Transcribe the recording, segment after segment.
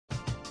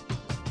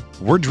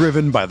We're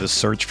driven by the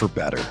search for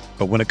better.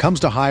 But when it comes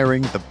to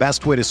hiring, the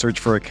best way to search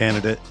for a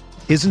candidate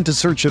isn't to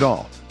search at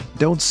all.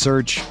 Don't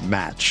search,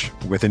 match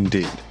with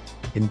Indeed.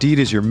 Indeed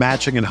is your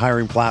matching and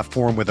hiring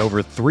platform with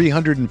over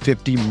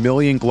 350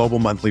 million global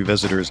monthly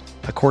visitors,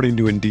 according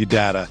to Indeed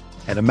data,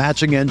 and a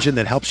matching engine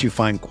that helps you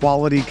find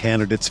quality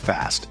candidates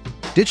fast.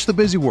 Ditch the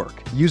busy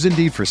work. Use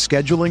Indeed for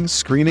scheduling,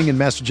 screening, and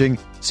messaging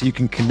so you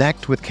can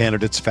connect with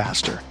candidates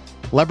faster.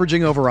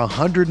 Leveraging over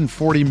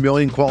 140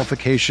 million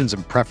qualifications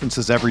and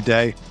preferences every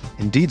day,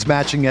 Indeed's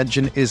matching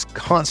engine is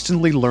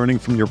constantly learning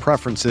from your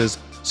preferences,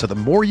 so the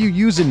more you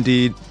use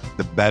Indeed,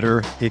 the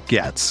better it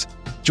gets.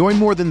 Join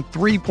more than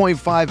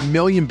 3.5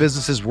 million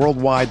businesses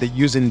worldwide that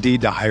use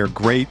Indeed to hire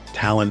great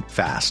talent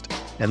fast.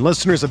 And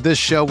listeners of this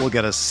show will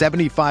get a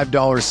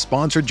 $75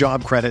 sponsored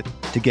job credit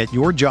to get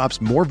your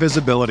jobs more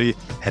visibility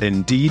at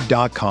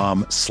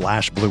Indeed.com/Blue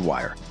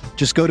Wire.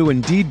 Just go to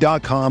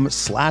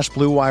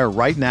Indeed.com/Blue Wire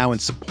right now and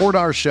support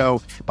our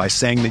show by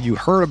saying that you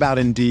heard about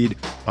Indeed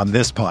on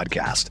this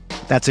podcast.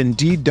 That's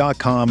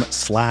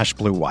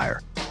Indeed.com/Blue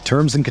Wire.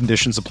 Terms and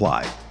conditions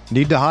apply.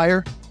 Need to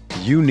hire?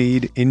 You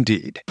need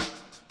Indeed.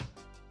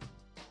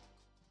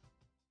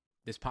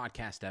 This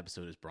podcast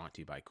episode is brought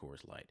to you by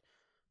Coors Light.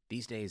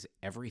 These days,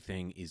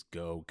 everything is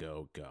go,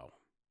 go, go.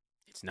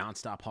 It's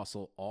nonstop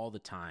hustle all the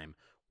time.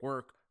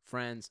 Work,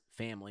 friends,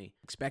 family,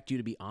 expect you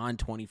to be on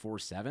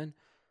 24/7.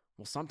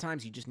 Well,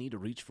 sometimes you just need to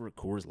reach for a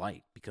Coors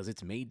Light because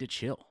it's made to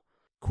chill.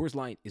 Coors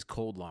Light is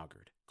cold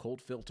lagered,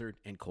 cold filtered,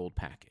 and cold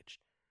packaged.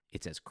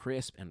 It's as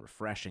crisp and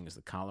refreshing as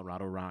the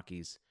Colorado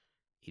Rockies.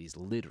 It is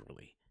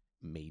literally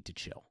made to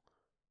chill.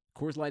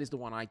 Coors Light is the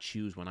one I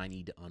choose when I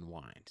need to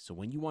unwind. So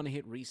when you want to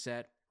hit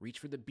reset, reach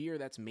for the beer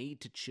that's made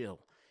to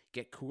chill.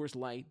 Get Coors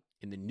Light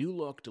in the new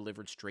look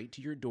delivered straight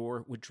to your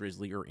door with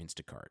Drizzly or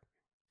Instacart.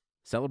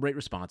 Celebrate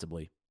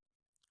responsibly.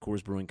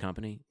 Coors Brewing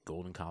Company,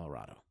 Golden,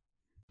 Colorado.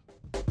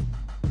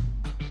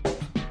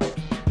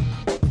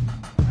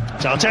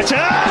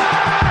 Arteta!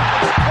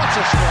 What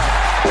a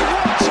strike!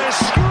 What a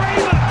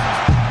screamer!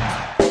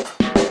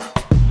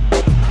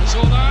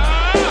 Zola!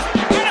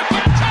 And a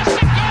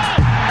fantastic goal!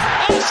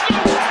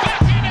 Arsenal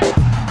back in it!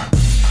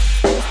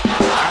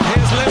 And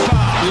here's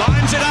Limpar,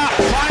 lines it up,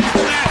 finds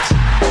the net.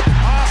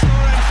 Arsenal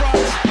are in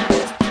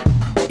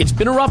front. It's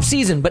been a rough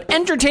season, but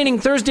entertaining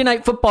Thursday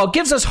night football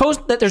gives us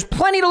hope that there's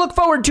plenty to look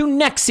forward to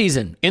next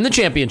season in the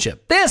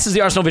championship. This is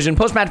the Arsenal Vision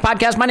post-match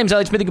podcast. My name is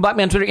Elliot Smith, the Black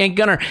Man on Twitter, Yankee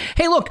Gunner.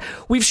 Hey, look,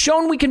 we've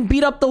shown we can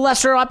beat up the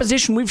lesser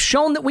opposition. We've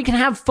shown that we can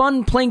have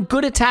fun playing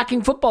good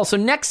attacking football. So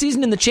next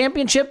season in the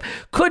championship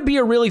could be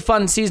a really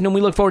fun season, and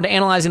we look forward to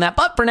analyzing that.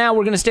 But for now,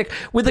 we're going to stick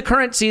with the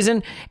current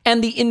season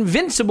and the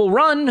invincible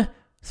run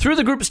through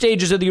the group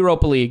stages of the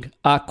Europa League.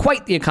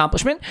 Quite the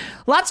accomplishment.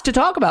 Lots to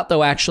talk about,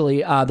 though,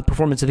 actually. The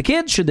performance of the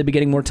kids. Should they be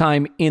getting more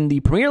time in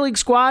the Premier League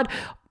squad?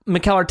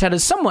 Mikel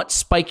Arteta's somewhat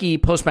spiky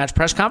post-match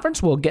press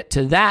conference. We'll get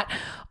to that.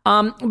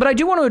 But I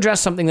do want to address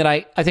something that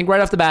I think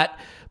right off the bat,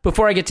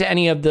 before I get to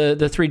any of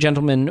the three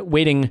gentlemen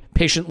waiting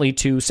patiently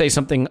to say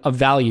something of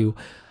value.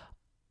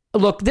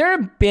 Look, there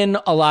have been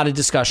a lot of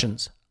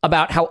discussions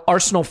about how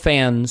Arsenal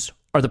fans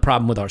are the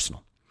problem with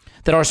Arsenal.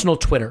 That Arsenal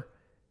Twitter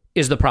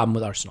is the problem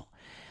with Arsenal.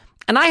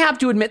 And I have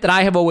to admit that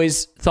I have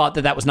always thought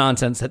that was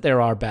nonsense, that there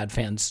are bad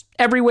fans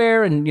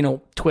everywhere, and,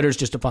 Twitter's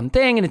just a fun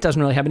thing, and it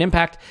doesn't really have an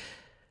impact.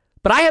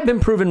 But I have been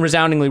proven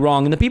resoundingly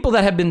wrong, and the people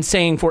that have been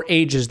saying for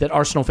ages that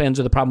Arsenal fans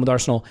are the problem with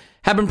Arsenal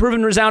have been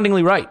proven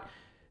resoundingly right.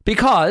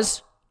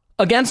 Because,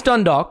 against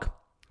Dundalk,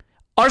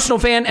 Arsenal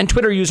fan and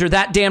Twitter user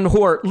That Damned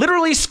Whore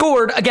literally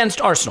scored against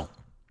Arsenal.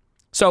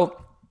 So,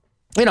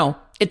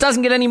 it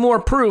doesn't get any more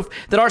proof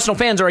that Arsenal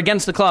fans are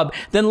against the club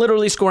than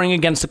literally scoring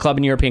against the club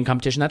in European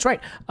competition. That's right.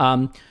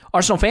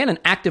 Arsenal fan, an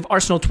active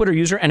Arsenal Twitter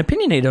user, an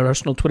opinionated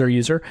Arsenal Twitter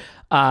user,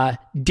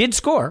 did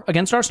score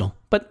against Arsenal.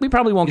 But we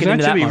probably won't get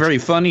into that much. He's actually very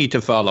funny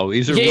to follow.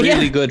 He's a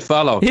really good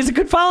follow. He's a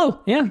good follow,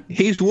 yeah.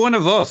 He's one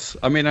of us.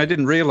 I mean, I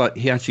didn't realize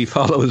he actually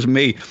follows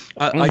me.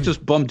 I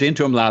just bumped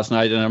into him last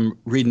night and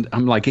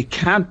I'm like, it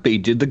can't be.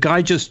 Did the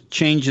guy just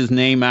change his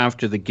name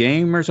after the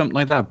game or something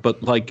like that? But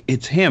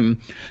it's him,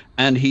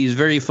 and he's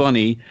very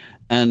funny,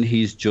 and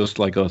he's just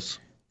like us,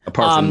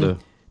 apart from the...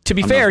 To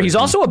be fair, he's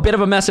also a bit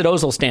of a Mesut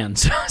Ozil stan,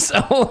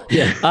 so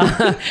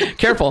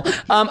careful.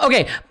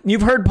 Okay,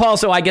 you've heard Paul,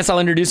 so I guess I'll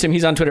introduce him.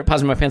 He's on Twitter,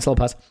 Pause in My Pants, hello,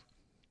 Pause.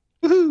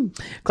 Woohoo.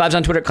 Clive's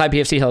on Twitter, Clive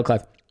PFC, hello,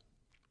 Clive.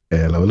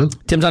 Hello.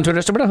 Tim's on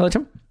Twitter, hello,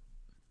 Tim.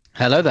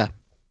 Hello there.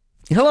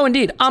 Hello,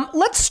 indeed.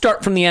 Let's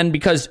start from the end,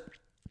 because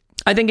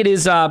I think it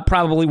is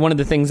probably one of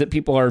the things that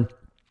people are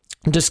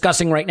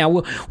discussing right now.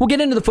 We'll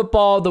get into the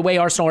football, the way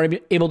Arsenal are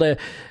able to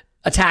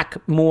attack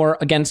more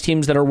against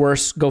teams that are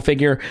worse, go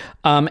figure,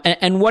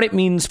 and what it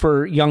means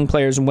for young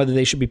players and whether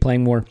they should be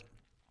playing more,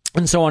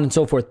 and so on and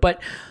so forth.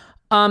 But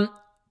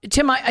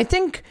Tim, I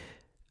think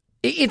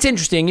it's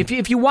interesting.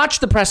 If you watch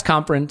the press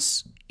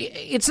conference,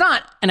 it's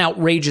not an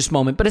outrageous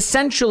moment, but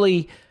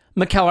essentially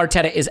Mikel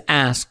Arteta is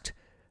asked,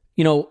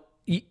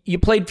 you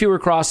played fewer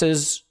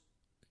crosses,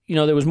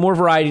 there was more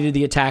variety to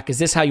the attack. Is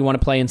this how you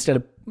want to play instead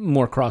of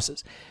more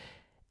crosses?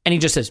 And he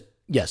just says,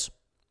 yes.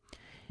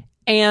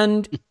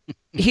 And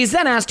he's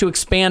then asked to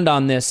expand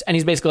on this, and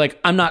he's basically like,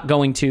 I'm not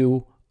going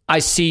to. I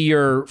see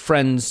your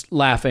friends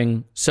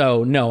laughing,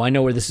 so no, I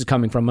know where this is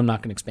coming from. I'm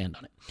not going to expand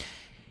on it.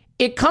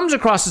 It comes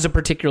across as a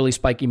particularly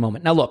spiky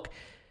moment. Now, look,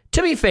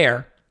 to be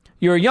fair,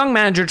 you're a young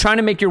manager trying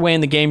to make your way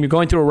in the game. You're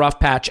going through a rough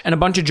patch, and a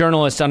bunch of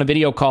journalists on a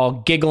video call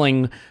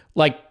giggling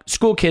like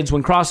school kids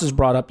when Cross is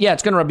brought up. Yeah,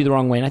 it's going to rub you the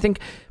wrong way. And I think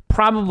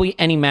probably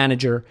any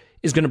manager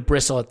is going to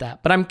bristle at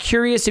that. But I'm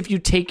curious if you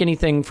take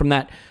anything from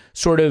that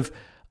sort of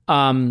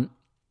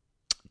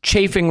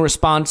chafing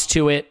response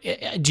to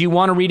it. Do you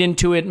want to read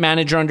into it,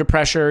 manager under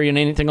pressure,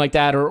 anything like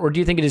that? Or do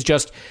you think it is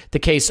just the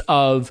case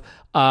of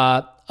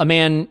a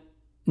man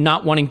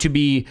not wanting to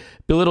be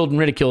belittled and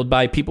ridiculed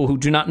by people who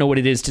do not know what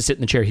it is to sit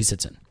in the chair he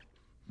sits in?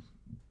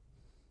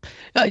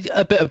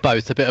 A bit of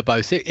both.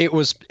 It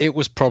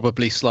was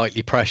probably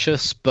slightly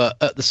precious, but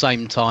at the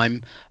same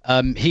time,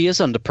 he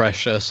is under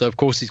pressure, so of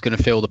course he's going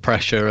to feel the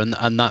pressure, and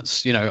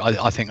that's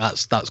I think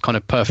that's kind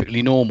of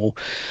perfectly normal.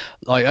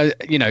 Like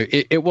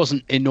it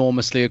wasn't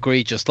enormously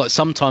egregious. Like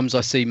sometimes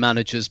I see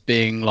managers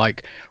being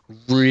like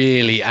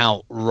really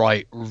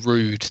outright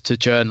rude to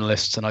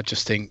journalists, and I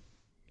just think,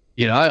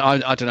 I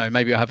don't know,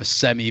 maybe I have a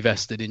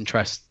semi-vested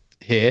interest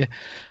here,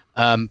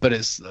 but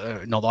it's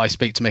not that I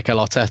speak to Mikel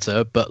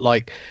Arteta, but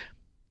like.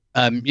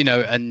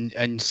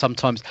 And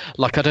sometimes,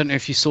 like, I don't know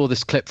if you saw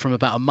this clip from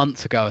about a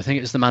month ago. I think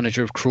it was the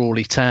manager of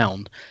Crawley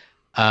Town,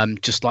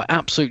 just like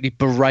absolutely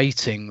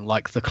berating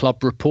like the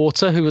club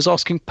reporter who was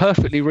asking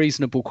perfectly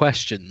reasonable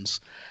questions.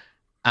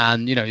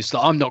 And it's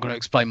like, I'm not going to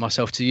explain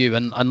myself to you,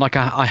 and like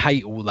I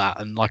hate all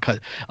that, and like I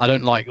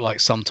don't like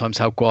sometimes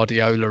how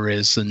Guardiola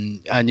is,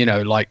 and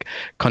like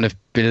kind of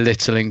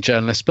belittling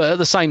journalists, but at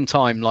the same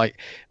time, like.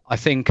 I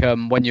think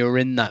when you're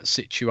in that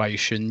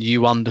situation,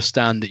 you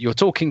understand that you're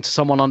talking to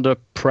someone under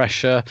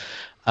pressure,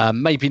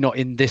 maybe not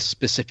in this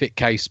specific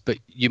case, but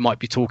you might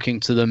be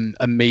talking to them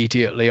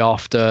immediately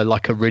after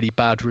like a really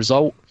bad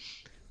result,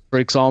 for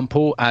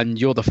example, and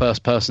you're the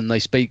first person they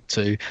speak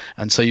to.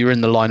 And so you're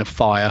in the line of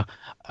fire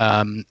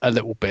a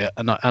little bit.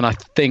 And I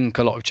think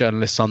a lot of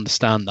journalists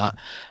understand that.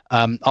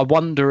 I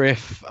wonder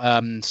if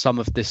some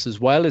of this as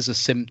well is a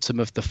symptom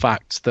of the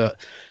fact that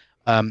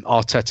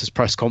Arteta's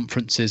press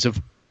conferences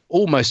have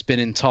almost been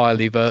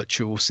entirely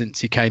virtual since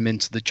he came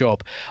into the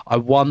job. I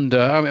wonder,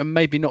 I mean,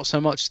 maybe not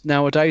so much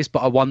nowadays, but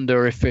I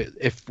wonder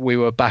if we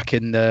were back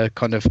in the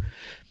kind of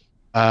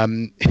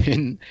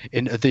in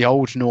the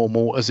old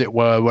normal, as it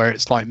were, where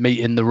it's like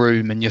meet in the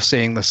room and you're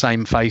seeing the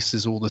same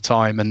faces all the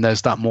time, and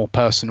there's that more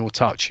personal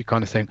touch. You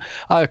kind of think,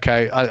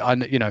 okay,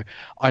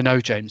 I know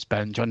James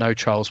Benge, I know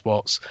Charles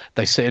Watts.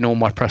 They sit in all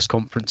my press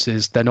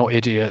conferences. They're not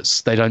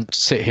idiots. They don't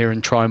sit here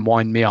and try and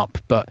wind me up.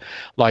 But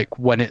like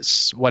when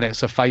it's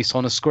a face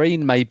on a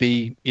screen,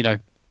 maybe you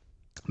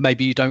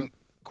don't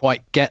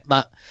quite get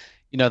that.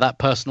 That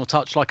personal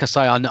touch. Like I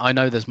say, I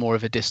know there's more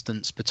of a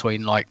distance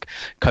between like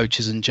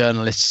coaches and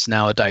journalists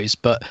nowadays,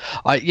 but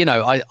I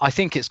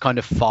think it's kind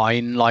of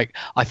fine. Like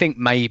I think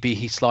maybe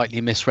he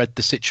slightly misread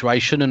the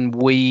situation, and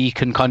we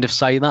can kind of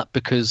say that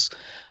because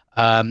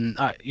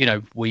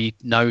we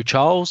know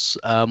Charles,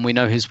 we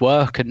know his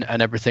work and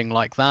everything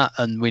like that,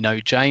 and we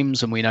know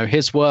James and we know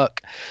his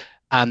work,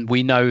 and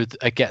we know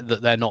again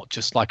that they're not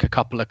just like a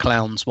couple of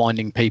clowns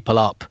winding people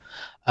up.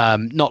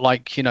 Not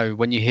like,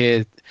 when you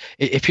hear,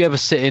 if you ever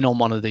sit in on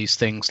one of these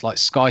things, like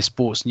Sky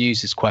Sports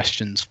News'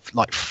 questions,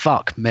 like,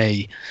 fuck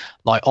me.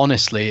 Like,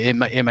 honestly, it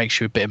makes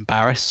you a bit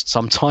embarrassed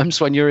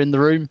sometimes when you're in the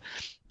room.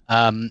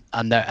 And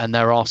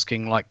they're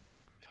asking like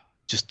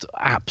just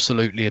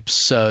absolutely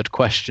absurd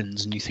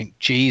questions. And you think,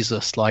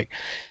 Jesus, like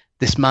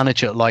this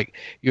manager, like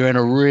you're in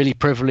a really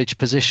privileged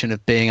position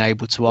of being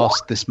able to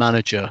ask this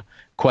manager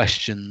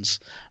questions.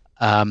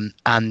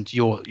 And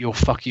you're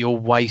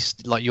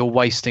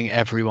wasting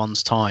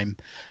everyone's time.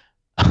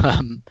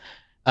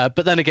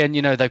 But then again,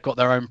 they've got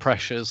their own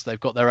pressures. They've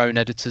got their own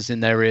editors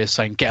in their ears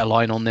saying, get a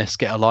line on this,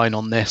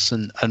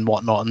 and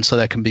whatnot. And so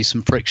there can be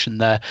some friction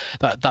there.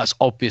 That's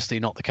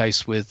obviously not the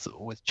case with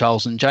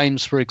Charles and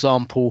James, for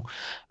example.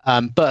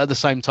 But at the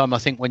same time, I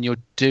think when you're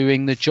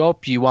doing the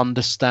job, you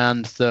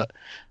understand that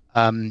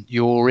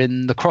you're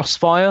in the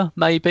crossfire,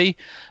 maybe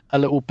a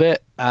little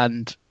bit.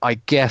 And I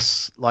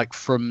guess like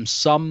from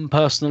some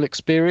personal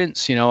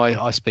experience,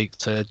 I speak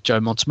to Joe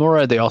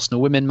Montemurro, the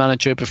Arsenal women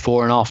manager,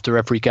 before and after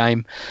every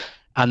game.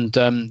 And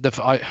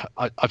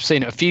I've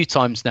seen it a few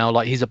times now,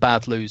 like he's a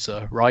bad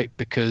loser, right?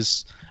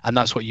 And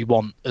that's what you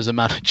want as a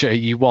manager.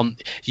 You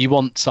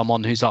want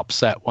someone who's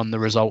upset when the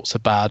results are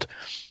bad.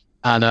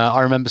 And I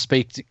remember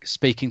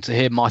speaking to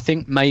him, I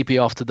think maybe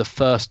after the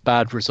first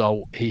bad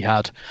result he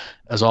had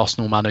as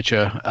Arsenal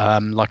manager,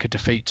 like a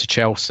defeat to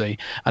Chelsea,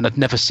 and I'd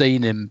never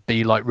seen him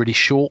be like really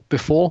short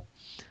before,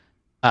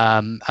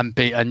 and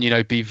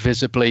be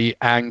visibly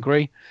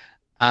angry.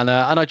 And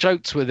I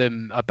joked with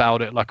him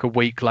about it like a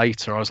week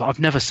later. I was like, I've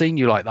never seen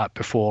you like that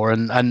before,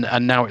 and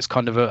now it's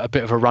kind of a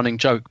bit of a running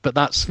joke. But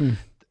that's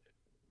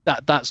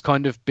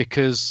kind of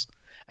because,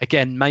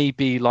 again,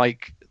 maybe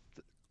like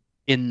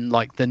in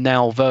like the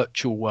now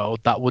virtual world,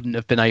 that wouldn't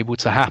have been able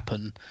to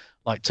happen.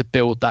 like to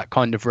build that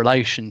kind of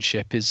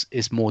relationship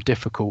is more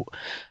difficult.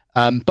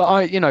 But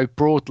I,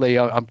 broadly,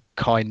 I'm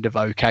kind of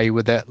okay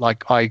with it.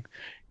 Like I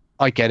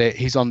get it.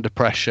 He's under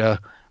pressure.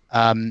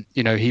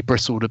 He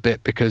bristled a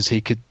bit because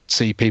he could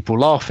see people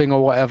laughing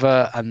or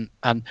whatever, and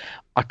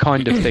I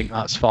kind of think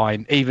that's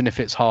fine, even if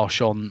it's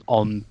harsh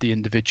on the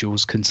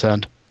individuals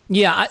concerned.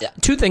 Yeah,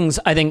 two things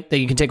I think that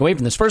you can take away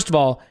from this. First of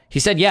all,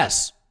 he said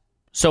yes.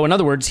 So in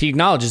other words, he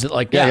acknowledges it.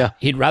 Like, yeah,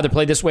 he'd rather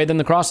play this way than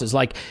the crosses.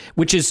 Like,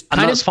 which is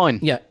kind that's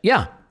fine.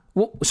 Yeah.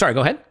 Well, sorry,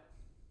 go ahead.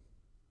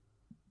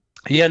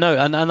 Yeah, no,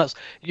 and that's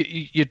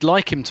you'd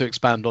like him to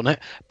expand on it,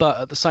 but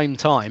at the same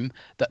time,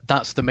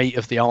 that's the meat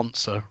of the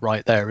answer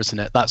right there, isn't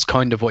it? That's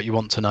kind of what you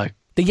want to know.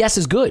 The yes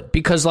is good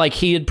because, like,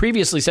 he had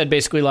previously said,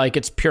 basically, like,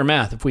 it's pure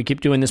math. If we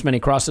keep doing this many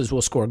crosses,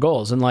 we'll score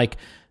goals, and like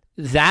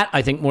that,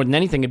 I think more than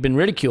anything, had been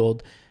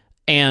ridiculed.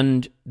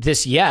 And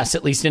this yes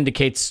at least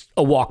indicates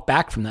a walk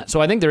back from that.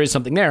 So I think there is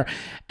something there.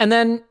 And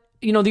then,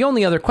 the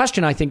only other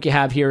question I think you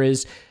have here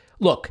is,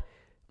 look,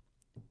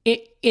 in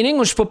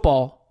English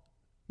football,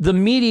 the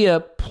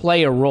media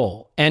play a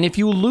role. And if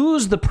you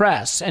lose the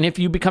press and if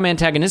you become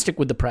antagonistic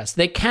with the press,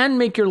 they can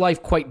make your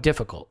life quite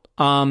difficult.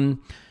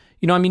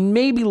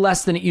 Maybe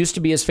less than it used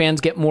to be as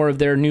fans get more of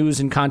their news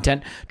and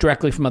content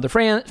directly from other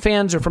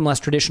fans or from less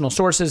traditional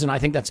sources. And I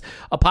think that's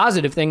a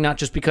positive thing, not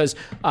just because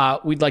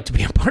we'd like to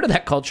be a part of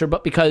that culture,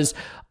 but because,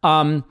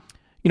 I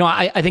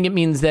think it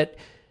means that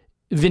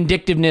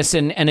vindictiveness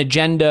and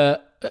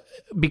agenda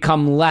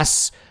become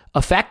less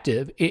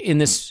effective in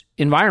this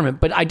environment.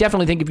 But I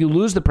definitely think if you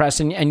lose the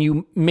press and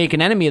you make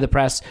an enemy of the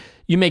press,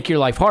 you make your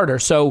life harder.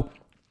 So,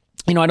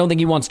 I don't think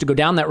he wants to go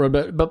down that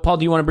road. But Paul,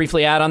 do you want to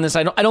briefly add on this?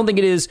 I don't think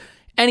it is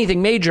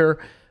anything major,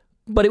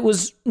 but it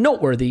was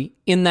noteworthy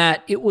in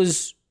that it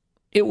was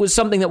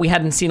something that we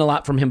hadn't seen a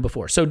lot from him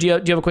before. So do you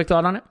have a quick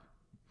thought on it?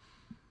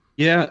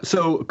 Yeah,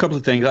 so a couple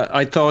of things.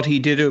 I thought he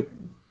did it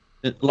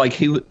like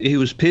he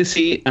was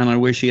pissy, and I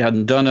wish he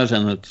hadn't done it.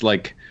 And it's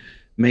like,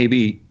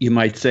 maybe you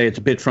might say it's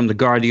a bit from the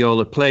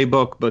Guardiola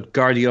playbook, but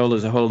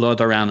Guardiola's a whole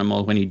other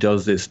animal when he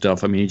does this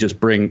stuff. I mean, he just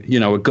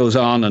it goes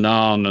on,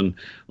 and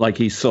like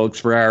he sulks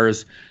for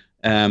hours.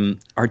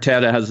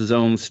 Arteta has his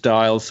own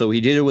style, so he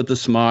did it with a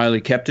smile.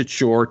 He kept it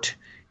short.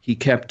 He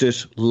kept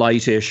it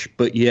lightish,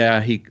 but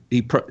yeah,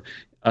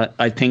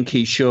 I think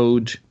he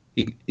showed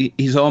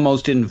he's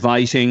almost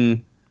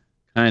inviting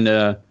kind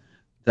of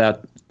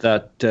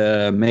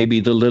that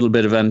maybe the little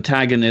bit of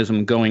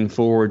antagonism going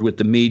forward with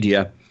the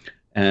media.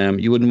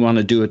 You wouldn't want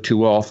to do it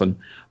too often.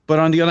 But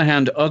on the other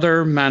hand,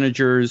 other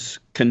managers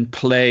can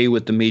play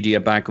with the media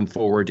back and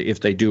forward if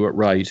they do it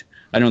right.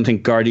 I don't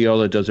think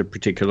Guardiola does it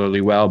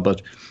particularly well,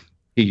 but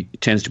he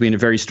tends to be in a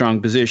very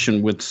strong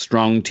position with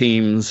strong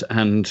teams,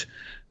 and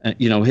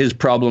his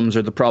problems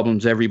are the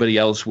problems everybody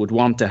else would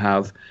want to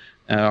have.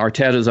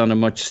 Arteta's on a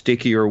much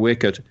stickier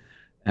wicket,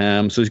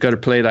 so he's got to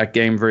play that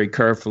game very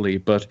carefully.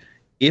 But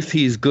if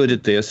he's good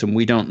at this, and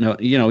we don't know,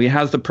 he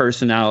has the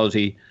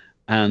personality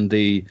and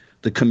the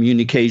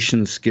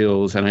communication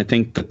skills, and I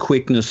think the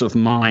quickness of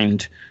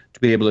mind to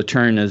be able to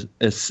turn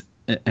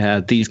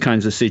these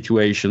kinds of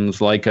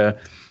situations like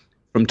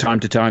from time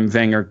to time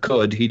Wenger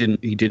could. He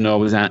didn't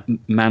always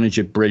manage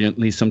it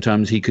brilliantly.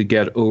 Sometimes he could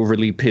get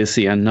overly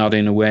pissy and not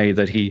in a way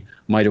that he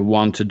might have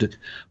wanted.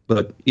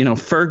 But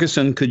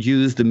Ferguson could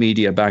use the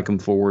media back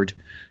and forward,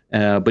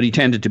 but he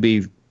tended to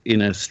be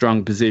in a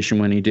strong position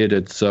when he did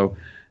it. So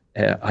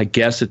I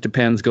guess it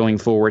depends going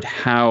forward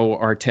how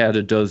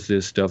Arteta does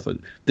this stuff.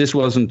 This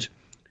wasn't.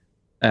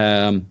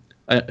 I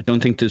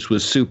don't think this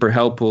was super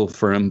helpful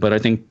for him, but I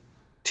think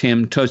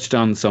Tim touched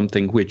on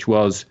something, which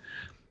was.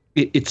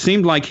 It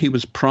seemed like he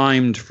was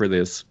primed for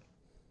this.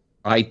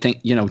 I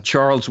think,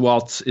 Charles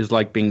Watts is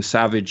like being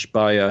savaged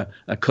by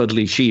a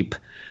cuddly sheep,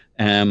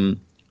 in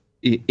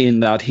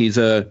that he's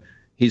a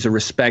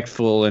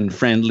respectful and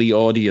friendly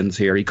audience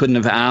here. He couldn't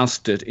have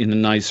asked it in a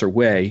nicer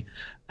way.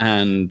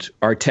 And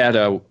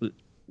Arteta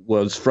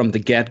was from the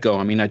get-go.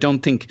 I mean, I don't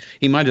think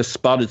he might have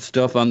spotted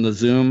stuff on the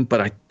Zoom,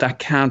 but that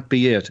can't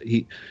be it.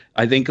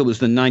 I think it was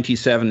the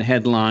 97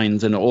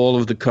 headlines and all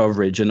of the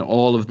coverage and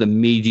all of the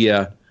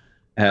media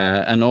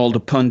and all the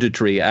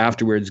punditry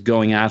afterwards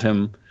going at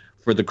him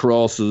for the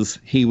crosses.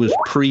 He was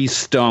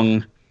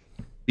pre-stung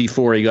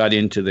before he got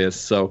into this.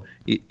 So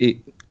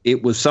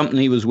it was something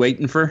he was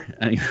waiting for,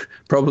 and he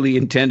probably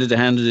intended to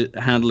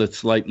handle it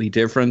slightly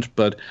different.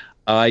 But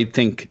I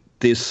think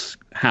this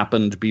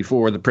happened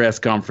before the press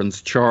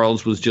conference.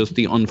 Charles was just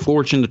the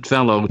unfortunate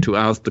fellow to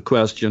ask the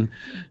question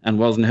and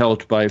wasn't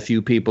helped by a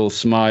few people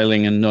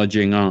smiling and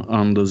nudging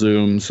on the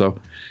Zoom. So,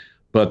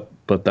 but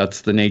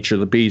that's the nature of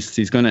the beast.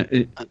 He's going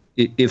to,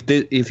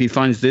 if he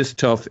finds this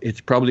tough,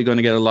 it's probably going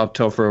to get a lot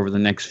tougher over the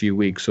next few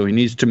weeks. So he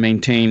needs to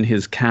maintain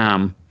his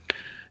calm.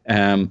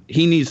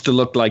 He needs to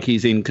look like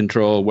he's in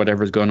control,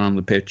 whatever's going on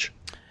the pitch.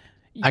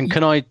 And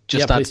can I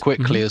just add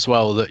quickly as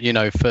well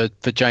that,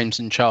 for James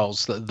and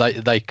Charles,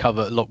 that they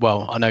cover,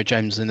 well, I know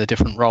James is in a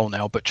different role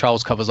now, but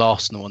Charles covers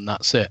Arsenal and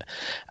that's it.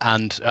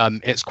 And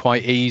it's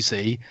quite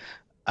easy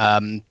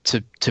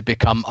to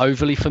become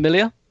overly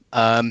familiar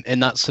in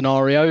that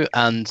scenario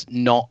and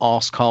not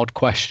ask hard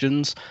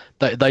questions.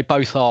 They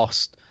both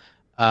asked,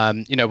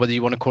 whether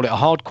you want to call it a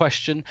hard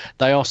question,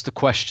 they asked the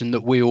question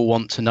that we all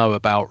want to know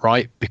about,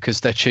 right?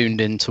 Because they're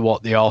tuned into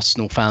what the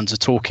Arsenal fans are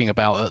talking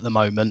about at the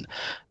moment.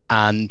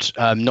 And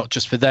not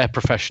just for their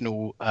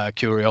professional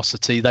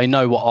curiosity, they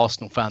know what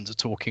Arsenal fans are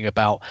talking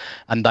about.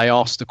 And they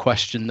asked a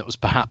question that was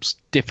perhaps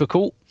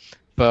difficult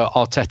for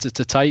Arteta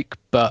to take.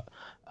 But,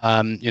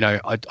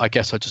 I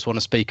guess I just want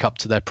to speak up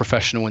to their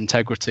professional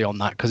integrity on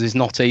that, because it's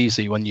not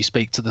easy when you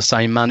speak to the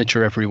same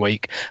manager every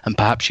week and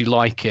perhaps you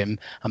like him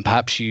and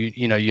perhaps you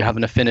have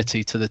an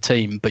affinity to the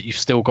team, but you've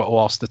still got to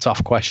ask the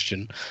tough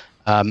question.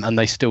 And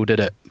they still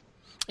did it.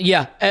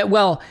 Yeah,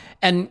 well,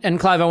 and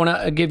Clive, I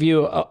want to give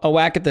you a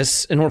whack at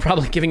this, and we're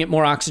probably giving it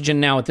more oxygen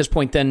now at this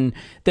point than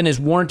is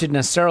warranted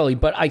necessarily.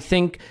 But I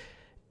think,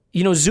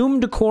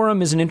 Zoom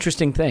decorum is an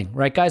interesting thing,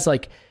 right, guys?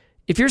 Like,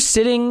 if you're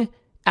sitting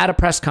at a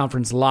press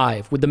conference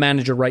live with the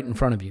manager right in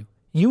front of you,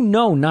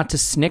 not to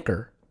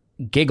snicker,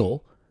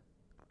 giggle,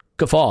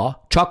 guffaw,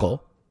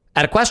 chuckle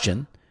at a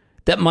question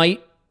that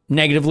might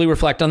negatively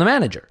reflect on the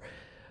manager.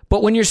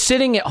 But when you're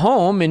sitting at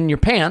home in your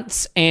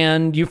pants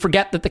and you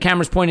forget that the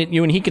camera's pointed at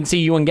you and he can see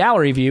you in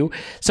gallery view,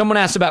 someone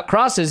asks about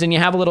crosses and you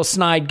have a little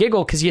snide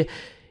giggle because you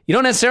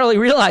don't necessarily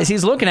realize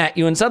he's looking at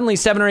you, and suddenly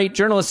 7 or 8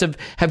 journalists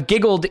have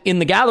giggled in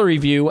the gallery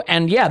view,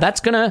 and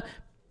that's going to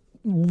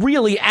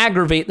really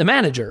aggravate the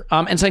manager,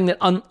 and something that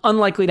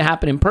unlikely to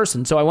happen in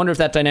person. So I wonder if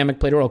that dynamic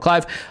played a role.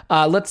 Clive,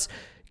 let's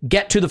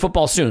get to the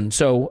football soon.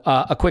 So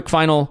a quick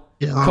final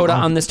coda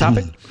on this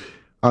topic.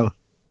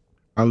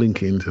 I'll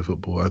link it into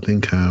football. I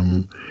think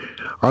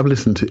I've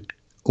listened to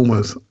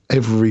almost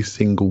every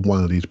single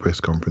one of these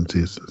press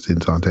conferences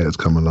since Arteta's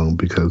come along,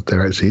 because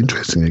they're actually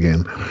interesting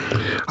again.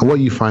 And what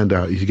you find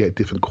out is you get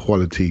different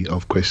quality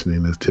of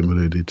questioning, as Tim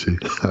alluded to.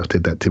 I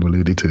did that Tim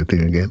alluded to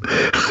thing again.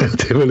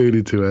 Tim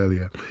alluded to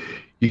earlier.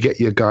 You get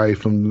your guy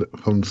from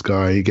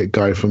Sky, you get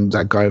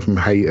that guy from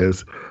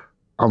Haters.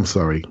 I'm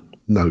sorry,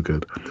 no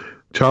good.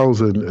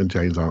 Charles and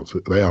James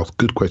they ask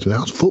good questions.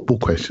 They ask football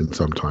questions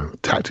sometimes,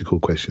 tactical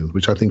questions,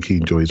 which I think he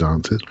enjoys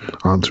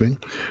answering.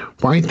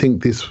 But I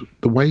think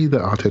the way that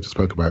Arteta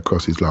spoke about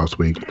crosses last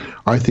week,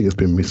 I think has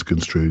been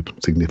misconstrued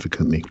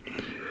significantly.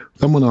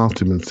 Someone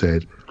asked him and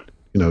said,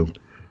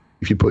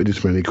 if you put in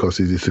this many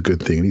crosses, it's a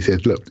good thing. And he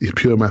said, look, it's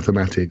pure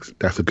mathematics.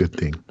 That's a good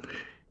thing.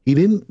 He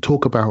didn't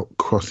talk about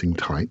crossing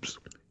types.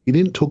 He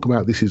didn't talk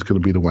about this is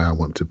going to be the way I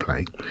want to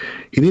play.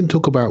 He didn't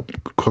talk about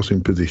crossing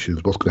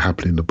positions, what's going to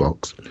happen in the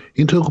box.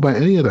 He didn't talk about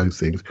any of those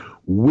things.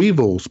 We've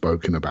all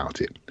spoken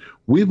about it.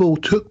 We've all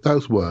took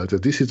those words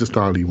as this is the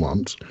style he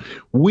wants.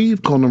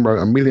 We've gone and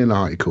wrote a million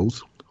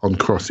articles on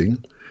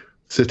crossing,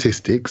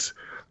 statistics,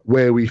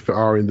 where we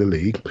are in the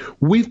league.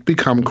 We've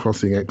become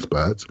crossing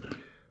experts.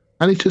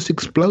 And it just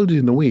exploded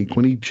in the week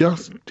when he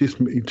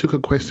took a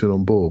question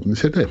on board and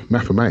he said, hey,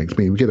 mathematics,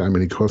 we get that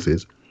many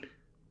crosses.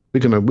 We're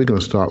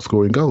gonna start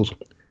scoring goals.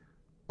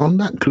 On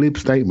that glib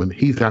statement,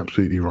 he's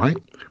absolutely right,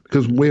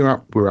 because we're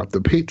up the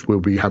pitch. We'll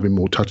be having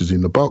more touches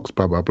in the box.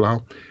 Blah blah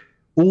blah.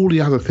 All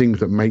the other things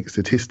that make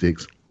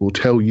statistics will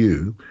tell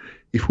you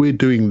if we're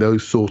doing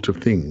those sort of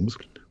things,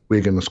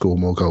 we're going to score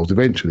more goals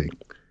eventually.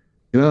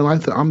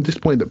 I'm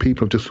disappointed that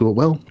people have just thought,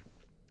 well,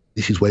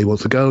 this is where he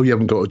wants to go. You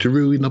haven't got a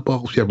Giroud in the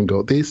box. You haven't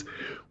got this.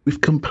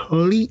 We've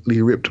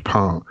completely ripped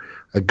apart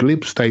a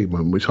glib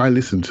statement, which I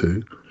listened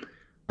to,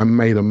 and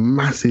made a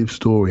massive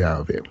story out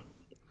of it.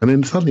 And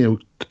then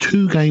suddenly,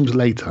 2 games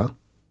later,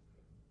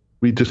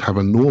 we just have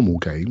a normal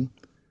game,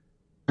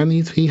 and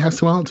he has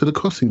to answer the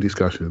crossing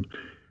discussion.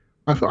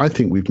 I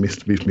think we've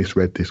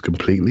misread this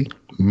completely,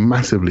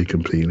 massively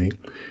completely.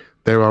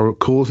 There are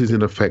causes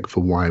in effect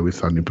for why we're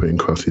suddenly putting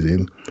crosses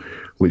in,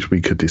 which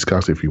we could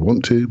discuss if you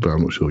want to, but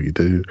I'm not sure you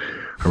do,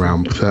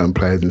 around certain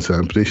players in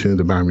certain positions,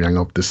 the Aubameyang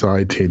off the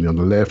side, Tierney on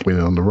the left,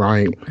 Winner on the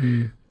right.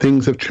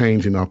 Things have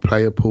changed in our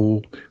player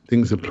pool.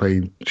 Things have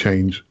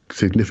changed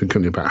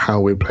significantly about how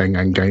we're playing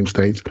and game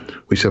states,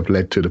 which have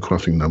led to the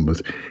crossing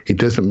numbers. It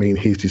doesn't mean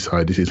he's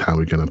decided this is how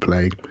we're going to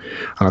play.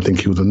 And I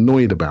think he was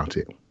annoyed about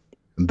it.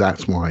 And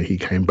that's why he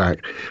came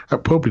back.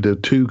 Probably the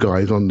 2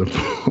 guys on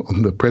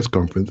the press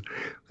conference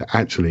that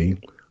actually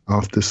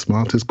asked the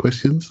smartest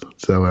questions.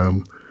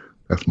 So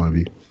that's my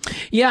view.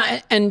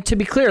 Yeah, and to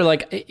be clear,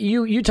 like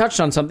you touched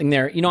on something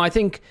there. I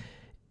think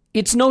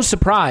it's no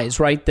surprise,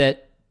 right,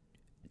 that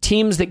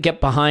teams that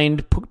get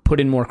behind put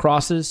in more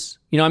crosses.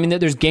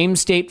 There's game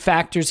state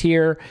factors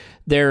here.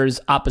 There's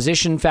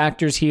opposition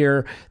factors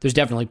here. There's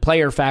definitely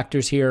player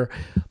factors here.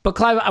 But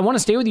Clive, I want to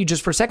stay with you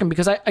just for a second,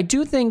 because I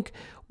do think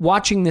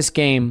watching this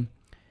game,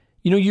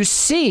 you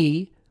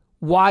see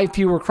why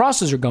fewer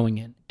crosses are going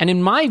in. And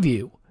in my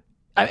view,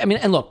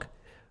 and look,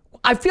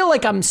 I feel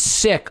like I'm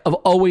sick of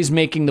always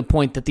making the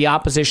point that the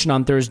opposition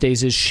on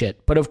Thursdays is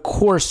shit. But of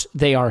course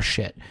they are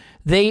shit.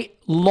 They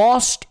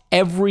lost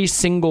every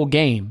single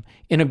game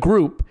in a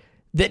group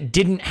that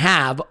didn't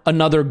have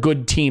another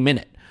good team in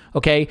it.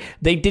 Okay?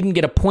 They didn't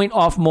get a point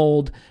off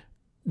Mold.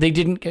 They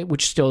didn't get,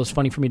 which still is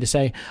funny for me to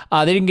say,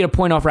 they didn't get a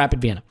point off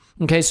Rapid Vienna.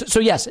 Okay? So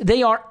yes,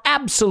 they are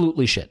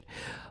absolutely shit.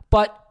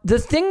 But the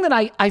thing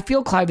that I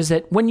feel, Clive, is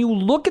that when you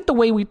look at the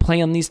way we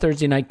play on these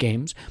Thursday night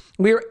games,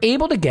 we are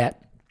able to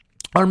get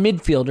our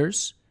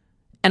midfielders,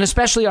 and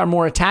especially our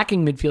more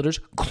attacking midfielders,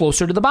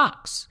 closer to the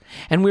box.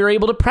 And we were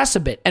able to press a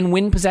bit and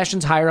win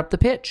possessions higher up the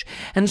pitch.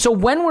 And so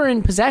when we're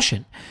in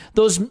possession,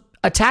 those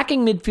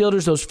attacking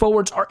midfielders, those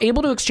forwards, are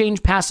able to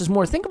exchange passes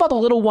more. Think about the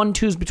little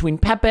 1-2s between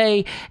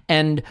Pepe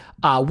and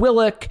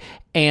Willock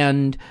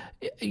and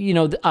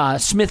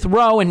Smith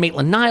Rowe, and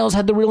Maitland-Niles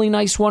had the really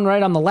nice one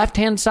right on the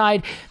left-hand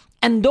side.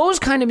 And those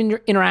kind of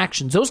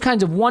interactions, those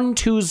kinds of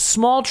 1-2s,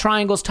 small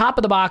triangles, top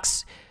of the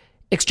box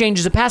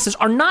exchanges of passes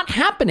are not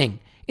happening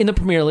in the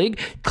Premier League.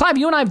 Clive,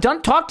 you and I have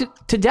talked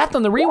to death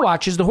on the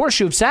rewatches, the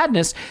Horseshoe of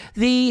Sadness.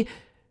 The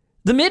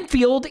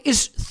midfield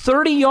is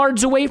 30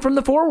 yards away from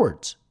the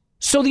forwards.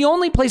 So the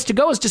only place to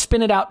go is to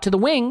spin it out to the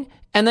wing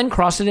and then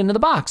cross it into the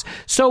box.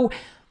 So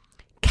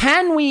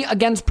can we,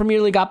 against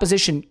Premier League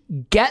opposition,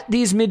 get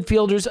these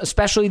midfielders,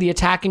 especially the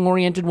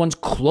attacking-oriented ones,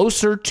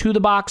 closer to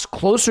the box,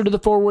 closer to the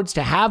forwards,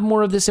 to have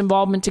more of this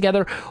involvement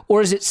together?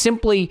 Or is it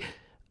simply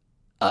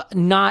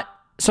not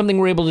something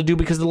we're able to do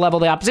because of the level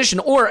of the opposition?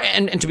 Or,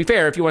 and to be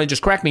fair, if you want to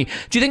just correct me,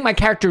 do you think my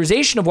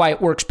characterization of why it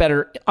works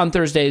better on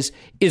Thursdays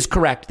is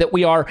correct, that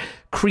we are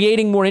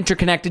creating more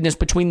interconnectedness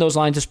between those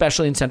lines,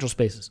 especially in central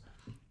spaces?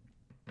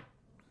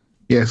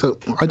 Yeah, so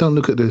I don't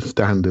look at the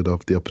standard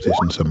of the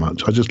opposition so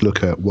much. I just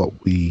look at what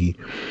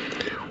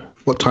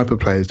type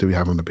of players do we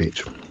have on the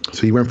pitch.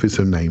 So you went through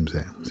some names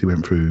there. So you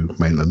went through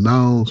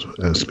Maitland-Niles,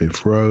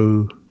 Smith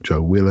Rowe,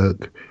 Joe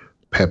Willock,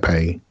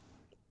 Pepe.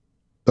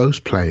 Those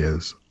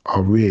players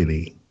are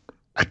really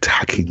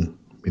attacking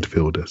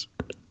midfielders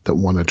that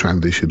want to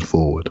transition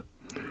forward.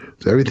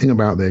 So everything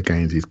about their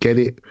games is get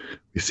it,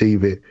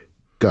 receive it,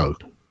 go.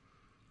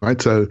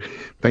 Right? So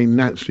they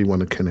naturally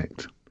want to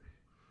connect.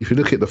 If you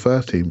look at the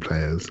first team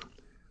players,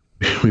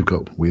 we've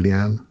got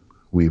Willian,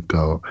 we've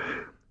got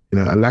a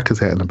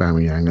Lacazette and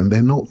Aubameyang, and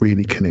they're not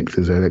really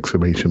connectors, they're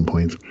exclamation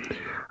points.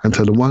 And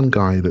so the one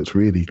guy that's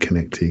really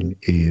connecting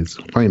is,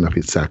 funny enough,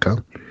 it's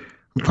Saka.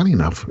 And funny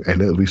enough,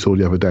 Elliot, we saw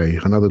the other day,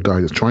 another guy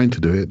that's trying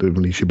to do it, that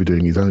really should be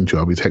doing his own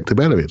job, is Hector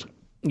Bellerin.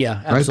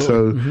 Yeah,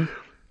 absolutely. Right?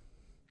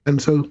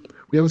 And so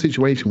we have a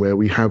situation where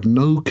we have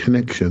no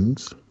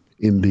connections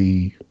in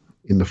the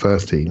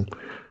first team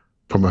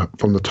from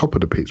the top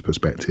of the pitch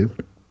perspective.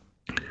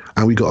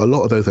 And we got a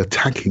lot of those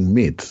attacking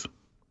mids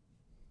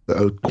that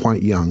are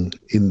quite young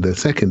in the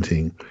second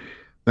team.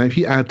 Now, if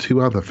you add two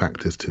other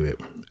factors to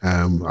it,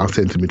 our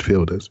centre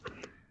midfielders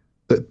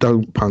that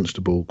don't punch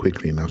the ball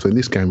quickly enough. So in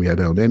this game, we had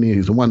Elneny,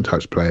 who's a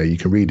one-touch player. You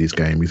can read his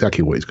game,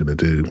 exactly what he's going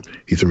to do.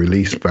 He's a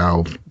release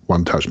valve,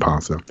 one-touch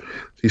passer.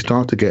 So you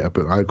start to get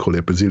I call it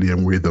a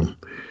Brazilian rhythm,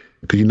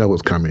 because you know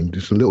what's coming.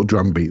 Just a little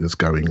drum beat that's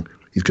going.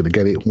 He's going to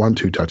get it,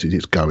 1-2 touches,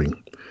 it's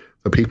going.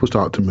 So people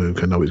start to move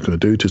and know what he's going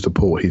to do to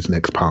support his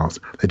next pass.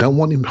 They don't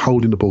want him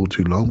holding the ball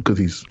too long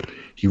because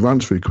he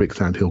runs through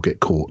quicksand, he'll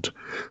get caught.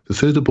 So as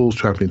soon as the ball's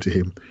travelling to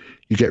him,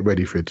 you get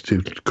ready for it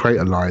to create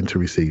a line to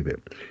receive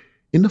it.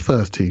 In the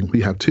first team,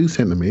 we have two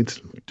centre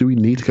mids. Do we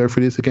need to go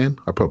through this again?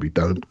 I probably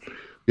don't.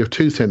 We have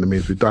two centre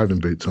mids with diving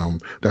boots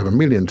on. They have a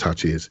million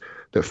touches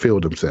that feel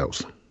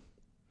themselves,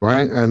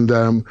 right? And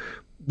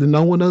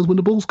no one knows when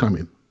the ball's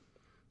coming.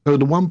 So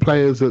the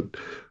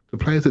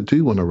players that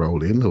do want to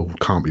roll in or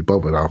can't be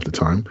bothered after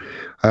time,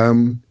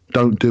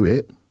 don't do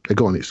it. They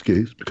got an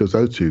excuse because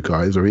those two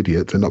guys are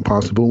idiots and not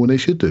pass the ball when they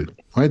should do.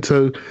 Right?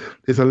 So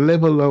there's a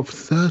level of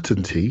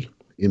certainty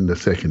in the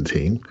second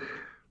team.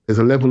 There's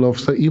a level of,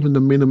 so even the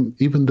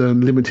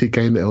limited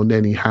game that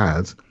Elneny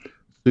has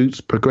suits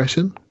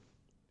progression.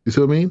 You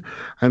see what I mean?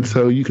 And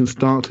so you can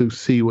start to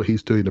see what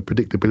he's doing, the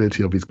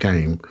predictability of his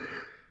game.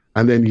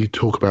 And then you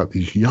talk about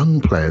these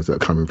young players that are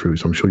coming through,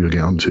 so I'm sure you'll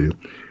get onto.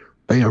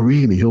 They are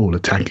really all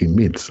attacking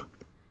mids,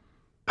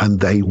 and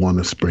they want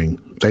to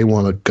spring. They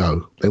want to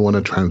go. They want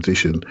to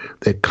transition.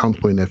 They're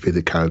comfortable in their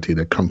physicality.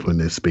 They're comfortable in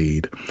their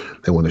speed.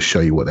 They want to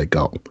show you what they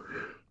got.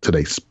 So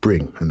they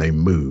spring and they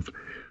move.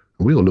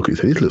 And we all look at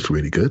it and say, this looks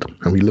really good.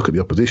 And we look at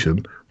the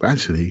opposition, but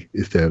actually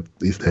it's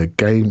their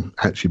game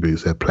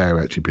attributes, their player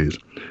attributes,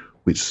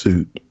 which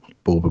suit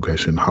ball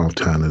progression,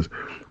 half-turners.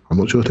 I'm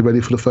not sure if they're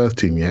ready for the first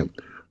team yet,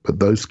 but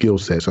those skill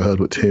sets, I heard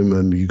what Tim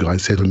and you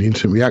guys said on the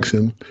instant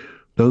reaction,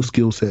 those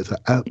skill sets are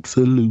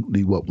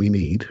absolutely what we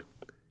need.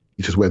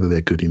 It's just whether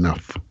they're good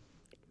enough,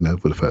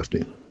 for the first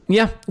team.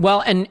 Yeah,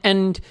 well,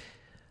 and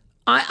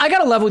I got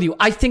to level with you.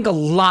 I think a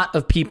lot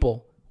of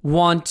people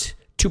want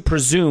to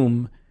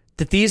presume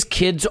that these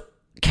kids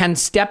can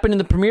step into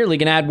the Premier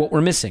League and add what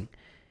we're missing.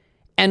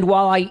 And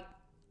while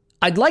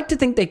I'd like to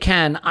think they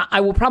can,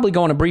 I will probably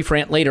go on a brief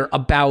rant later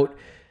about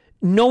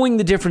knowing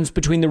the difference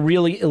between the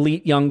really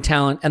elite young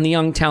talent and the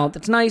young talent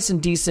that's nice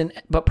and decent,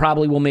 but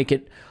probably will make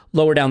it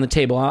lower down the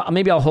table.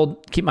 Maybe I'll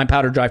keep my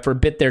powder dry for a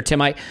bit there,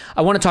 Tim. I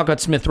want to talk about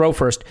Smith Rowe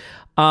first.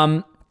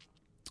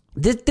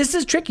 This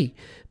is tricky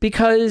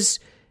because,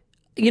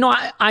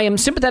 I am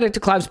sympathetic to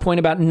Clive's point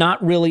about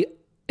not really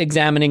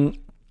examining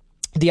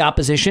the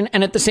opposition.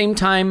 And at the same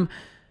time,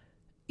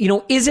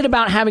 is it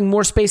about having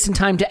more space and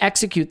time to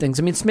execute things?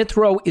 I mean, Smith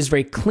Rowe is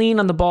very clean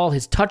on the ball.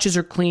 His touches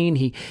are clean.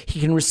 He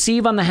can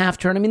receive on the half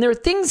turn. I mean, there are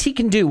things he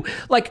can do.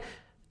 Like,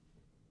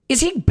 is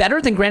he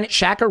better than Granit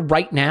Xhaka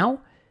right now?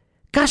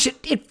 Gosh,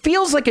 it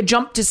feels like a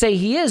jump to say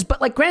he is,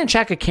 but like Granit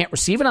Xhaka can't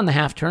receive it on the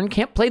half turn,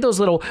 can't play those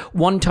little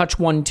one-touch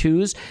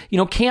 1-2s,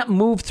 can't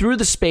move through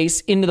the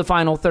space into the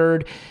final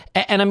third.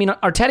 And I mean,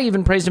 Arteta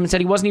even praised him and said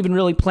he wasn't even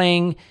really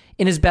playing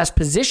in his best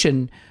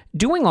position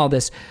doing all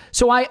this.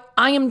 So I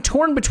am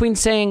torn between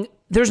saying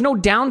there's no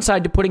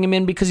downside to putting him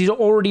in because he's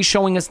already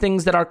showing us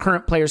things that our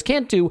current players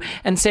can't do,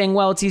 and saying,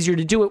 well, it's easier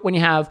to do it when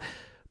you have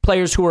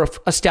players who are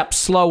a step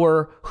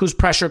slower, whose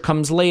pressure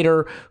comes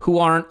later, who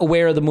aren't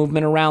aware of the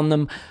movement around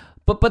them.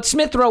 But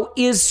Smith Rowe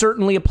is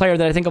certainly a player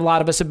that I think a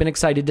lot of us have been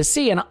excited to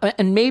see.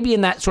 And maybe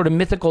in that sort of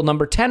mythical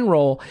number 10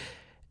 role,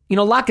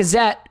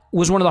 Lacazette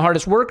was one of the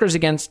hardest workers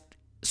against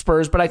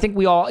Spurs, but I think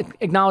we all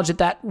acknowledge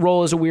that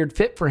role is a weird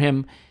fit for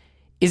him.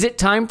 Is it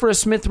time for a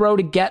Smith Rowe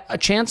to get a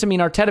chance? I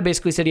mean, Arteta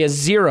basically said he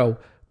has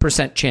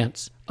 0%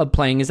 chance of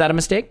playing. Is that a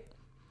mistake?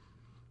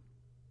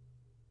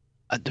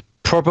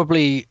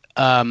 Probably.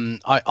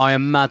 I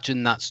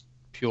imagine that's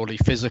purely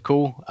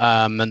physical,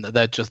 and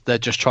they're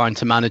just trying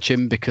to manage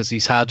him because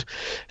he's had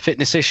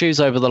fitness issues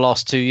over the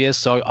last 2 years.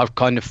 So I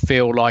kind of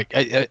feel like,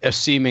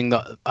 assuming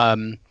that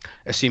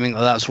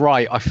that's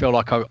right, I feel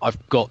like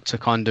I've got to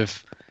kind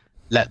of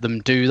let them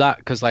do that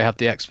because they have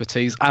the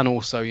expertise, and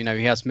also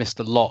he has missed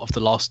a lot of the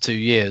last 2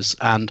 years,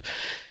 and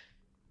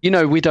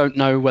we don't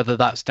know whether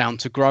that's down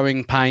to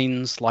growing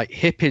pains like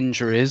hip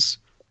injuries.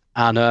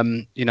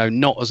 And,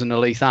 not as an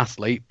elite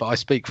athlete, but I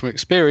speak from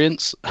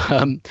experience,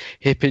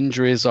 hip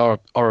injuries are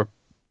a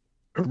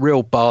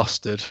real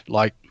bastard.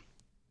 Like,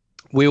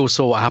 we all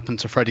saw what happened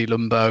to Freddie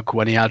Ljungberg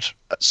when he had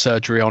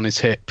surgery on his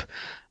hip.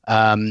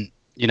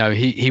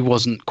 He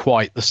wasn't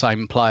quite the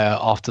same player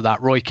after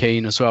that. Roy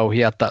Keane as well, he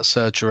had that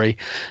surgery,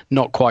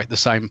 not quite the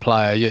same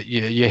player.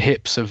 Your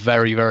hips are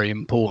very, very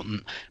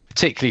important,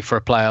 particularly for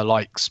a player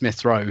like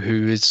Smith Rowe,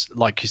 who is,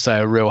 like you say,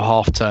 a real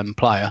half-term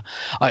player.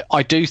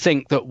 I do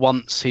think that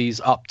once he's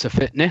up to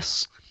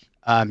fitness,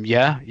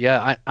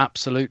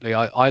 absolutely.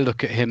 I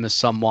look at him as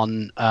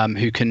someone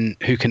who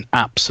can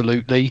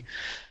absolutely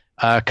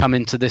come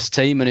into this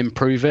team and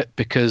improve it,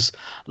 because,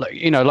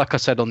 like I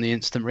said on the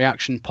Instant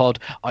Reaction pod,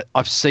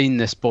 I've seen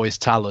this boy's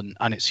talent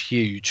and it's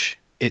huge.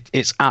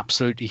 It's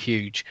absolutely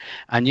huge.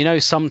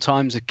 And,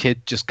 sometimes a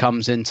kid just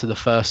comes into the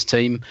first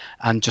team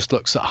and just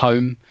looks at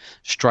home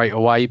straight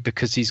away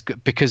because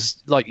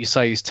like you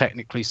say, he's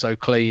technically so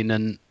clean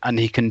and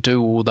he can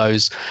do all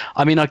those.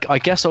 I mean, I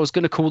guess I was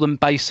going to call them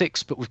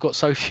basics, but we've got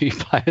so few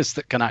players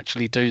that can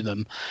actually do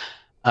them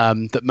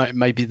that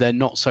maybe they're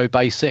not so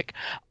basic.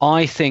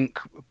 I think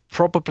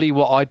probably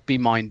what I'd be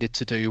minded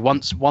to do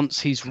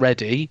once he's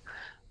ready,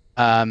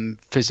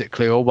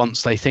 physically, or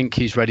once they think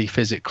he's ready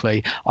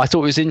physically. I thought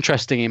it was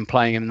interesting in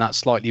playing him in that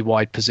slightly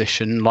wide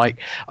position, like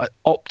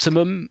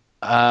optimum.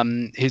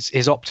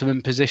 His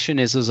optimum position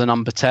is as a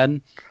number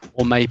 10,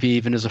 or maybe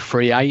even as a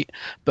free 8.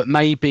 But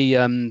maybe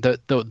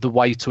the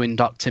way to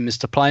induct him is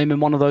to play him in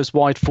one of those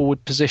wide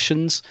forward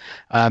positions,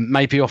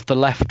 maybe off the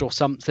left or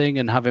something,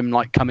 and have him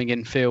like coming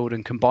in field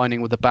and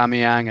combining with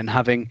Aubameyang, and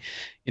having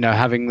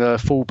the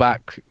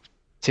fullback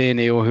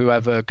Tierney or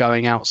whoever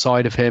going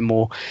outside of him.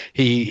 Or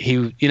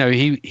he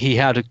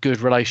had a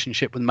good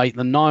relationship with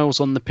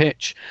Maitland-Niles on the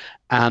pitch,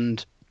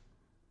 and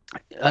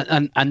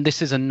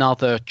this is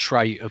another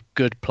trait of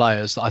good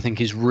players that I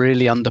think is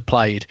really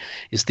underplayed,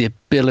 is the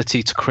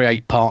ability to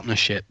create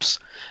partnerships.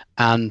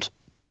 And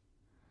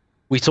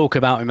we talk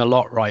about him a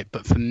lot, right?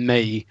 But for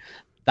me,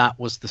 that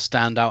was the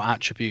standout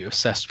attribute of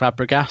Cesc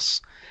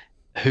Fabregas.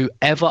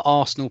 Whoever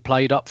Arsenal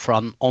played up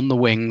front on the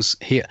wings,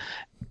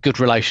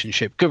 good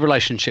relationship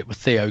with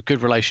Theo,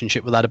 good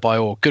relationship with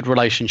Adebayor, good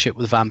relationship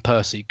with Van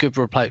Persie, good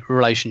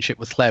relationship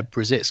with Hleb,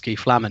 Brzezinski,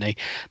 Flamini.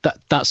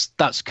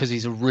 That's because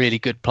he's a really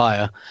good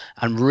player,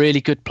 and really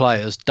good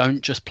players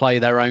don't just play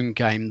their own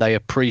game, they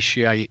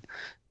appreciate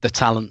the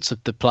talents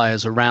of the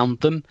players around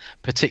them,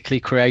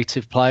 particularly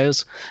creative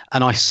players.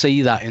 And I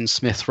see that in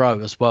Smith Rowe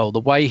as well. The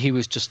way he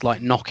was just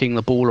like knocking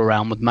the ball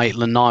around with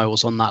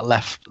Maitland-Niles on that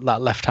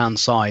left-hand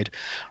side,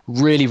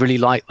 really, really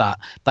like that.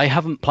 They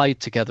haven't played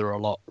together a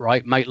lot,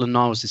 right?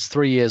 Maitland-Niles is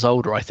 3 years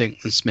older, I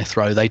think, than Smith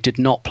Rowe. They did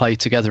not play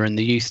together in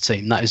the youth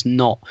team. That is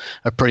not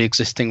a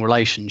pre-existing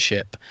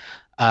relationship.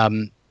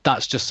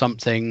 That's just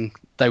something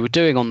they were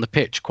doing on the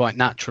pitch quite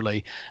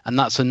naturally, and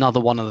that's another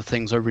one of the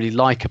things I really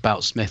like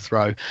about Smith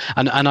Rowe.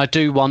 And I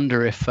do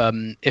wonder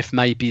if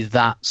maybe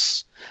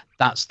that's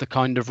the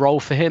kind of role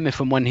for him, if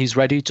and when he's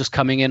ready, just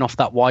coming in off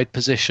that wide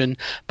position,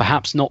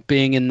 perhaps not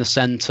being in the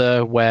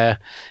centre where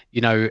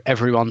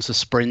everyone's a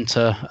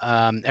sprinter,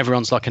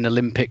 everyone's like an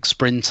Olympic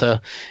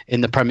sprinter in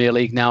the Premier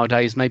League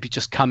nowadays. Maybe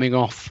just coming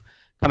off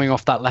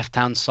that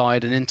left-hand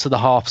side and into the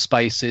half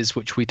spaces,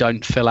 which we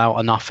don't fill out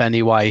enough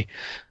anyway.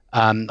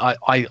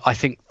 I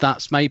think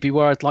that's maybe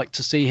where I'd like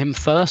to see him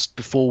first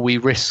before we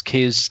risk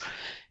his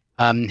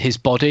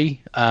body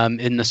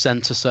in the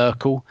centre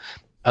circle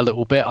a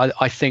little bit.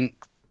 I think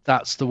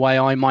that's the way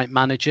I might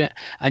manage it.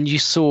 And you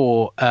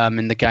saw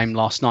in the game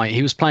last night,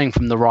 he was playing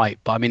from the right,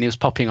 but I mean, he was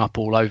popping up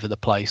all over the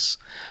place.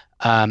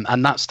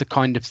 And that's the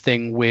kind of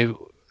thing we've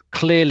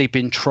clearly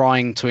been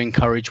trying to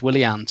encourage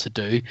Willian to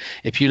do.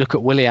 If you look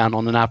at Willian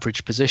on an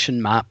average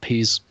position map,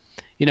 he's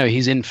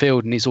in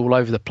field and he's all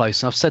over the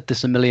place. And I've said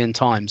this a million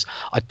times.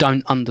 I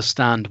don't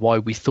understand why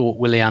we thought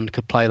Willian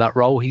could play that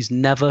role. He's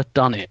never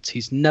done it.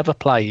 He's never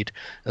played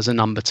as a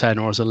number 10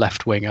 or as a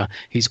left winger.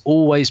 He's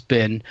always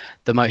been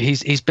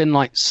he's been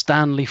like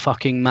Stanley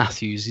fucking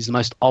Matthews. He's the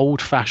most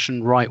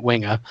old-fashioned right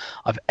winger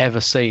I've ever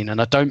seen.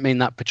 And I don't mean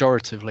that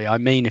pejoratively. I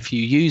mean, if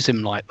you use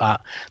him like that,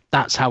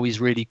 that's how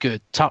he's really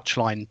good.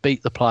 Touchline,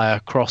 beat the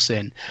player, cross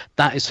in.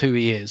 That is who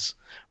he is.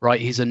 Right,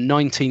 he's a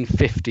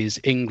 1950s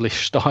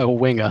English-style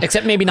winger.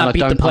 Except maybe not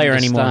beat the player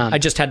anymore. I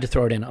just had to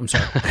throw it in. I'm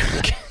sorry.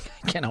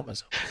 I can't help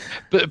myself.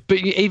 But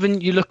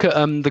even you look at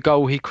the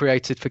goal he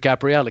created for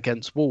Gabriel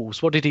against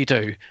Wolves. What did he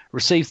do?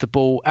 Received the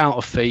ball out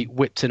of feet,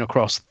 whipped in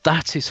across.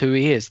 That is who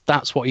he is.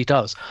 That's what he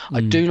does. I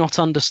do not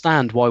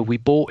understand why we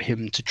bought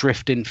him to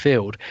drift in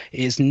field. It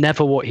is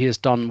never what he has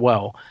done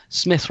well.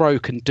 Smith Rowe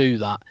can do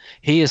that.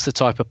 He is the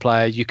type of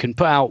player you can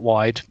put out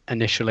wide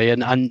initially,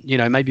 and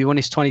maybe when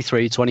he's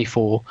 23,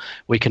 24,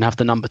 we can have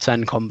the number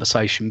 10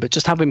 conversation. But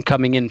just have him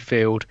coming in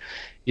field,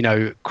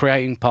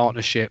 creating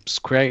partnerships,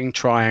 creating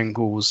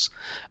triangles,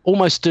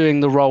 almost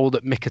doing the role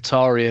that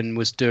Mkhitaryan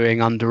was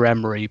doing under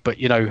Emery, but,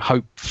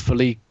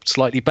 hopefully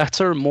slightly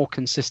better and more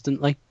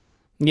consistently.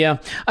 Yeah.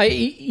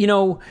 You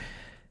know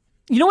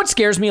what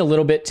scares me a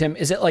little bit, Tim,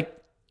 is that like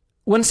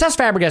when Cesc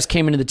Fabregas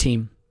came into the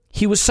team,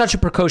 he was such a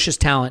precocious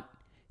talent.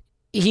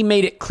 He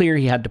made it clear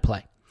he had to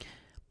play.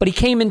 But he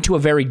came into a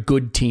very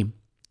good team.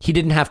 He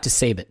didn't have to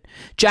save it.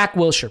 Jack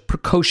Wilshere,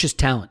 precocious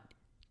talent.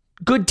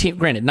 Good team,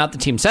 granted, not the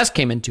team Cesc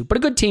came into, but a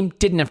good team,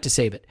 didn't have to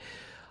save it.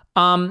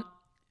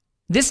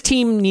 This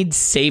team needs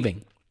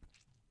saving.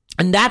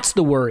 And that's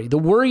the worry. The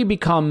worry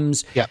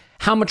becomes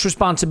how much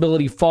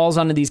responsibility falls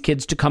onto these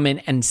kids to come in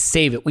and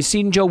save it. We've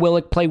seen Joe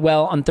Willock play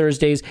well on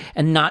Thursdays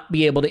and not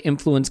be able to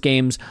influence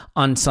games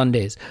on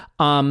Sundays.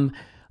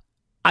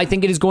 I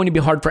think it is going to be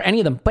hard for any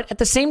of them. But at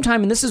the same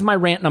time, and this is my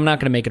rant, and I'm not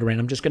going to make it a rant,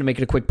 I'm just going to make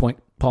it a quick point,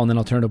 Paul, and then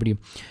I'll turn it over to you.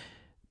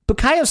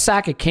 Bukayo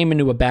Saka came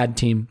into a bad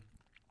team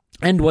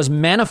and was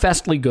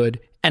manifestly good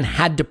and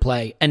had to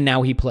play, and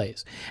now he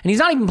plays. And he's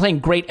not even playing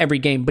great every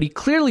game, but he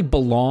clearly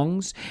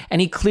belongs,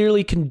 and he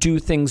clearly can do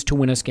things to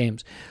win us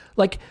games.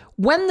 Like,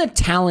 when the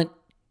talent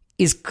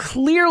is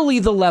clearly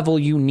the level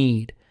you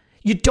need,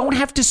 you don't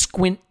have to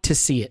squint to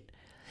see it.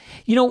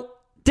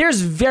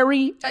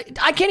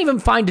 I can't even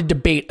find a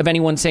debate of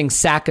anyone saying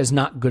Saka's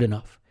not good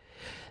enough.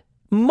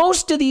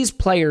 Most of these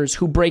players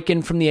who break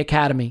in from the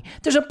academy,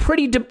 there's a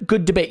pretty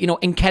good debate.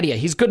 Nketiah,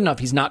 he's good enough,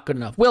 he's not good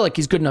enough. Willock,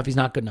 he's good enough, he's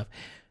not good enough.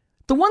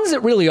 The ones that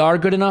really are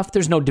good enough,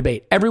 there's no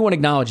debate. Everyone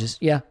acknowledges,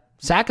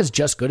 Saka's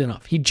just good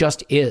enough. He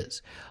just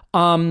is.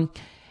 And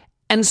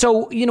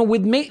so,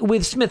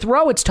 with Smith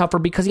Rowe, it's tougher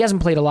because he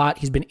hasn't played a lot.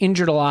 He's been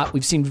injured a lot.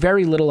 We've seen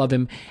very little of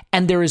him.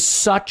 And there is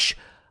such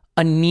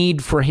a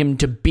need for him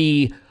to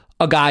be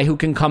a guy who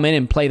can come in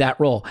and play that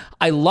role.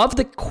 I love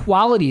the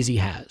qualities he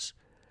has,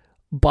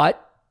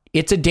 but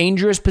it's a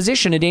dangerous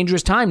position, a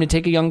dangerous time to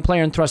take a young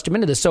player and thrust him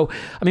into this. So,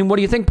 I mean, what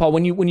do you think, Paul?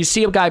 When you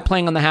see a guy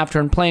playing on the half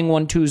turn, playing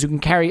 1-2s, who can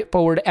carry it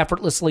forward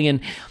effortlessly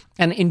and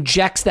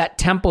injects that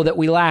tempo that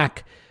we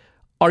lack,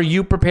 are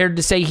you prepared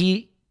to say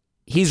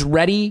he's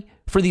ready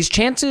for these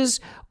chances?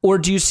 Or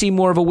do you see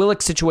more of a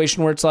Willock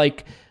situation where it's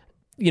like,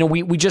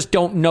 we just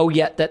don't know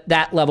yet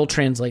that level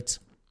translates?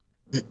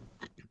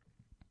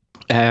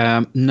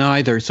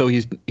 Neither. So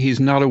he's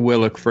not a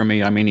Willock for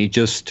me. I mean,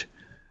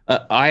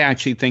 I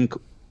actually think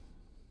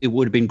it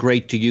would have been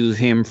great to use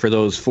him for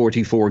those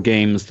 44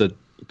 games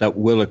that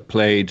Willock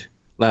played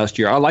last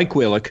year. I like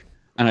Willock,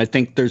 and I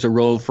think there's a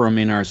role for him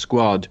in our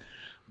squad.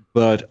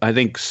 But I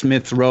think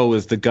Smith Rowe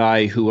is the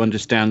guy who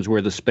understands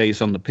where the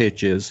space on the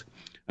pitch is.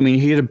 I mean,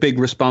 he had a big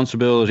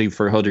responsibility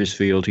for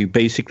Huddersfield. He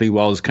basically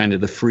was kind of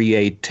the free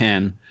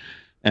 8-10.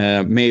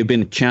 May have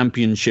been a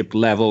championship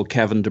level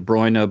Kevin De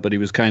Bruyne, but he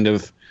was kind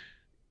of,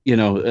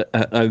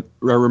 I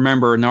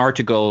remember an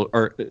article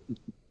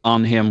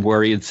on him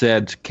where he had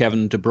said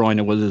Kevin De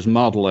Bruyne was his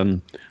model,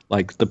 and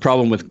like the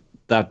problem with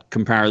that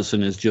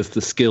comparison is just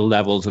the skill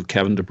levels of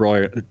Kevin De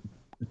Bruyne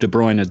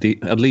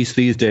at least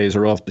these days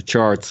are off the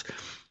charts.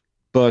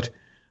 But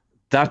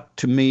that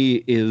to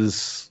me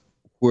is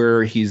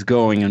where he's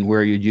going and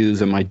where you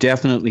use him. I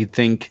definitely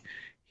think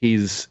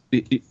he's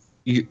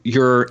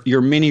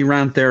your mini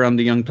rant there on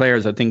the young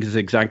players, I think, is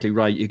exactly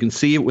right. You can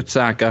see it with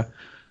Saka.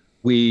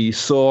 We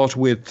saw it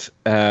with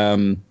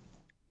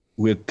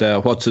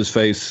what's his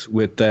face,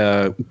 with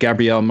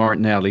Gabriel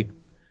Martinelli.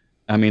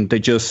 I mean, they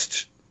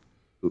just,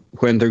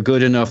 when they're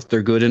good enough,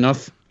 they're good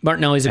enough.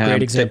 Martinelli's a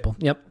great example.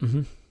 Yep.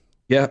 Mm-hmm.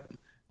 Yeah.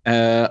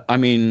 I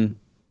mean,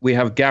 we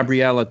have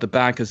Gabriel at the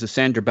back as a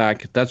centre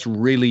back. That's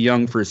really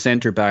young for a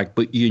centre back,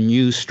 but you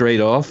knew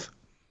straight off.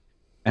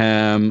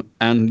 And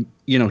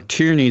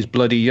Tierney's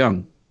bloody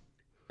young.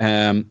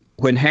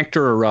 When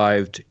Hector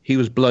arrived, he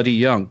was bloody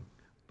young.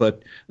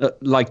 But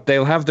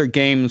they'll have their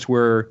games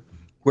where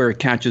where it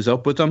catches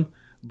up with them.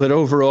 But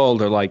overall,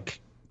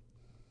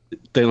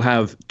 they'll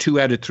have 2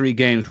 out of 3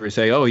 games where you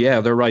say, oh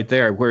yeah, they're right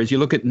there. Whereas you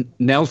look at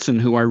Nelson,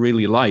 who I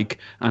really like,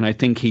 and I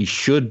think he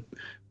should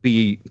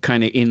be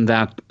kind of in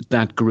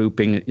that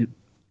grouping.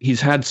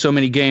 He's had so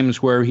many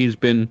games where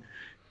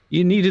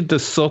you needed the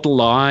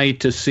subtle eye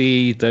to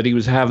see that he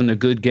was having a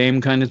good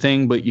game kind of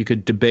thing, but you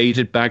could debate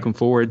it back and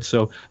forward.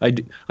 So I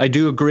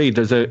do agree.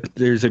 There's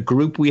a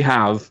group we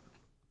have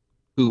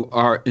who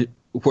are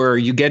where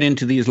you get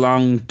into these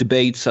long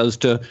debates as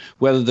to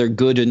whether they're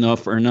good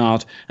enough or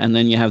not, and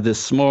then you have this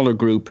smaller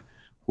group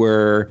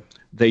where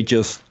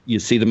you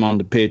see them on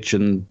the pitch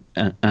and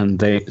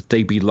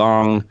they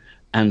belong.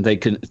 And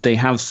they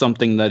have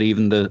something that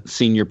even the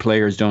senior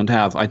players don't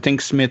have. I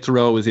think Smith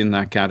Rowe is in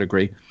that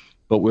category,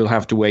 but we'll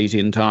have to wait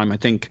in time. I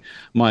think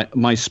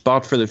my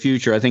spot for the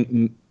future, I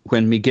think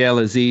when Miguel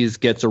Aziz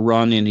gets a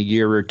run in a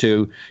year or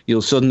two,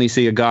 you'll suddenly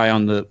see a guy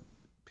on the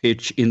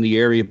pitch, in the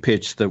area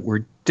pitch, that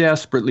we're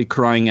desperately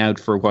crying out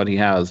for what he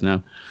has.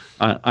 Now,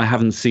 I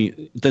haven't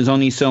seen, there's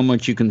only so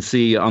much you can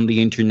see on the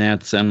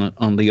internets and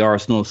on the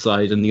Arsenal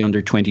side and the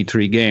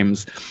under-23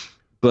 games,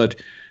 but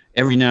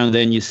every now and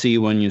then you see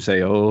one, you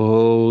say,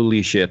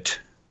 holy shit,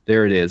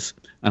 there it is.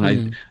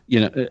 And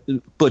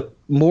but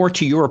more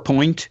to your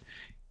point,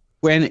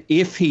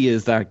 if he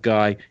is that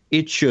guy,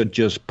 it should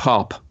just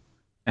pop.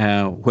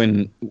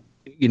 When,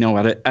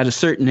 at a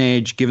certain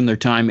age, given their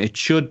time, it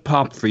should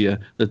pop for you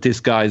that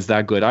this guy is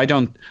that good. I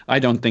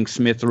don't think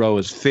Smith Rowe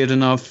is fit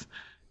enough,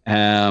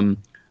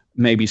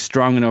 maybe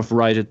strong enough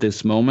right at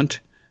this moment.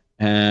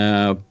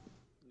 And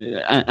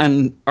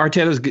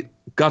Arteta's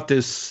got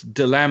this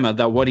dilemma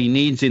that what he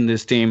needs in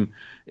this team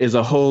is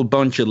a whole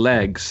bunch of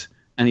legs,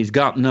 and he's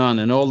got none,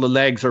 and all the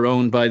legs are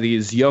owned by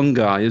these young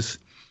guys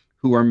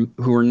who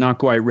are not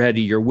quite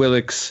ready. Your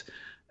Willocks,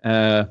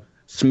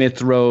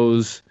 Smith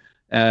Rowes,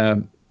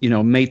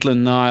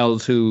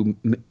 Maitland-Niles, who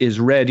is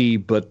ready,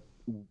 but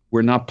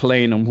we're not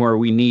playing him where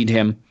we need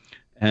him,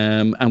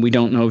 and we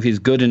don't know if he's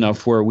good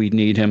enough where we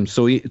need him.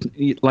 So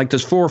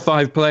there's 4 or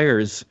 5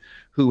 players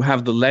who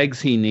have the legs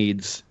he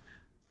needs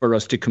for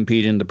us to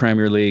compete in the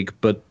Premier League,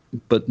 but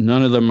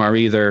none of them are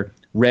either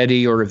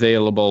ready or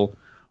available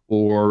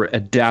or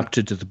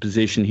adapted to the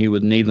position he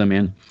would need them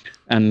in.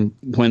 And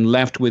when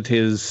left with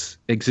his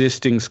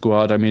existing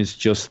squad, I mean, it's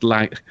just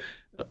like,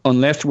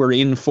 unless we're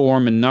in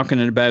form and knocking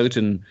it about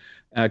and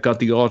got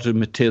the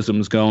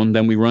automatisms going,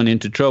 then we run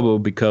into trouble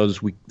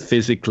because we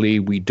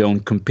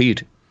don't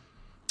compete.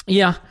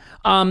 Yeah.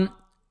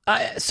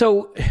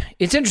 So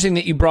it's interesting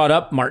that you brought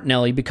up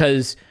Martinelli,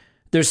 because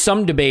there's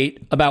some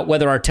debate about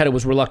whether Arteta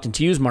was reluctant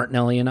to use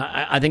Martinelli, and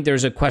I think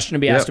there's a question to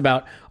be asked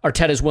about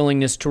Arteta's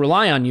willingness to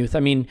rely on youth. I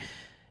mean,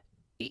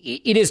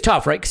 it is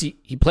tough, right? Because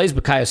he plays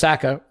Bukayo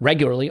Saka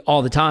regularly,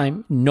 all the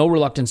time. No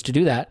reluctance to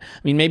do that. I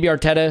mean, maybe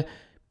Arteta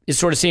is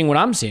sort of seeing what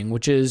I'm seeing,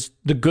 which is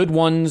the good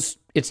ones,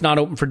 it's not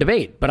open for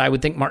debate. But I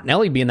would think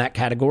Martinelli be in that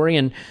category,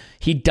 and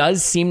he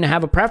does seem to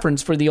have a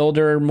preference for the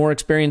older, more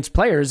experienced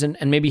players, and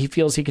maybe he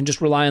feels he can just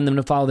rely on them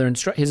to follow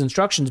his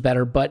instructions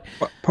better. But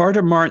part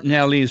of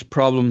Martinelli's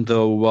problem,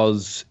 though,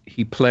 was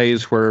he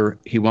plays where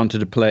he wanted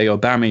to play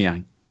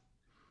Aubameyang.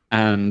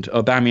 And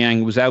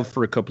Aubameyang was out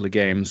for a couple of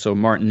games, so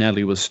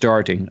Martinelli was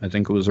starting. I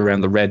think it was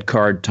around the red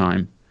card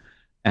time.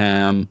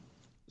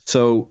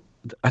 So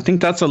I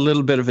think that's a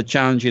little bit of a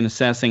challenge in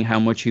assessing how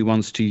much he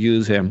wants to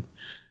use him.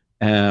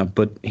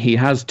 But he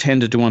has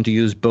tended to want to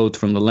use both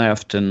from the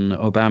left, and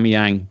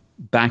Aubameyang,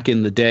 back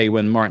in the day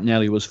when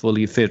Martinelli was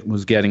fully fit,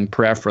 was getting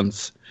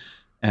preference.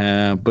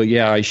 But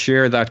yeah, I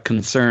share that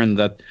concern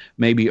that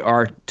maybe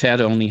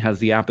Arteta only has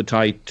the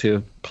appetite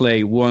to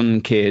play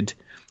one kid.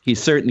 He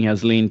certainly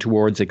has leaned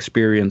towards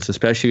experience,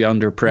 especially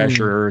under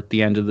pressure at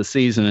the end of the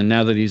season. And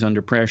now that he's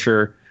under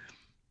pressure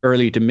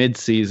early to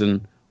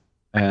mid-season,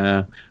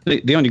 the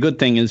only good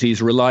thing is he's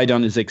relied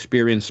on his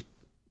experienced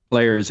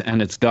players,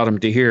 and it's got him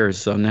to here.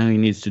 So now he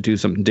needs to do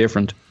something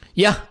different.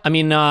 Yeah, I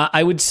mean,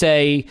 I would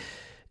say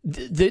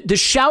the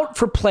shout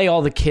for play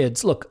all the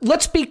kids. Look,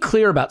 let's be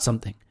clear about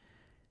something.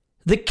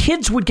 The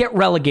kids would get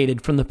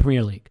relegated from the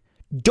Premier League.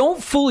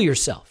 Don't fool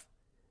yourself.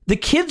 The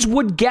kids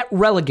would get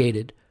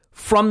relegated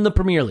from the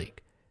Premier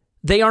League.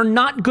 They are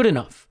not good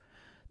enough.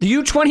 The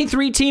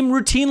U23 team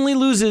routinely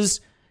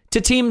loses to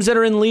teams that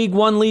are in League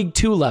 1, League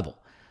 2 level.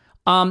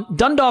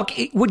 Dundalk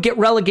would get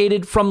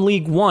relegated from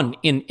League 1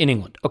 in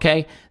England,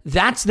 okay?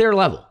 That's their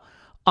level.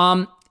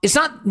 It's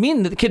not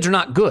mean that the kids are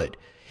not good.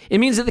 It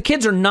means that the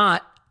kids are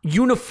not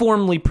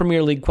uniformly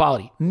Premier League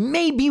quality.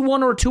 Maybe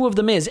 1 or 2 of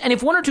them is. And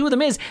if 1 or 2 of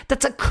them is,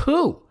 that's a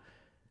coup.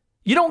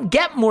 You don't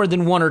get more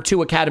than 1 or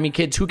 2 academy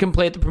kids who can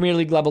play at the Premier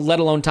League level,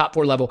 let alone top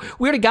 4 level.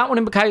 We already got one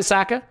in Bukayo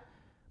Saka.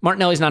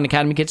 Martinelli's not an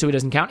academy kid, so he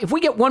doesn't count. If we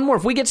get one more,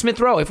 if we get Smith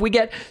Rowe, if we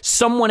get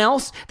someone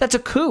else, that's a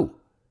coup.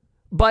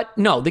 But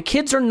no, the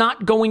kids are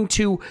not going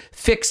to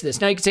fix this.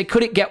 Now you can say,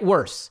 could it get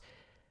worse?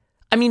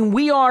 I mean,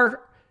 we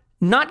are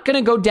not going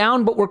to go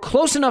down, but we're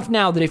close enough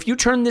now that if you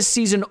turn this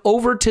season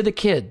over to the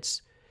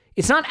kids,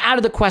 it's not out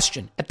of the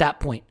question at that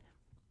point.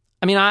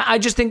 I mean, I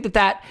just think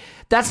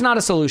that's not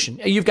a solution.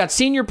 You've got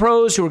senior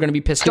pros who are going to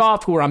be pissed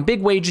off, who are on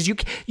big wages.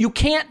 You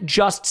can't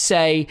just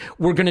say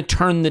we're going to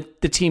turn the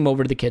team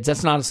over to the kids.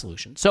 That's not a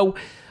solution. So,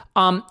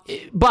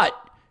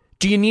 but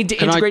do you need to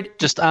integrate? Can I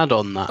just add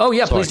on that? Oh,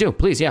 yeah, please do.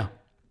 Please, yeah.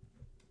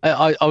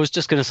 I was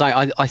just going to say,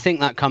 I think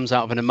that comes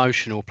out of an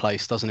emotional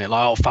place, doesn't it?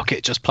 Like, oh, fuck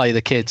it, just play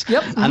the kids.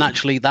 Yep. And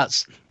actually,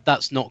 that's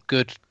not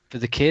good for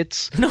the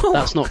kids. No.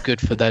 That's not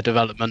good for their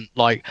development.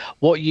 Like,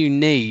 what you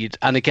need,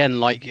 and again,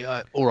 like,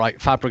 all right,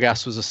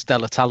 Fabregas was a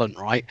stellar talent,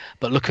 right?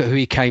 But look at who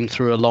he came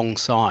through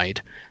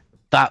alongside.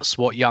 That's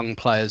what young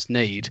players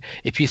need.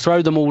 If you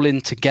throw them all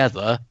in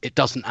together, it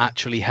doesn't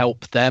actually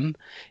help them.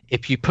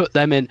 If you put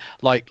them in,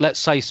 like, let's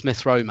say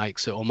Smith Rowe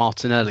makes it or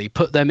Martinelli,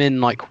 put them in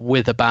like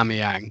with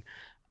Aubameyang.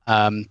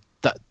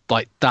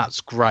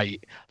 That's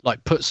great.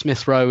 Like, put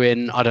Smith Rowe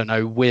in, I don't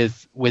know,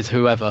 with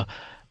whoever,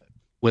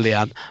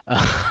 Willian.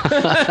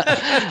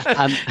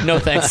 No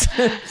thanks.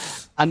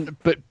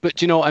 But do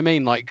you know what I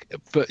mean? Like,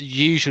 but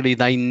usually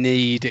they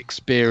need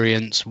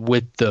experience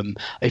with them.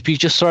 If you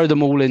just throw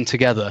them all in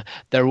together,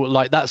 they're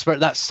like,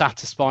 that's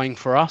satisfying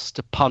for us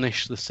to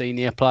punish the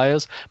senior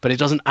players, but it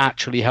doesn't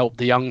actually help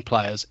the young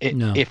players.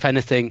 If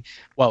anything,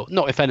 well,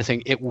 not if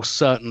anything, it will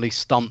certainly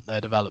stunt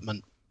their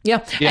development.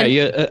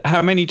 Yeah.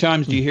 How many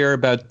times do you hear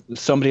about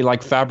somebody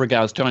like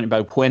Fabregas talking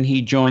about when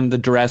he joined the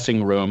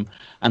dressing room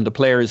and the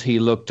players he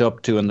looked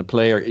up to and the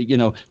player,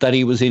 that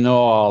he was in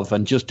awe of,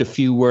 and just a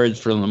few words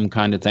from them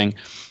kind of thing.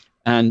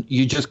 And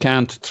you just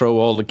can't throw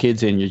all the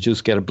kids in. You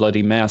just get a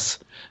bloody mess.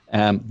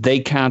 They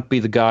can't be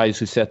the guys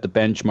who set the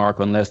benchmark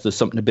unless there's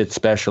something a bit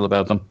special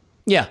about them.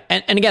 Yeah,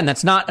 and again,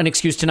 that's not an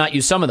excuse to not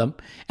use some of them.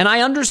 And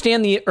I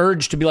understand the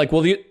urge to be like,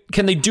 well,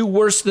 can they do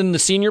worse than the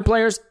senior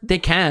players? They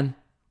can.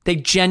 They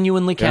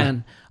genuinely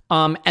can.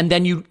 Yeah. And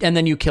then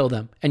you kill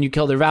them, and you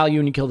kill their value,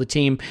 and you kill the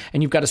team,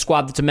 and you've got a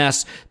squad that's a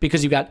mess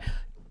because you've got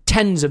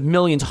tens of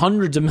millions,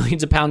 hundreds of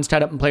millions of pounds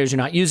tied up in players you're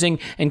not using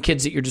and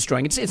kids that you're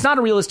destroying. It's not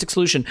a realistic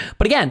solution.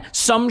 But again,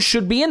 some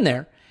should be in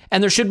there,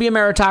 and there should be a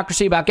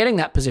meritocracy about getting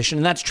that position,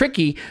 and that's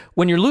tricky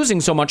when you're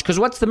losing so much, because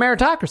what's the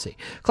meritocracy?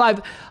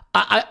 Clive,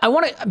 I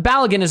want to.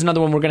 Balogun is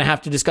another one we're going to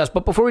have to discuss,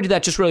 but before we do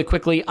that, just really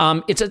quickly,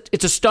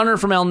 it's a stunner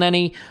from El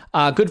Neni.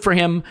 Good for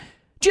him.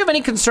 Do you have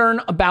any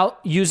concern about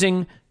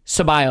using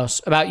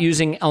Ceballos, about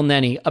using El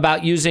Neni,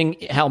 about using,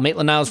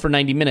 Maitland-Niles for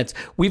 90 minutes?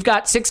 We've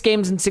got 6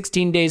 games in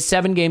 16 days,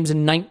 7 games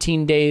in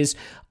 19 days.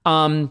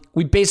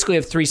 We basically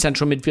have 3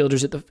 central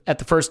midfielders at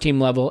the first team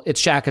level. It's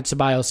Xhaka,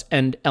 Ceballos,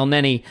 and El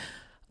Neni.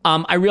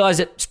 I realize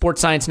that sports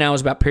science now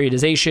is about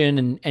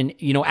periodization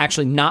and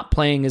actually not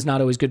playing is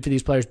not always good for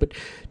these players. But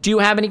do you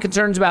have any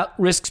concerns about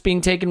risks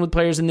being taken with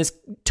players in this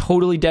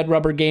totally dead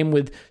rubber game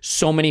with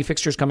so many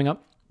fixtures coming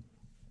up?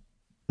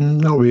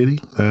 Not really.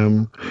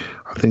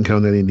 I think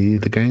El Neni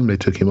needed the game. They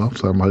took him off,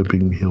 so I'm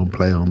hoping he'll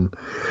play on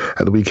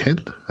at the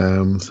weekend.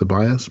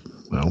 Ceballos,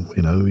 well,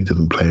 he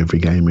doesn't play every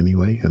game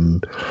anyway,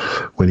 and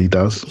when he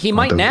does, he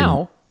might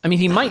now.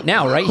 He might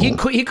now, right?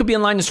 He could be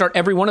in line to start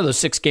every one of those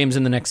 6 games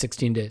in the next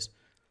 16 days.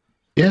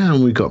 Yeah,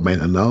 and we've got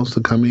Maitland-Niles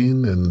to come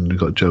in, and we've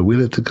got Joe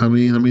Willett to come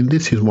in.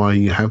 This is why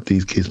you have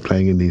these kids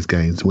playing in these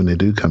games. When they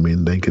do come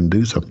in, they can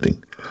do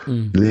something.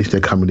 At least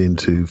they're coming in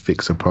to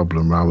fix a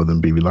problem rather than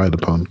be relied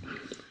upon.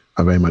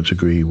 I very much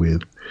agree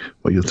with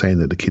what you're saying,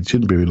 that the kids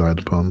shouldn't be relied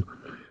upon.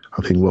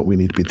 I think what we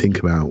need to be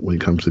thinking about when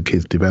it comes to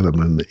kids'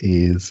 development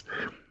is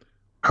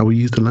how we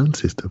use the loan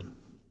system.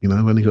 We've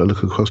only got to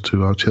look across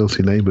to our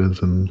Chelsea neighbours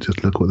and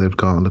just look what they've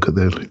got, and look at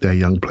their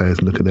young players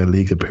and look at their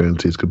league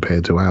appearances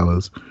compared to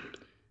ours.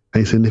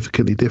 And it's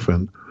significantly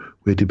different.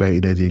 We're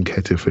debating Eddie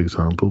Nketiah, for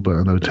example, but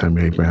I know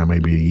Tammy Abraham may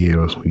be a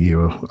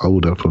year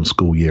older, from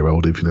school year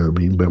older, if you know what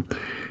I mean. But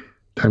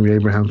Tammy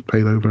Abraham's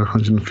played over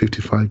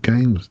 155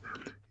 games.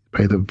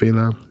 Played at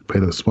Villa,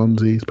 played at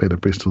Swansea, played at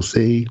Bristol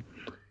City.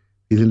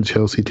 He's in the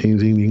Chelsea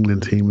teams, in the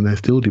England team, and they're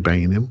still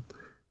debating him.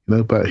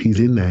 But he's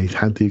in there, he's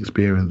had the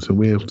experience, and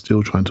we're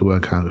still trying to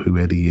work out who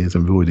Eddie is,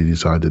 and we've already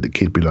decided the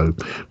kid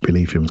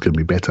beneath him is going to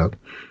be better.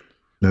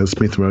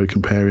 Smith Rowe,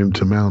 compare him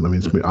to Mount.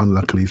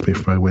 Unluckily,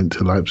 Smith Rowe went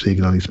to Leipzig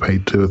and only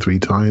played 2 or 3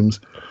 times.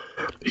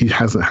 He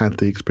hasn't had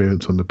the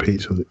experience on the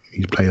pitch.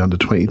 He's played under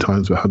 20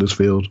 times with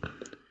Huddersfield.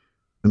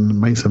 And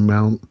Mason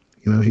Mount,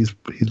 he's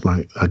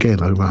like,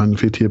 again, over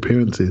 150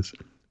 appearances.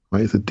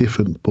 Right? It's a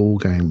different ball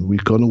game.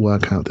 We've got to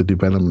work out the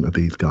development of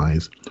these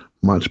guys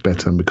much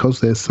better. And because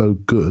they're so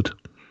good,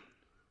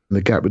 and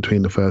the gap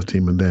between the first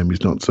team and them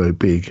is not so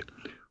big,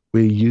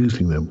 we're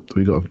using them. So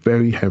we've got a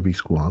very heavy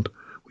squad.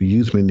 We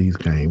use them in these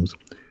games.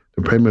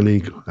 The Premier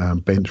League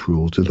bench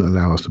rules doesn't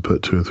allow us to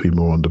put 2 or 3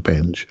 more on the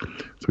bench.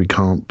 So we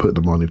can't put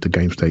them on if the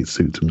game state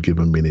suits them, give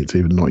them minutes,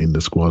 even not in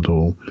the squad,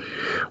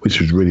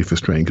 which is really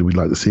frustrating because we'd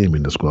like to see him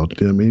in the squad.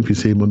 Do you know what I mean? If you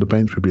see him on the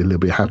bench, we'll be a little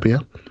bit happier.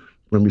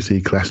 When we see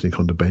Klasnic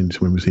on the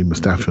bench, when we see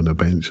Mustafi on the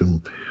bench,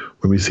 and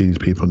when we see these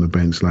people on the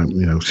bench like,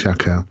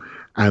 Xhaka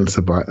and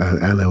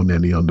El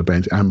Neni on the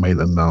bench, and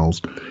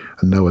Maitland-Niles,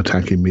 and no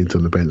attacking mids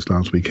on the bench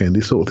last weekend,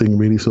 this sort of thing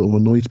really sort of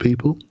annoys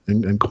people,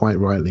 and quite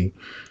rightly.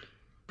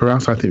 For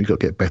us, I think we've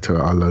got to get better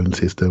at our loan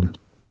system,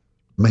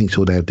 make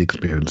sure they have the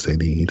experience they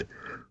need,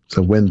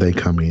 So when they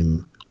come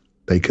in,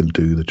 they can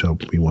do the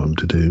job we want them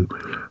to do.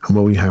 And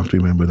what we have to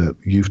remember that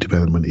youth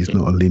development is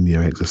not a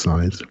linear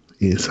exercise.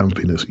 It is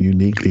something that's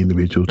uniquely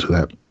individual to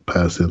that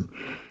person.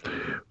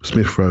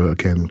 Smith Rowe,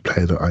 again, a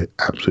player that I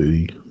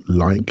absolutely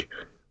like,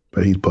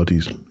 but his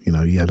body's,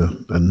 he had a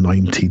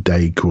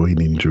 90-day groin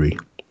injury,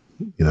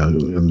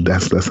 and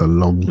that's a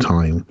long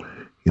time.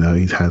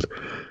 He's had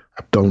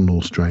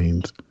abdominal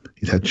strains,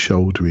 he's had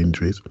shoulder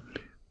injuries.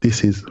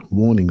 This is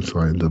warning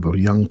signs of a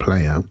young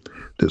player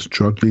that's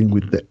struggling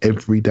with the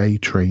everyday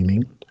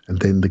training and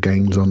then the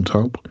games on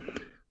top.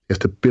 He has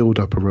to build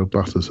up a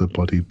robustness of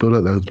body,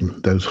 build up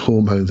those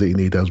hormones that you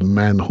need, those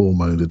man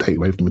hormones that take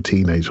away from a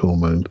teenage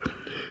hormone,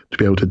 to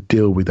be able to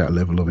deal with that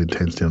level of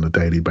intensity on a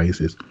daily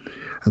basis.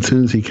 As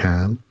soon as he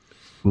can,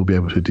 we'll be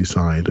able to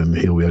decide and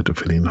he'll be able to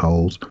fill in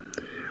holes.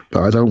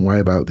 But I don't worry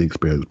about the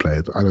experienced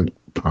players. I'll be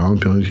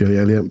honest with you,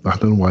 Elliot. I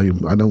don't worry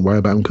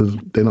about them because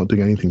they're not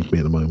doing anything for me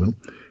at the moment.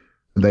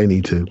 They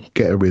need to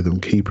get a rhythm,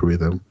 keep a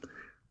rhythm,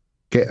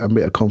 get a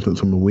bit of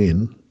confidence on the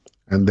win,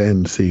 and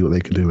then see what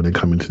they can do when they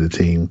come into the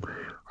team.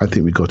 I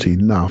think we've got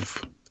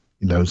enough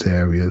in those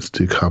areas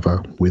to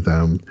cover with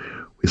some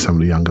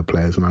of the younger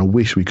players. And I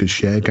wish we could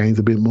share games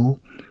a bit more.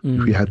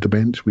 If we had the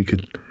bench, we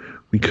could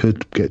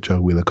get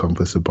Joe Wheeler,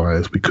 Converse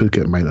Tobias. We could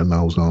get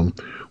Maitland-Niles on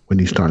when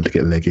he's starting to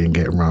get leggy and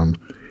get run.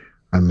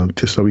 And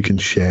just so we can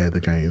share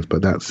the games.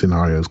 But that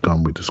scenario's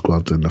gone with the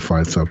squads and the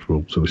 5 sub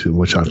rules,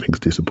 which I think is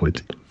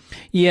disappointing.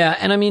 Yeah,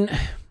 and I mean,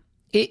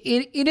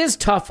 it is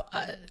tough.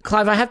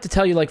 Clive, I have to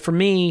tell you, like, for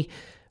me,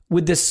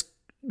 with this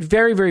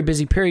very, very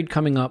busy period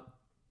coming up,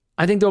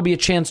 I think there'll be a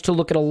chance to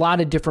look at a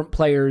lot of different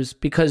players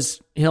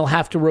because he'll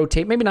have to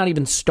rotate, maybe not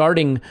even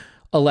starting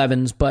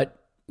 11s, but,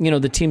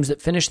 the teams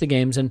that finish the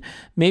games. And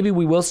maybe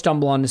we will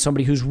stumble onto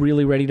somebody who's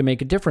really ready to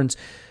make a difference.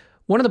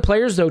 One of the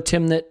players, though,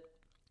 Tim, that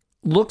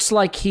looks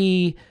like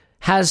he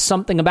has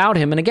something about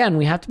him, and again,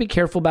 we have to be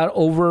careful about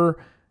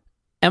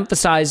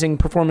over-emphasizing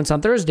performance on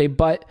Thursday,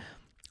 but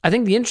I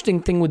think the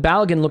interesting thing with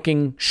Balogun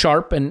looking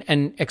sharp and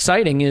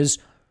exciting is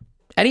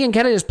Eddie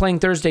Nketiah is playing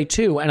Thursday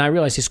too, and I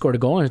realize he scored a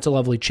goal, and it's a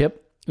lovely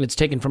chip. It's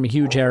taken from a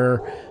huge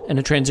error and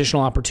a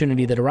transitional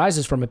opportunity that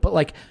arises from it,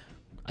 but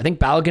I think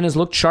Balogun has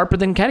looked sharper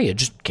than Nketiah,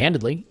 just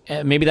candidly.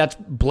 Maybe that's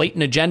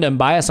blatant agenda and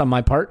bias on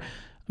my part.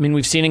 I mean,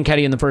 we've seen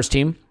Nketiah in the first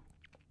team,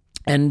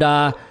 and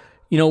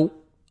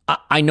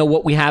I know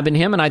what we have in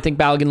him, and I think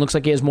Balogun looks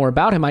like he has more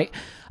about him. I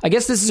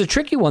guess this is a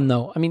tricky one,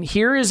 though. I mean,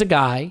 here is a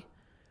guy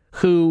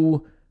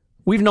who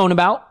we've known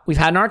about. We've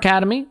had in our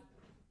academy,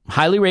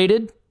 highly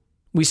rated.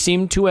 We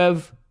seem to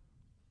have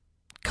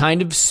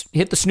kind of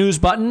hit the snooze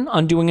button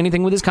on doing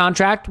anything with his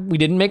contract. We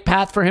didn't make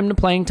path for him to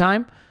playing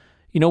time.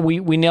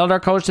 We nailed our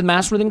coach to the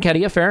mast with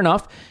Nketiah, fair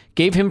enough.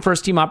 Gave him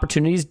first-team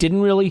opportunities.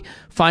 Didn't really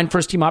find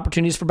first-team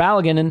opportunities for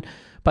Balogun. And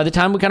by the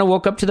time we kind of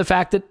woke up to the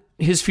fact that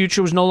his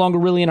future was no longer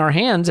really in our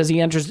hands as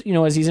he enters,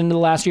 as he's into the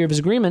last year of his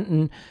agreement,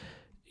 and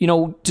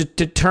to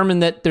determine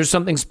that there's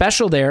something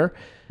special there,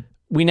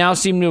 we now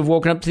seem to have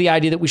woken up to the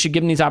idea that we should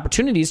give him these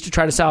opportunities to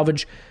try to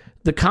salvage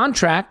the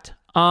contract.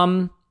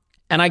 And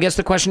I guess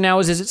the question now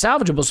is it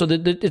salvageable? So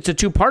it's a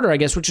two-parter, I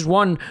guess, which is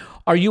one,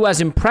 are you as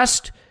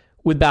impressed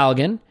with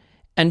Balogun?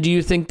 And do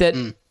you think that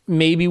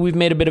maybe we've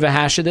made a bit of a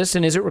hash of this,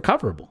 and is it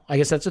recoverable? I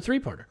guess that's a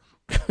three-parter.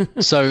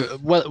 So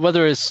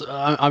whether it's,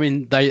 I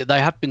mean, they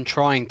have been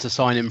trying to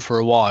sign him for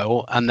a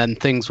while, and then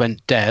things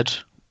went dead.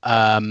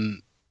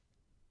 And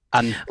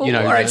all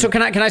right. So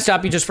can I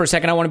stop you just for a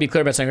second? I want to be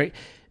clear about something. Right?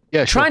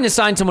 Yeah, sure. Trying to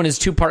sign someone is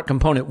two-part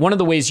component. One of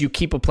the ways you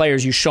keep a player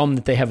is you show them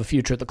that they have a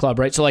future at the club,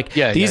 right? So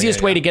the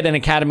easiest way to get an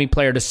academy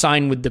player to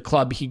sign with the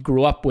club he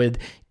grew up with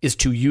is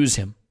to use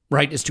him,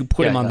 right? Is to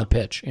put him on the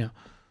pitch.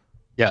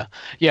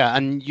 Yeah,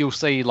 and you'll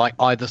see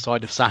either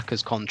side of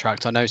Saka's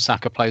contract. I know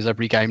Saka plays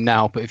every game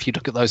now, but if you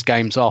look at those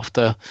games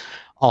after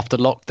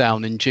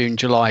lockdown in June,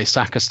 July,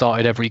 Saka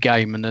started every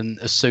game, and then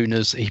as soon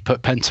as he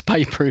put pen to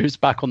paper, he was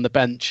back on the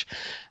bench.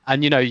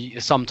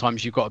 And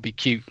sometimes you've got to be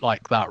cute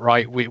like that,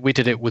 right? We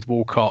did it with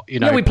Walcott.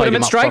 We put him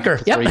at striker.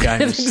 Yeah,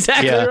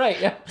 exactly right.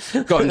 Yeah,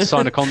 got him to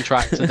sign a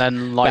contract, and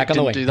then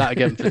didn't do that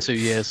again for 2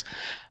 years.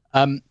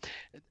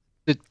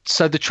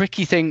 So the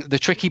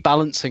tricky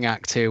balancing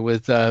act here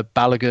with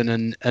Balogun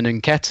and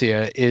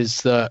Nketiah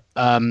is that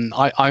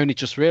I only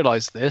just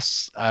realised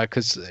this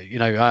because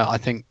I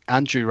think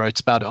Andrew wrote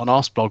about it on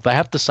Arsblog. They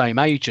have the same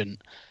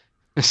agent,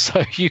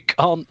 so you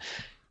can't.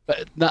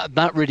 But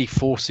that really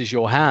forces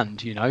your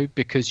hand,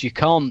 because you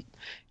can't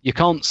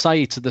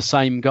say to the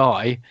same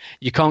guy,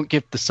 you can't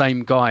give the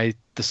same guy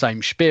the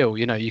same spiel.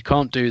 You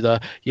can't do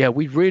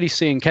we really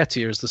see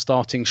Nketiah as the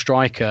starting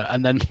striker,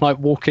 and then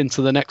walk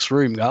into the next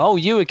room, go, oh,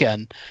 you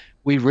again.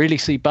 We really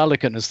see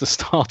Balogun as the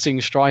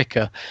starting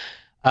striker.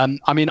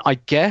 I mean, I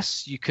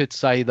guess you could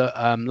say that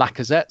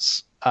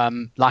Lacazette's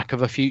lack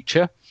of a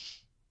future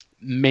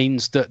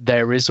means that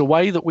there is a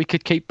way that we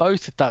could keep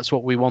both if that's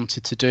what we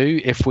wanted to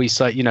do. If we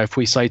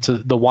say to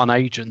the one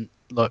agent,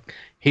 look,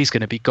 he's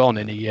going to be gone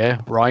in a year,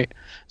 right?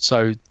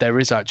 So there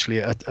is actually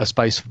a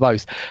space for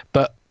both.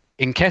 But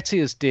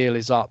Nketiah's deal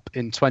is up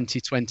in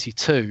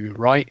 2022,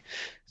 right?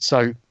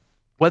 So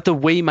whether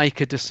we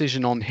make a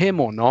decision on him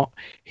or not,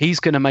 he's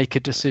going to make a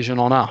decision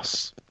on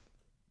us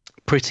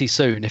pretty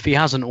soon, if he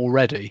hasn't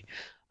already.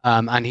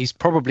 And he's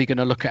probably going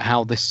to look at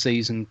how this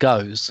season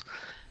goes.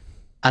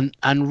 And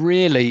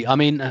really, I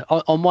mean,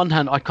 on one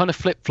hand, I kind of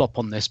flip-flop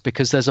on this,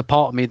 because there's a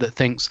part of me that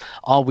thinks,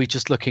 are we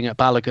just looking at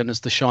Balogun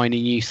as the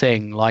shiny new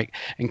thing? Like,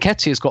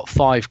 Nketiah's got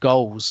 5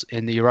 goals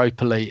in the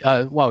Europa League.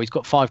 He's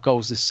got 5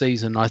 goals this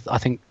season. I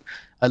think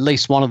at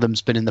least one of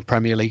them's been in the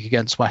Premier League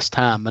against West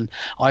Ham. And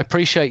I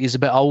appreciate he's a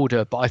bit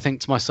older, but I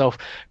think to myself,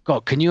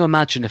 God, can you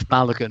imagine if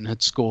Balogun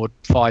had scored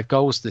 5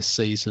 goals this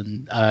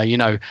season?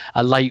 A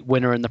late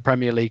winner in the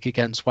Premier League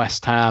against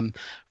West Ham,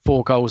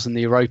 4 goals in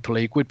the Europa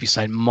League. We'd be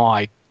saying,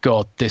 my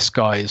God, this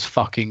guy is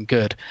fucking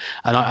good.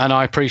 And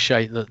I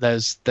appreciate that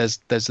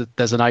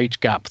there's an age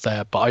gap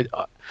there, but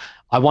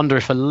I wonder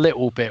if a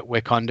little bit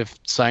we're kind of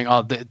saying,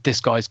 this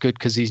guy's good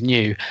because he's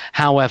new.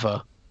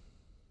 However,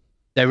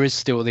 there is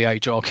still the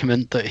age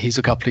argument that he's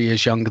a couple of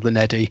years younger than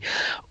Eddie.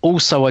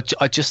 Also,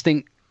 I just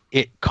think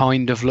it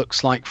kind of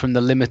looks like, from the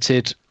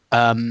limited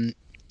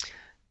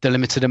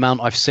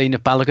amount I've seen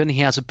of Balogun, he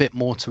has a bit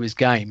more to his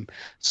game.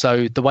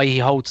 So the way he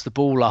holds the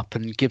ball up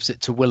and gives it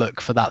to Willock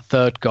for that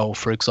 3rd goal,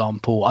 for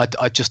example,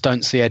 I just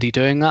don't see Eddie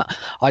doing that.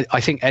 I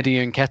think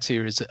Eddie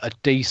Nketiah is a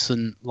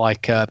decent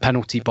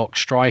penalty box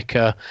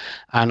striker,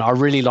 and I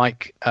really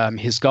like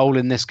his goal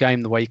in this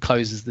game, the way he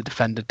closes the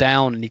defender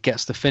down and he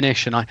gets the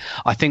finish. And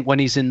I think when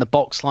he's in the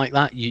box like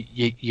that,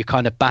 you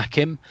kind of back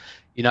him.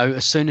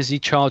 As soon as he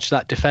charged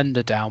that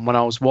defender down, when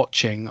I was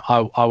watching,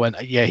 I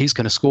went, yeah, he's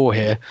going to score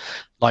here.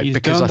 He's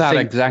done that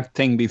exact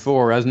thing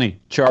before, hasn't he?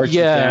 Charged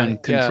it down,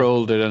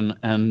 controlled it,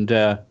 and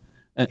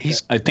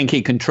I think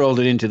he controlled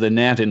it into the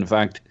net, in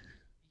fact.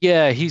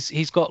 Yeah,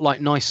 he's got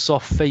nice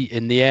soft feet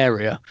in the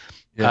area.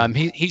 Yeah.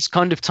 He's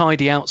kind of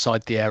tidy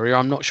outside the area.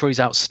 I'm not sure he's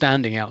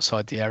outstanding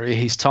outside the area.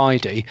 He's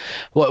tidy.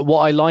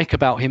 What I like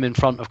about him in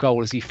front of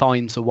goal is he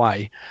finds a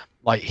way.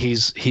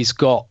 He's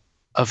got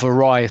a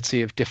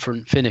variety of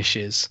different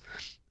finishes.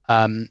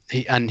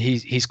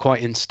 He's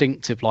quite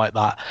instinctive like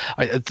that.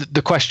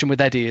 The question with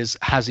Eddie is,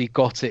 has he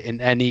got it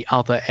in any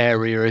other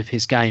area of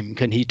his game?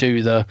 Can he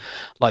do the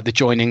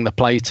joining the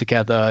play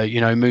together,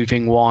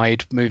 moving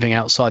wide, moving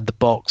outside the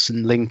box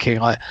and linking?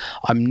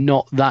 I'm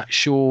not that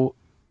sure.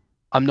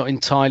 I'm not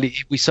entirely.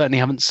 We certainly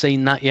haven't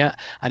seen that yet.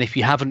 And if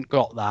you haven't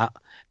got that,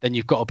 then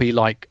you've got to be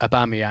like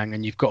Aubameyang,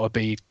 and you've got to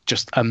be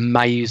just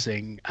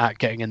amazing at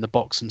getting in the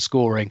box and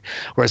scoring.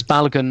 Whereas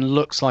Balogun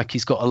looks like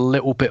he's got a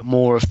little bit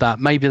more of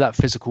that, maybe that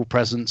physical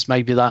presence,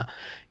 maybe that,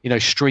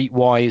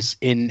 streetwise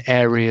in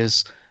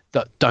areas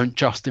that don't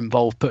just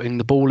involve putting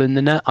the ball in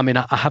the net. I mean,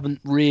 I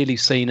haven't really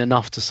seen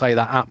enough to say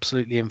that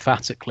absolutely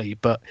emphatically,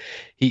 but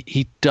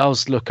he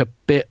does look a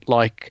bit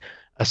like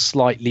a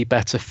slightly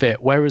better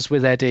fit. Whereas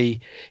with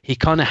Eddie, he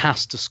kind of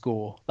has to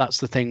score. That's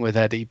the thing with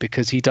Eddie,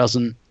 because he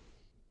doesn't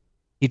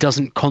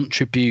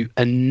contribute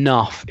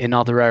enough in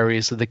other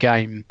areas of the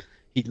game.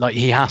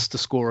 He has to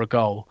score a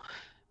goal.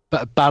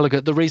 But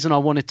Balogun, the reason I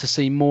wanted to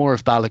see more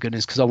of Balogun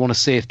is because I want to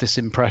see if this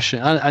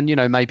impression,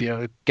 and maybe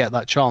I'll get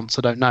that chance,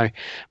 I don't know,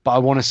 but I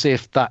want to see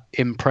if that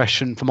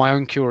impression, for my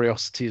own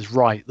curiosity, is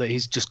right, that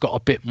he's just got a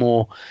bit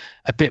more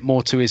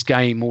to his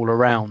game all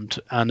around,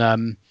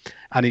 and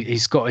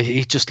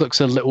he just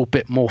looks a little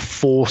bit more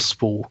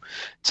forceful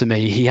to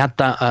me. He had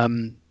that,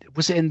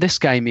 was it in this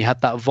game? He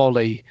had that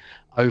volley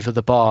over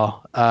the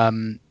bar,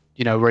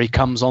 where he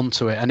comes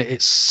onto it, and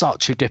it's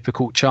such a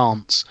difficult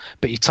chance,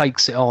 but he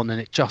takes it on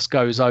and it just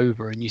goes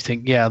over, and you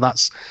think, yeah,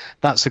 that's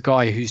a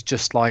guy who's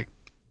just got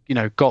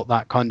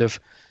that kind of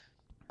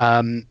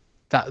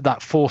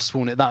that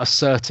forcefulness, that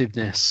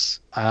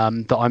assertiveness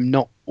that I'm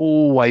not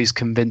always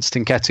convinced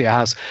Nketiah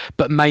has.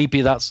 But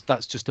maybe that's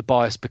just a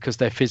bias because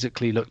they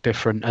physically look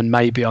different, and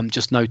maybe I'm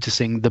just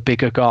noticing the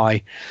bigger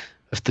guy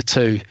of the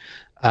two.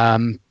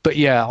 But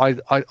yeah,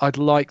 I'd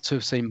like to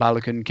have seen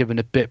Balogun given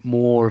a bit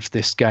more of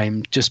this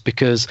game, just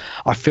because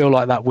I feel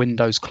like that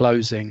window's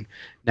closing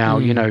now.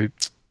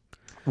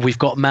 We've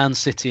got Man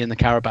City in the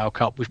Carabao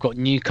Cup, we've got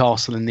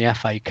Newcastle in the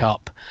FA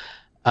Cup.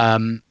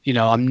 I'm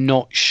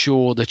not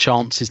sure the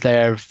chance is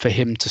there for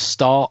him to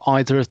start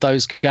either of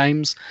those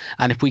games.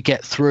 And if we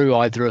get through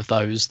either of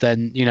those,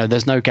 then,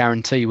 there's no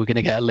guarantee we're going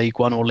to get a League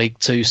One or League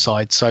Two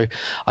side. So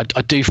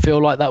I do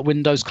feel like that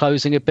window's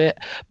closing a bit.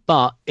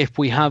 But if,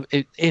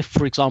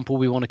 for example,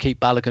 we want to keep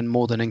Balogun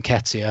more than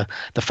Nketiah,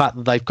 the fact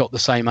that they've got the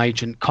same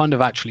agent kind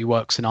of actually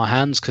works in our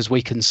hands, because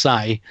we can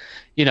say,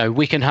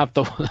 we can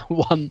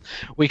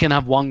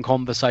have one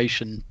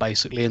conversation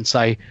basically and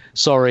say,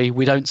 sorry,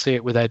 we don't see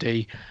it with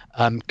Eddie.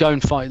 Go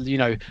and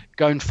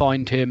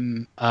find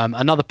him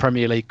another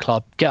Premier League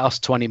club. Get us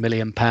 £20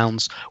 million.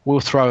 We'll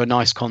throw a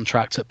nice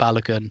contract at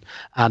Balogun,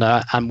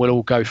 and we'll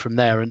all go from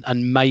there.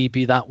 And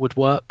maybe that would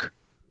work.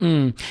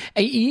 You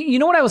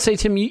know what I will say,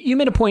 Tim? You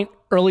made a point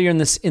earlier in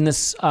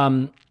this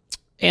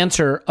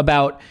answer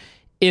about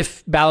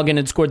if Balogun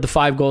had scored the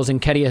 5 goals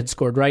and Nketiah had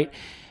scored, right?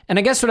 And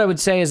I guess what I would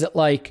say is that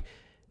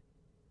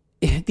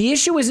the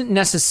issue isn't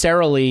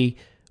necessarily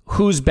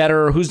who's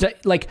better or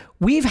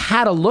we've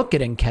had a look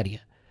at Nketiah.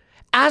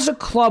 as a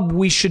club,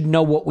 we should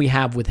know what we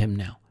have with him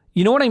now.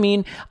 You know what I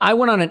mean? I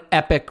went on an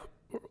epic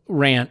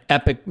rant,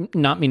 epic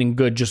not meaning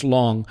good, just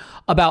long,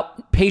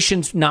 about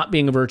patience not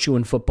being a virtue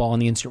in football on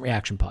the Instant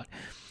Reaction Pod.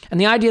 And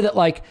the idea that,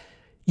 like,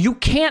 you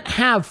can't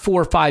have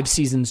 4 or 5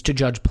 seasons to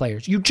judge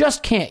players. You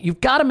just can't.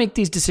 You've got to make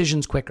these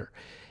decisions quicker.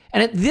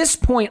 And at this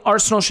point,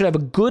 Arsenal should have a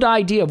good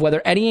idea of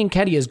whether Eddie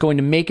Nketiah is going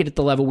to make it at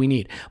the level we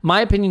need.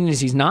 My opinion is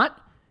he's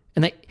not.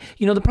 And they,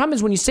 you know, the problem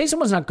is when you say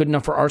someone's not good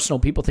enough for Arsenal,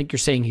 people think you're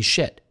saying he's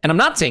shit. And I'm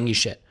not saying he's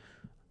shit.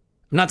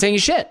 I'm not saying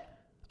he's shit.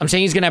 I'm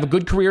saying he's going to have a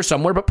good career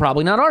somewhere, but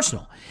probably not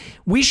Arsenal.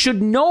 We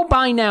should know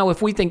by now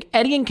if we think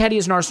Eddie Nketiah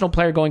is an Arsenal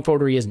player going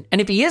forward or he isn't.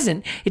 And if he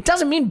isn't, it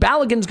doesn't mean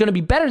Balogun's going to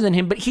be better than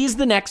him, but he's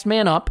the next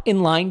man up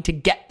in line to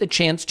get the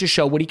chance to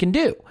show what he can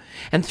do.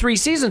 And 3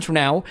 seasons from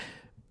now,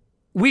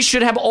 we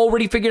should have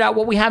already figured out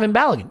what we have in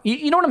Balogun.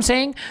 You know what I'm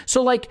saying?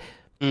 So, like,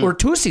 or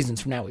 2 seasons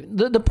from now.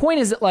 The point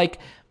is that, like,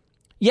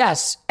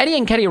 yes, Eddie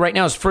Nketiah right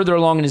now is further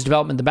along in his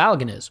development than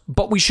Balogun is,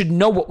 but we should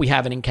know what we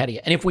have in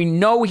Nketiah. And if we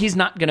know he's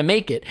not going to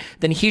make it,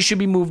 then he should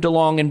be moved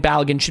along and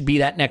Balogun should be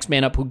that next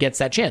man up who gets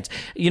that chance.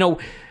 You know,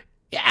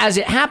 as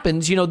it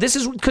happens, you know, this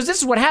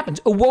is what happens.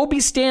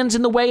 Iwobi stands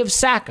in the way of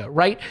Saka,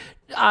 right?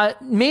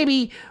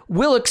 Maybe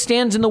Willock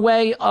stands in the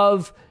way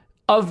of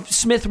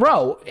Smith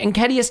Rowe, and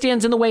Nketiah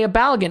stands in the way of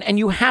Balogun, and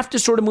you have to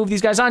sort of move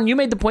these guys on. You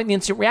made the point in the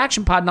Instant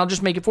Reaction Pod, and I'll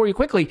just make it for you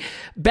quickly.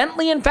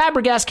 Bentley and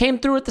Fabregas came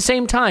through at the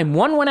same time.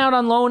 One went out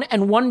on loan,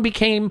 and one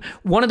became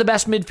one of the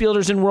best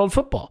midfielders in world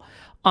football.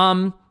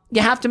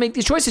 You have to make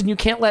these choices, and you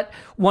can't let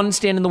one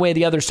stand in the way of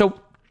the other. So,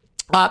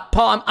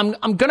 Paul,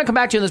 I'm going to come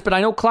back to you on this, but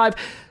I know Clive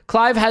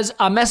has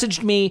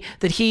messaged me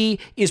that he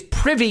is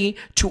privy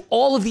to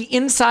all of the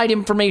inside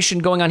information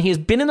going on. He has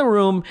been in the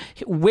room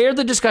where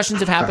the discussions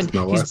have happened.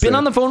 He's been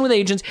on the phone with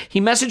agents.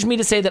 He messaged me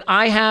to say that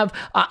I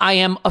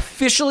am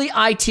officially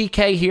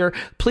ITK here.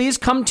 Please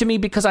come to me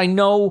because I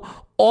know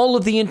all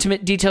of the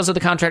intimate details of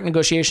the contract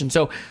negotiation.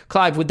 So,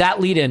 Clive, with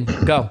that lead in,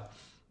 go.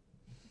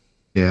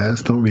 Yeah,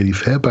 it's not really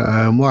fair, but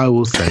what I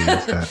will say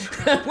is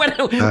that...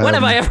 when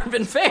have I ever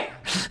been fair?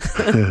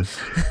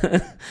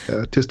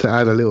 Just to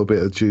add a little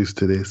bit of juice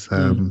to this,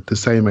 the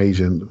same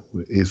agent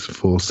is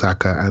for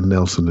Saka and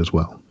Nelson as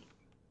well,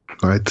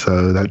 right?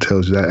 So that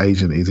tells you that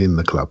agent is in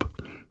the club,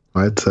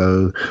 right?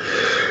 So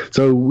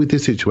with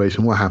this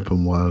situation, what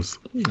happened was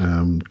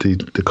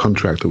the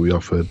contract that we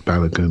offered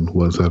Balogun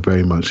was a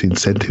very much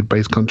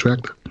incentive-based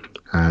contract,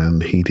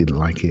 and he didn't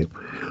like it.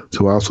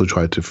 So I also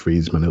tried to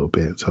freeze him a little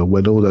bit. So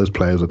when all those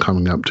players were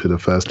coming up to the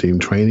first team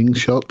training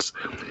shots,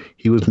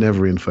 he was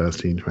never in first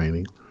team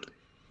training.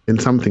 Then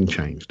something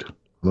changed.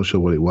 I'm not sure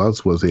what it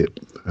was. Was it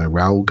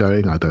Raul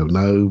going? I don't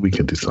know. We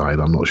can decide.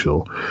 I'm not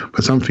sure.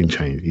 But something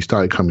changed. He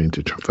started coming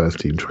into first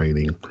team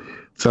training.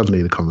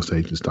 Suddenly the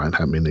conversation started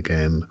happening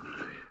again.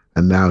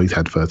 And now he's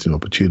had first team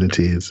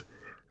opportunities.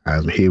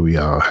 And here we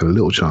are, had a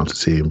little chance to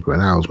see him for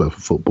an hour's worth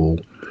of football.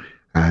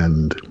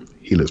 And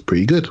he looks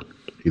pretty good.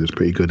 He looks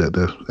pretty good at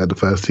the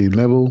first team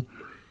level.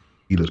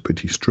 He looks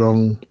pretty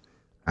strong,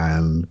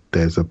 and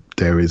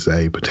there is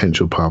a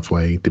potential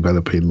pathway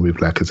developing with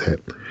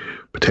Lacazette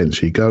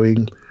potentially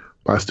going.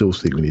 But I still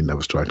think we need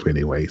another striker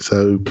anyway.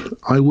 So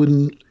I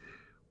wouldn't.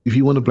 If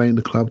you want to blame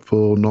the club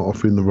for not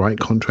offering the right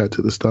contract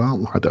at the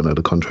start, I don't know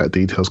the contract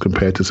details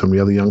compared to some of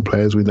the other young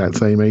players with that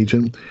same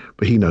agent,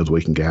 but he knows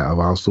what he can get out of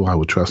Arsenal. I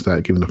would trust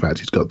that, given the fact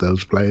he's got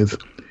those players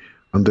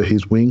under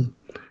his wing.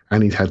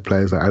 And he's had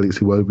players like Alex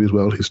Iwobi as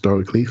well,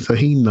 historically. So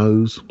he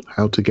knows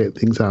how to get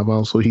things out of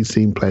Arsenal. He's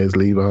seen players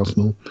leave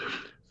Arsenal.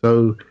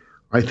 So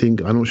I'm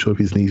not sure if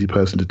he's an easy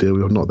person to deal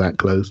with. I'm not that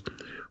close.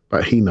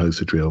 But he knows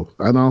the drill.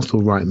 And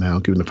Arsenal right now,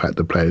 given the fact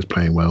the players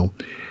playing well,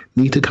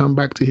 need to come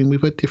back to him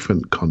with a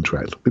different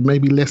contract, with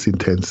maybe less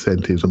intense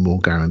incentives and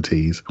more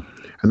guarantees.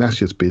 And that's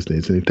just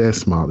business. And if they're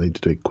smart, they need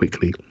to do it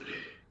quickly.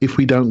 If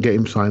we don't get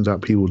him signed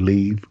up, he will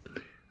leave.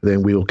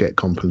 Then we'll get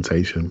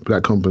compensation. But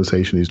that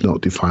compensation is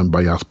not defined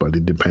by us, but an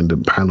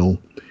independent panel.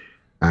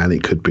 And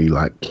it could be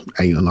like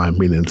 8 or 9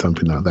 million,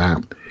 something like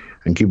that.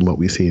 And given what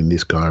we see in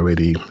this guy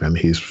already and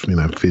his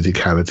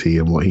physicality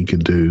and what he can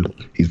do,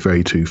 he's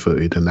very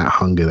two-footed, and that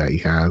hunger that he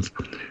has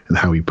and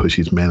how he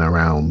pushes men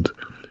around,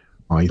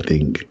 I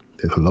think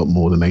there's a lot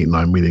more than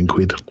 8-9 million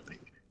quid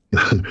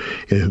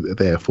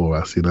there for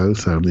us,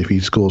 So if he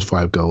scores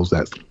 5 goals,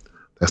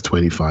 that's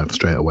 25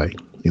 straight away.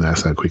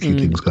 That's how quickly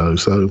things go.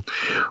 So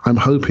I'm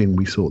hoping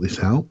we sort this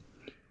out.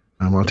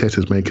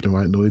 Arteta's making the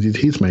right noises.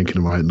 He's making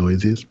the right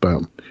noises.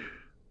 But,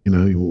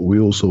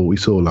 we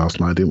saw last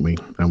night, didn't we?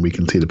 And we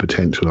can see the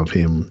potential of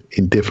him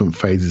in different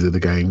phases of the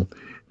game,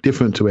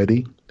 different to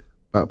Eddie.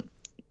 But,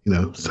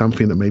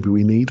 something that maybe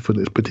we need for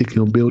this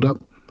particular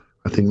build-up.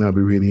 I think that'd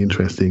be really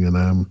interesting.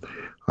 And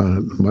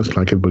much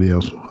like everybody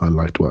else, I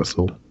liked what I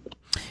saw.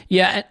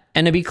 Yeah,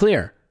 and to be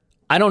clear,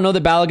 I don't know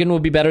that Balogun will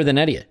be better than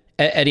Eddie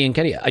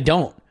Nketiah. I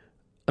don't.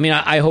 I mean,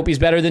 I hope he's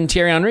better than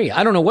Thierry Henry.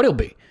 I don't know what he'll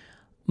be.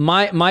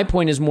 My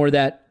point is more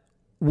that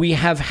we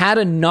have had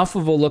enough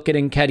of a look at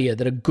Nketiah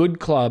that a good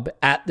club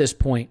at this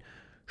point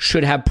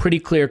should have pretty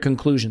clear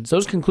conclusions.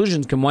 Those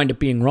conclusions can wind up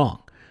being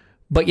wrong,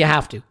 but you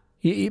have to.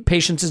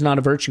 Patience is not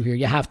a virtue here.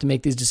 You have to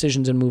make these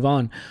decisions and move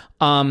on.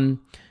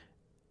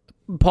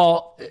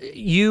 Paul,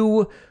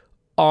 you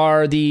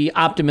are the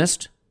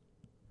optimist,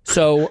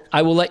 so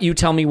I will let you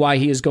tell me why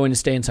he is going to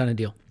stay and sign a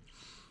deal.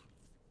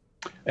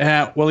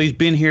 Well, he's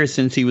been here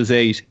since he was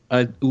 8.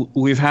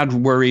 We've had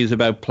worries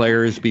about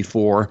players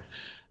before,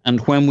 and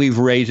when we've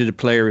rated a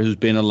player who's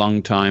been a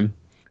long time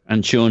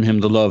and shown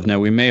him the love. Now,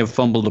 we may have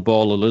fumbled the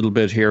ball a little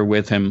bit here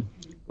with him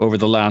over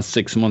the last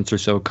 6 months or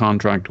so,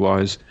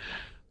 contract-wise,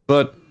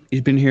 but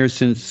he's been here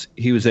since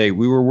he was 8.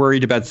 We were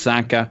worried about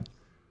Saka.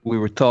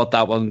 We thought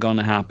that wasn't going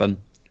to happen.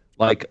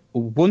 Like,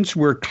 once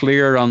we're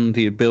clear on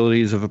the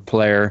abilities of a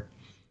player,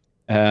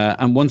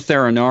 and once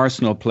they're an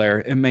Arsenal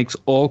player, it makes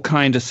all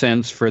kind of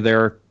sense for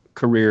their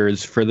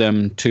careers for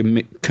them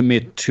to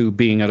commit to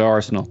being at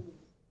Arsenal.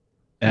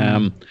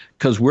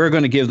 Because we're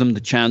going to give them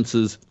the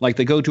chances. Like,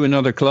 they go to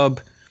another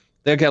club,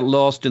 they'll get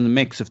lost in the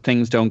mix if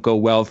things don't go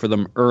well for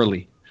them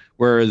early.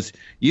 Whereas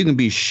you can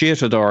be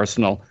shit at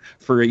Arsenal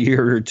for a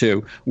year or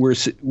two.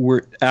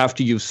 We're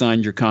after you've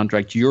signed your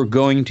contract, you're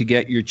going to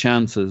get your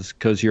chances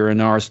because you're an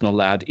Arsenal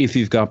lad if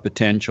you've got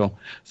potential.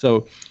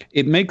 So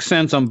it makes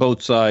sense on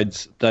both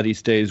sides that he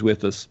stays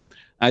with us.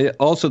 I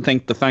also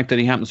think the fact that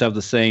he happens to have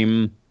the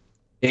same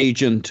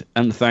agent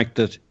and the fact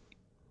that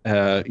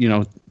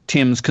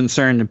Tim's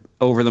concerned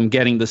over them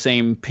getting the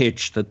same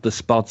pitch, that the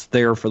spot's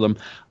there for them.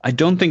 I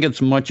don't think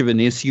it's much of an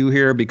issue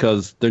here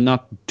because they're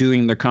not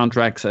doing their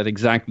contracts at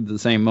exactly the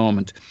same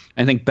moment.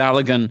 I think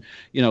Balogun,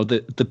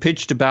 the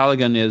pitch to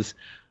Balogun is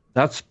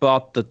that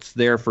spot that's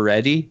there for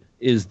Eddie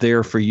is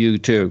there for you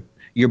too.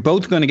 You're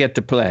both going to get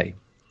to play.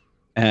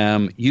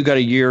 You got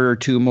a year or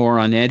two more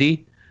on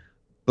Eddie,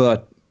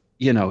 but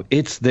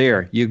it's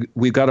there.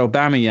 We've got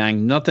Aubameyang.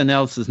 Nothing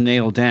else is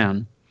nailed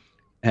down.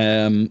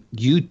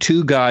 You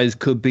two guys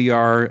could be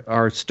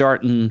our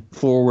starting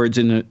forwards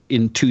in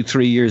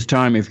 2-3 years'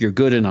 time if you're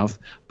good enough.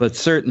 But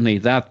certainly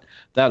that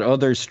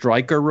other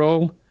striker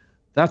role,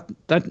 do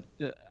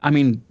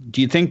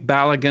you think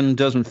Balogun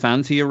doesn't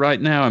fancy you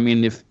right now? I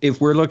mean, if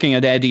we're looking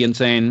at Eddie and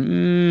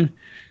saying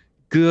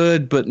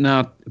good but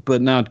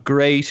not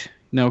great,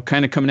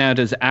 kind of coming out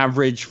as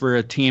average for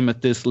a team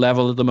at this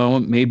level at the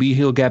moment, maybe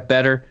he'll get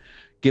better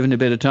given a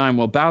bit of time.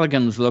 Well,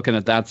 Balogun's looking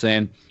at that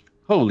saying,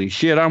 holy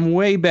shit, I'm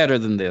way better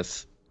than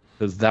this.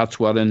 Because that's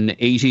what an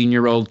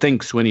 18-year-old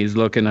thinks when he's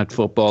looking at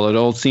football. It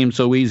all seems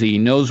so easy. He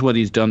knows what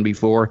he's done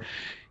before.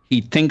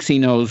 He thinks he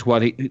knows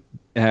what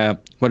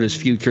his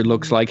future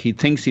looks like. He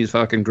thinks he's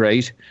fucking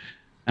great.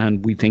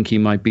 And we think he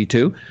might be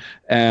too.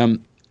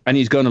 And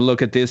he's going to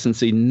look at this and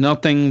see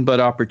nothing but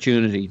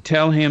opportunity.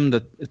 Tell him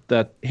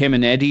that him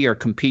and Eddie are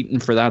competing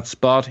for that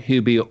spot.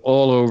 He'll be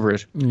all over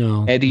it.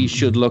 No. Eddie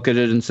should look at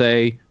it and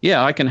say,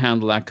 yeah, I can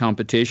handle that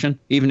competition.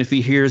 Even if he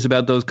hears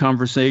about those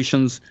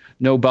conversations,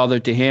 no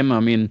bother to him. I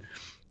mean,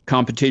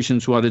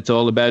 competition's what it's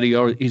all about.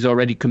 He's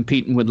already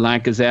competing with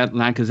Lacazette.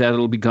 Lacazette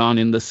will be gone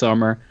in the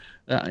summer.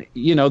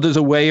 There's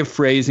a way of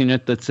phrasing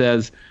it that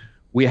says,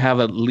 we have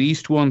at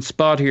least one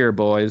spot here,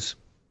 boys.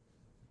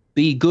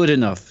 Be good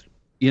enough.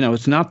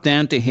 It's not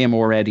down to him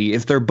or Eddie.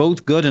 If they're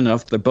both good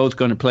enough, they're both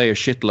going to play a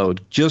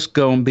shitload. Just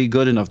go and be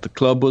good enough. The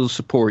club will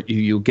support you.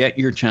 You'll get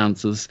your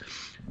chances.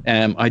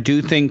 I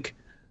do think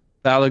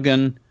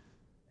Balogun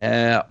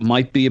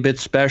might be a bit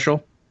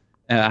special.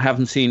 I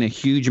haven't seen a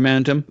huge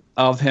amount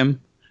of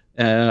him.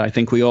 I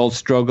think we all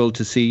struggle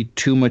to see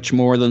too much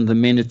more than the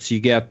minutes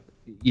you get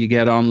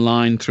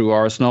online through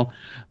Arsenal.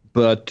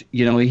 But,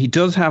 he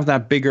does have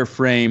that bigger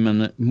frame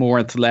and more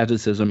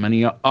athleticism, and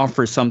he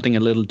offers something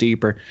a little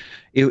deeper.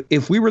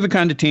 If we were the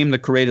kind of team that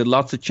created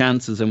lots of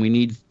chances and we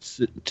need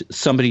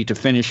somebody to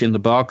finish in the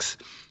box,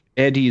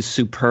 Eddie is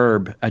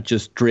superb at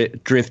just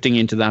drifting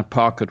into that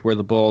pocket where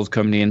the ball's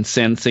coming in,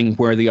 sensing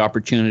where the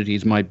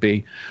opportunities might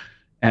be.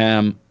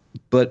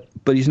 But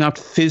he's not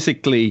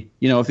physically,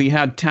 if he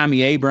had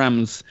Tammy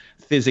Abraham's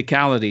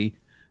physicality,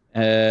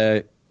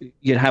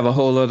 you'd have a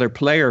whole other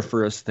player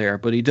for us there,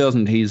 but he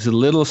doesn't. He's a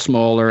little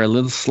smaller, a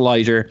little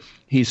slighter.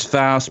 He's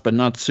fast, but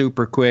not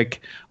super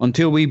quick.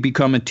 Until we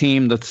become a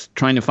team that's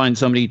trying to find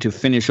somebody to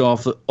finish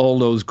off all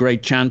those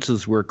great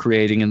chances we're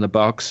creating in the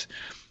box,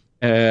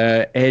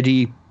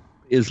 Eddie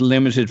is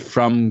limited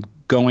from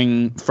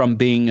going from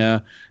being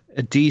a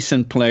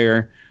decent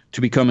player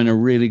to becoming a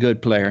really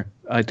good player.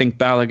 I think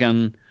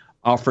Balogun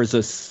offers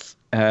us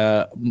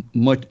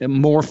much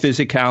more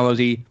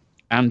physicality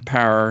and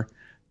power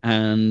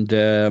and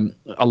a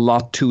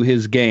lot to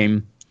his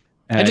game.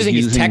 I just think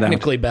he's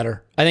technically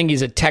better. I think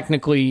he's a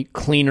technically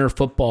cleaner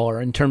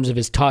footballer in terms of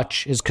his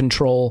touch, his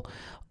control.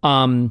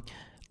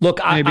 Look,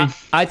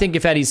 I think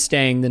if Eddie's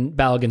staying, then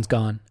Balogun's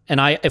gone. And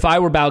if I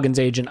were Balogun's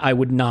agent, I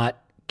would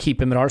not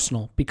keep him at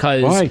Arsenal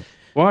because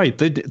why?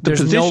 The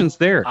position's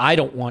there. I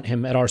don't want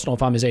him at Arsenal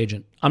if I'm his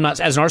agent. I'm not,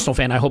 as an Arsenal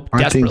fan, I hope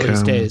desperately he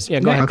stays. Yeah,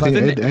 go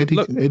ahead.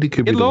 Eddie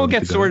could be. It'll all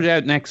get sorted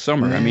out next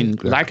summer. Yeah, I mean,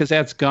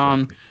 Lacazette's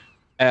gone.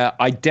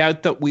 I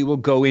doubt that we will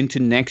go into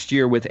next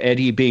year with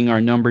Eddie being our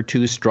number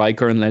 2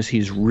 striker unless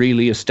he's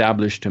really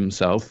established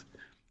himself.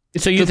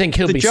 So you think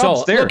he'll be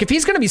sold? There. Look, if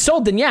he's going to be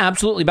sold, then yeah,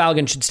 absolutely,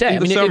 Balogun should stay. I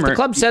mean, if the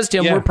club says to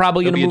him, we're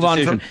probably going to move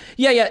on from...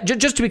 Yeah,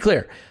 just to be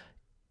clear,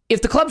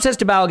 if the club says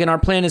to Balogun, our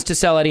plan is to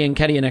sell Eddie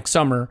Nketiah next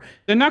summer...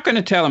 They're not going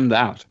to tell him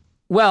that.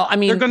 Well, I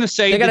mean... They're going to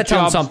say they got to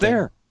tell him something.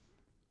 There.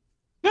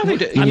 No,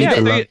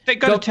 they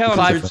got to tell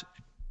him...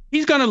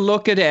 He's going to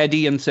look at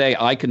Eddie and say,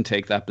 I can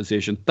take that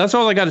position. That's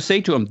all I got to say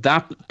to him.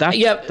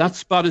 That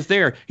spot is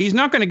there. He's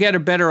not going to get a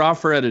better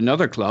offer at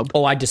another club.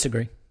 Oh, I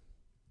disagree.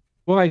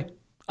 Why?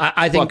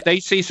 I think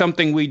they see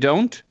something we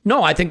don't.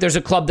 No, I think there's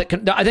a club that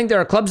can. I think there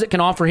are clubs that can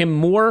offer him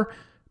more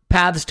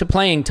paths to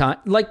playing time.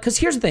 Like, because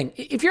here's the thing: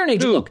 if you're an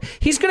agent, look,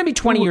 he's going to be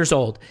 20 years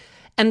old,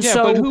 and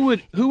so but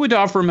who would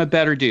offer him a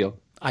better deal?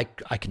 I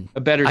can a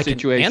better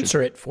situation. I can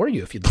answer it for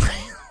you if you'd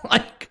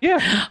like.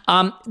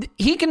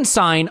 He can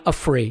sign a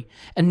free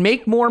and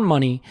make more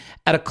money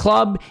at a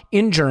club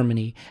in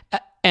Germany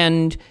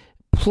and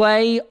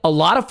play a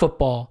lot of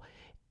football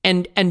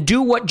and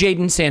do what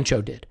Jadon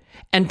Sancho did.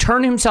 And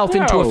turn himself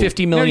into a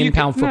 50 million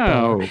pound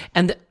footballer. No.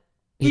 And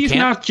he's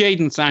not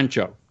Jadon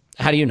Sancho.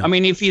 How do you know? I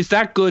mean, if he's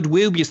that good,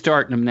 we'll be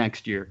starting him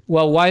next year.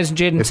 Well, why isn't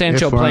Jadon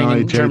Sancho playing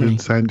in Germany?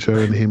 Jadon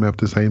Sancho and him have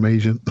the same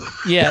agent.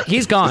 Yeah,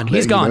 he's gone.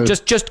 He's gone.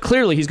 Just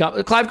clearly he's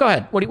gone. Clive, go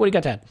ahead. What do you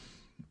got to add?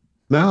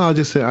 No, I'll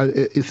just say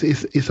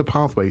it's a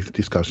pathway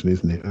discussion,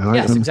 isn't it?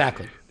 Yes,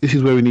 exactly. This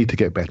is where we need to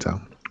get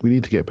better. We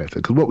need to get better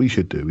because what we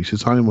should do, we should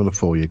sign him on a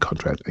 4-year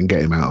contract and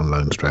get him out on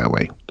loan straight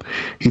away.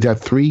 He'd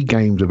had 3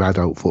 games of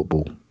adult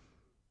football.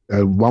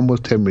 One was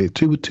 10 minutes,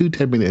 two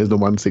 10-minutes and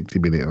one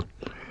 60-minute.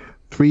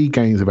 3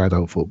 games of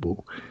adult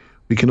football.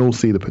 We can all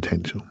see the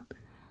potential.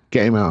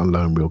 Get him out on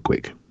loan real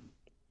quick.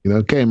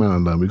 Get him out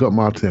on loan. We've got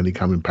Martinelli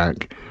coming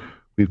back.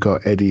 We've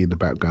got Eddie in the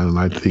background, and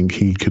I think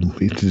his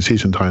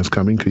decision time's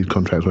coming because his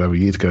contract will have a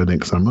year to go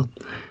next summer.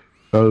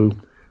 So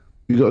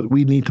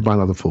we need to buy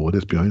another forward.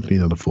 Let's be honest, we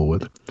need another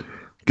forward.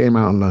 Get him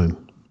out on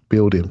loan.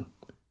 Build him.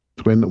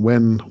 When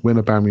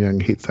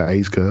Aubameyang hits that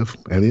age curve,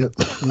 Elliot,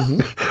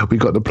 we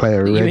got the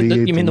player ready.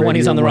 You mean the one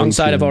he's on the wrong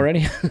side of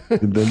already?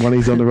 The one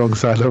he's on the wrong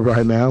side of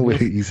right now, where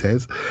he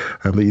says,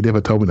 but you never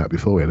told me that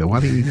before, Elliot.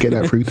 Why didn't you get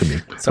that through to me?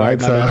 Sorry,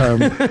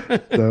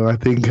 right? So I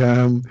think,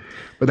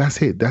 but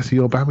that's it. That's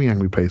your Aubameyang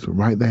replacement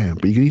right there.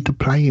 But you need to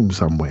play him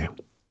somewhere.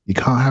 You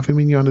can't have him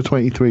in your under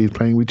 23s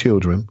playing with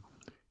children.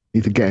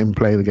 You need to get him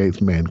playing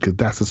against men because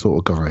that's the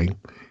sort of guy.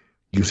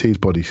 You see his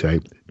body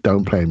shape.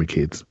 Don't play him with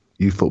kids.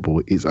 Youth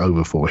football is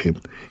over for him.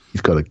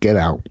 He's got to get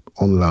out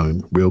on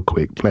loan real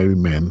quick, play with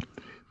men,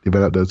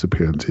 develop those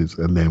appearances,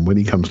 and then when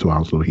he comes to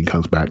Arsenal, he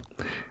comes back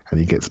and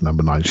he gets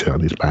number 9 shirt on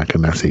his back,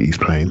 and that's it. He's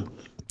playing.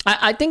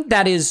 I think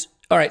that is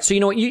all right. So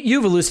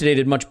you've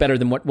elucidated much better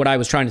than what I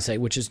was trying to say,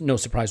 which is no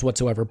surprise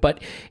whatsoever.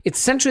 But it's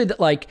essentially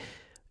that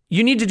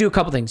you need to do a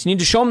couple things. You need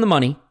to show him the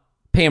money,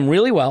 pay him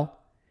really well,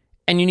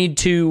 and you need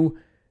to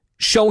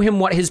show him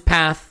what his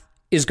path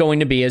is going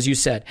to be, as you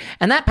said.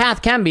 And that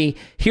path can be,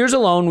 here's a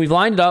loan, we've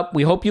lined it up,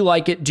 we hope you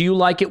like it, do you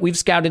like it, we've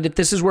scouted it,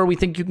 this is where we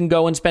think you can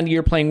go and spend a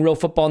year playing real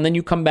football, and then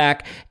you come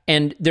back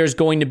and there's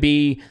going to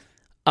be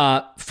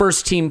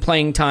first team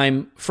playing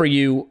time for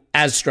you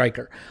as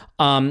striker.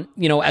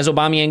 As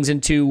Aubameyang's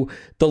into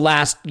the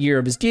last year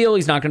of his deal,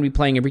 he's not going to be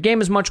playing every game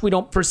as much, we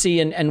don't foresee,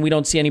 and we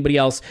don't see anybody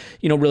else,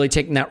 really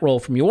taking that role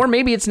from you. Or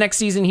maybe it's next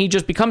season he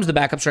just becomes the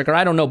backup striker,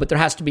 I don't know, but there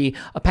has to be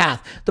a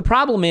path. The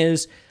problem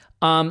is,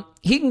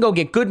 he can go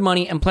get good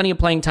money and plenty of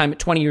playing time at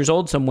 20 years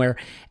old somewhere.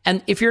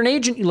 And if you're an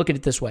agent, you look at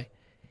it this way.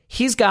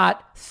 He's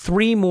got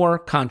 3 more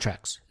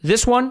contracts.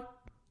 This one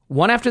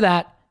after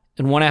that,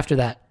 and one after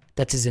that.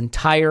 That's his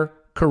entire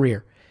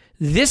career.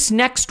 This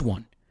next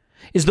one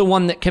is the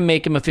one that can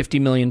make him a 50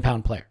 million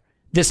pound player.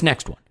 This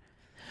next one.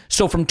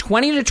 So from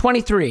 20 to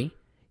 23,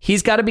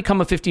 he's got to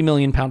become a 50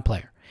 million pound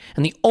player.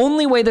 And the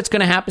only way that's going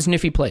to happen is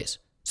if he plays.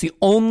 It's the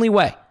only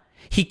way.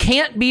 He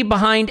can't be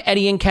behind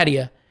Eddie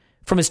Nketiah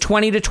from his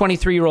 20 to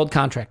 23-year-old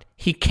contract.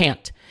 He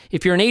can't.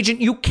 If you're an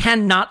agent, you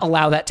cannot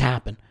allow that to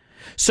happen.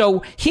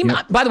 So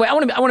by the way, I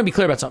want to be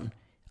clear about something.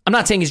 I'm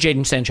not saying he's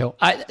Jadon Sancho.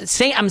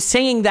 I'm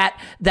saying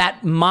that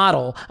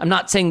model. I'm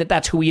not saying that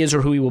that's who he is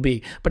or who he will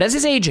be. But as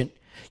his agent,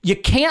 you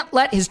can't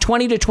let his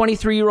 20 to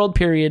 23-year-old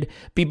period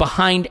be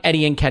behind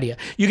Eddie Nketiah.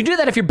 You can do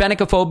that if you're Benik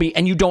Afobe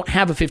and you don't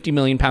have a 50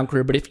 million pound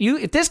career. But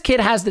if this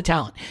kid has the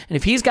talent and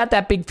if he's got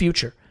that big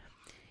future,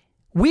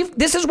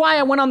 this is why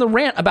I went on the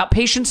rant about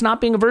patience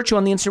not being a virtue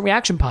on the Instant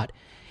Reaction pod.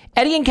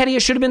 Eddie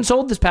Nketiah should have been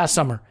sold this past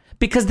summer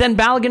because then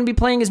Balogun would be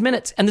playing his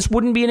minutes and this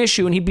wouldn't be an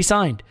issue and he'd be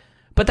signed.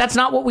 But that's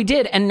not what we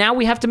did. And now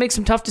we have to make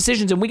some tough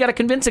decisions and we got to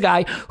convince a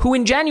guy who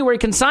in January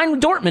can sign with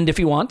Dortmund if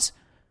he wants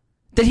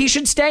that he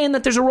should stay and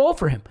that there's a role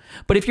for him.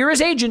 But if you're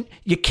his agent,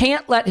 you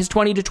can't let his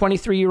 20 to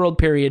 23-year-old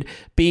period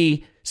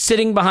be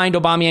sitting behind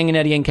Aubameyang and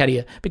Eddie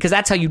Nketiah because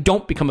that's how you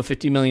don't become a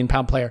 50 million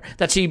pound player.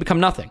 That's how you become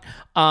nothing.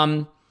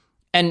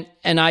 And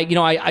I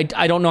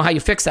don't know how you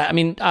fix that. I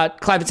mean,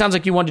 Clive, it sounds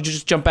like you wanted to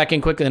just jump back in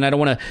quickly, and I don't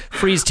want to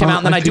freeze Tim out.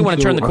 And then I do want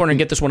to turn the corner and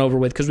get this one over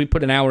with because we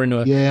put an hour into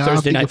a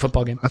Thursday night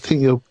football game. I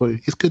think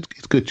it's good.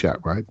 It's good chat,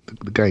 right?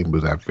 The game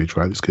was average,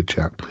 right? It's good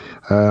chat.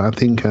 I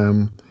think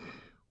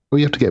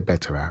we have to get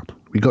better at.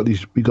 We got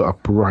a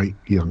bright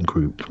young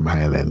group from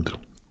Hale End.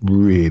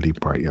 really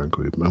bright young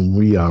group, and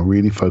we are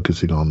really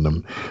focusing on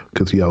them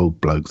because the old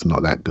blokes are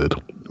not that good,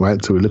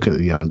 right? So we're looking at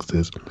the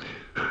youngsters,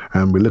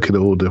 and we're looking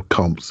at all the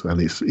comps,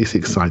 and it's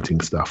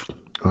exciting stuff,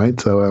 right?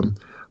 So,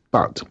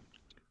 but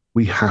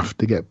we have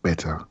to get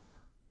better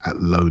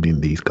at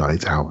loading these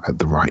guys out at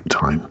the right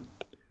time.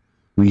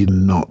 We're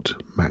not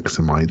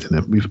maximising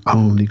them. We've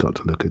only got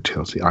to look at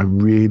Chelsea. I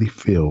really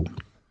feel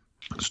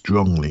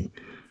strongly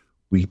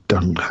we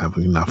don't have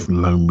enough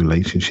loan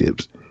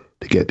relationships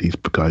to get these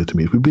guys to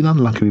meet. We've been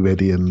unlucky with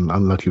Eddie and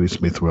unlucky with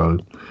Smith Rowe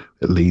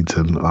at Leeds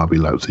and RB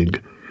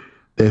Leipzig.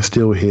 They're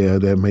still here.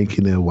 They're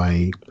making their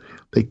way.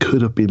 They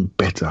could have been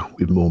better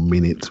with more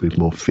minutes, with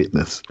more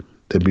fitness.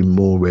 They'd be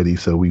more ready,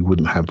 so we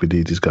wouldn't have the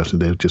discussion.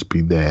 They'd just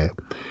be there.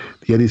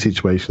 The Eddie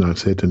situation, I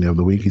said the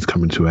other week, he's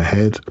coming to a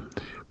head.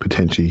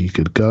 Potentially he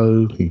could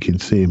go. You can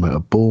see him at a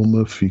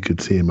Bournemouth. You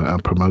could see him at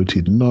a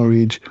promoted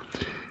Norwich.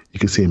 You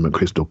can see him at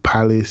Crystal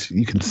Palace.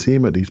 You can see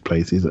him at these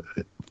places.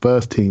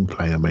 First team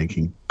player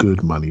making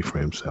good money for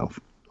himself,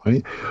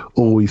 right?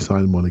 Or we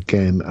sign one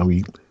again and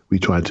we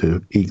try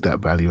to eke that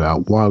value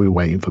out while we're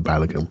waiting for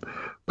Balogun.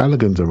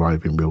 Balogun's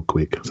arriving real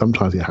quick.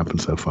 Sometimes it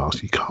happens so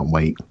fast you can't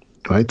wait,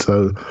 right?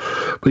 So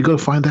we've got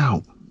to find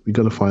out. We've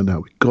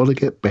got to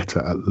get better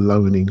at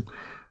loaning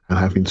and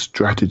having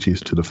strategies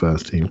to the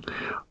first team.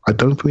 I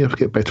don't think we have to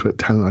get better at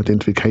talent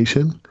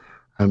identification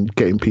and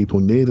getting people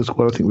near the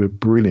squad. I think we're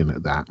brilliant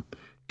at that.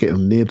 Getting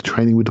them near the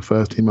training with the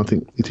first team. I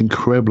think it's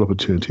incredible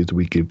opportunities that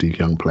we give these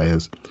young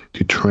players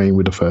to train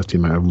with the first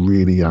team at a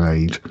really young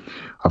age.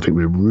 I think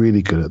we're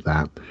really good at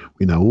that.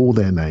 We know all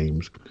their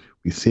names.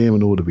 We see them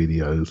in all the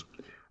videos,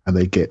 and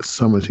they get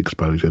so much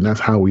exposure. And that's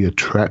how we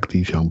attract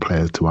these young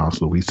players to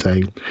Arsenal. We say,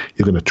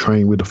 you're going to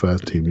train with the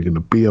first team. You're going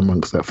to be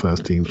amongst that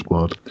first team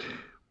squad.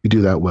 We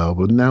do that well.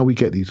 But now we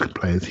get these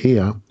players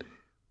here,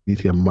 we need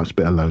to get a much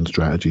better loan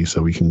strategy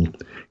so we can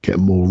get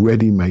more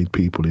ready-made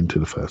people into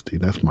the first team.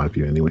 That's my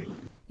view anyway.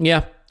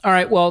 Yeah. All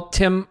right. Well,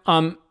 Tim,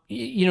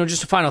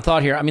 just a final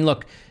thought here. I mean,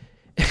 look,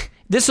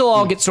 this will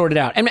all get sorted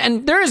out.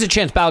 And there is a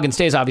chance Balogun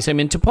stays, obviously. I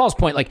mean, to Paul's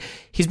point, like,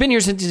 he's been here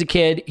since he's a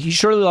kid. He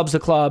surely loves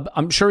the club.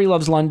 I'm sure he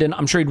loves London.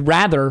 I'm sure he'd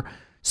rather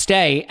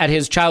stay at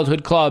his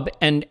childhood club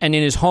and in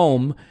his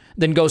home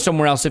than go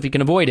somewhere else if he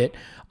can avoid it.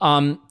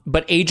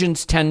 But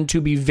agents tend to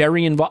be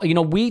very involved. You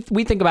know, we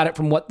think about it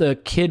from what the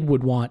kid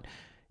would want.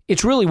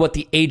 It's really what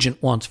the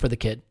agent wants for the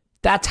kid.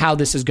 That's how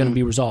this is going to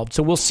be resolved.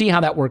 So we'll see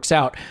how that works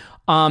out.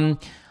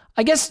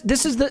 I guess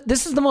this is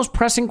the most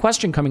pressing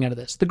question coming out of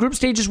this. The group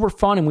stages were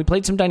fun, and we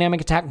played some dynamic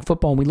attacking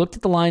football, and we looked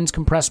at the lines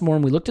compress more,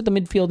 and we looked at the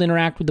midfield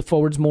interact with the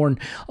forwards more, and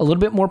a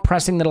little bit more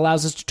pressing that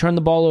allows us to turn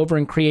the ball over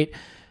and create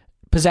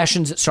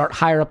possessions that start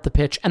higher up the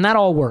pitch, and that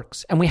all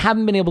works. And we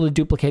haven't been able to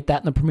duplicate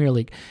that in the Premier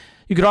League.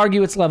 You could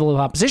argue it's level of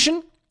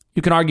opposition.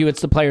 You can argue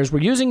it's the players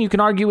we're using. You can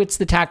argue it's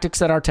the tactics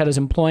that Arteta's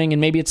employing, and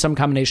maybe it's some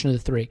combination of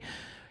the three.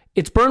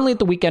 It's Burnley at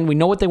the weekend. We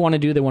know what they want to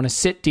do. They want to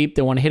sit deep.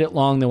 They want to hit it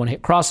long. They want to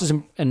hit crosses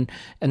and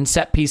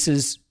set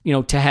pieces,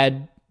 to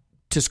head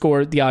to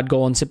score the odd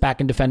goal and sit back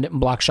and defend it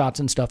and block shots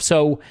and stuff.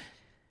 So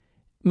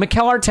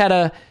Mikel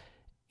Arteta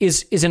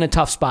is in a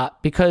tough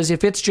spot, because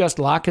if it's just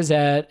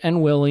Lacazette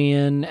and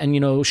Willian and,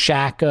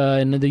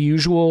 Xhaka and the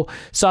usual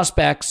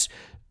suspects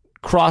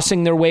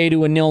crossing their way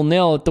to a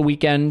 0-0 at the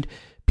weekend,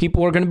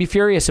 people are going to be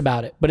furious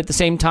about it. But at the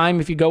same time,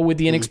 if you go with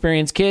the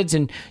inexperienced kids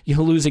and you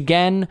lose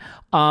again,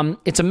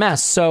 it's a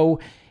mess.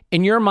 So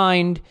in your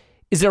mind,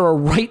 is there a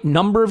right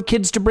number of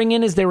kids to bring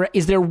in? Is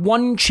there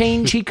one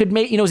change he could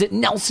make? Is it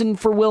Nelson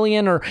for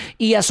Willian or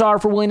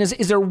ESR for Willian?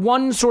 Is there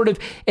one sort of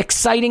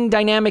exciting,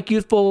 dynamic,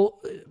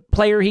 youthful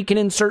player he can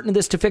insert into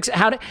this to fix it?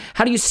 How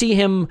do you see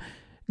him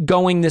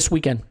going this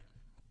weekend?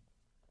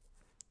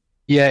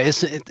 Yeah,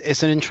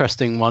 it's an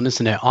interesting one,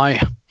 isn't it?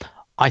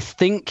 I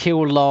think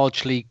he'll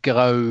largely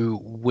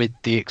go with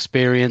the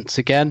experience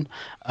again,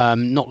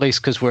 not least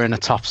because we're in a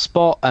tough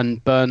spot,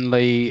 and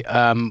Burnley,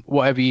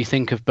 whatever you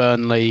think of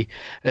Burnley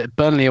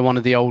are one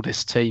of the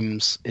oldest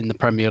teams in the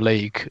Premier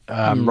League,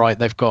 right?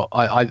 They've got,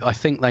 I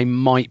think they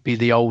might be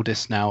the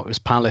oldest now. It was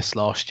Palace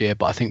last year,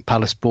 but I think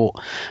Palace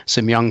brought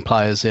some young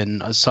players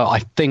in. So I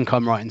think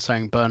I'm right in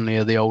saying Burnley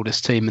are the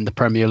oldest team in the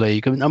Premier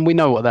League, and we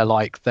know what they're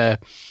like. They're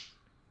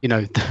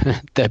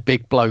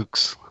big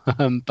blokes.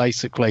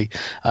 Basically,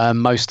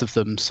 most of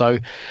them. So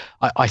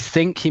I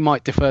think he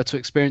might defer to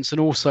experience,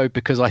 and also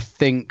because I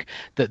think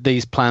that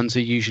these plans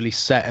are usually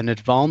set in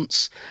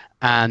advance.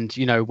 And,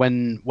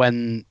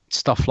 when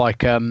stuff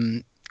like,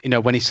 when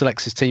he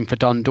selects his team for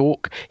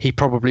Dundalk, he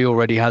probably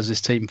already has his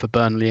team for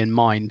Burnley in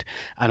mind.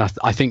 And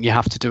I think you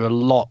have to do a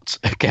lot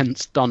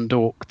against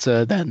Dundalk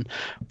to then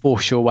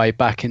force your way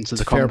back into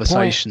the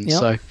conversation. Yep.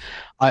 So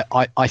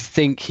I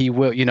think he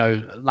will,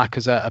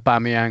 Lacazette,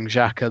 Aubameyang,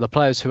 Xhaka, the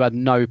players who had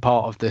no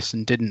part of this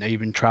and didn't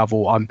even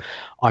travel,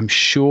 I'm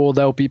sure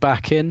they'll be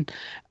back in.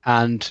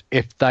 And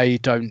if they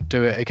don't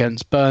do it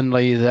against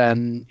Burnley,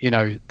 then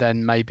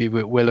maybe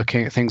we're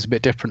looking at things a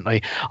bit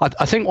differently.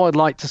 I think what I'd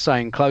like to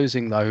say in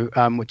closing, though,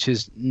 which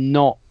is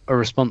not a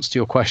response to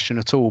your question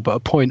at all, but a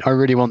point I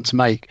really want to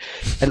make.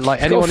 And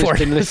like anyone who's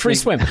been listening, free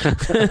swim.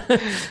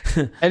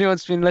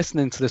 Anyone's been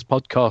listening to this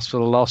podcast for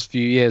the last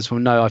few years will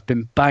know I've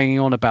been banging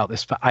on about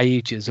this for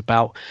ages,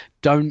 about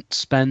don't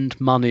spend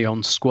money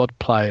on squad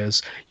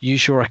players.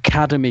 Use your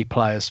academy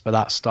players for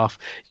that stuff.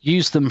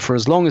 Use them for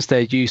as long as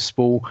they're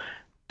useful.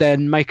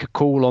 Then make a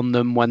call on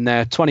them when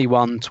they're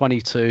 21,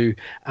 22,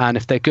 and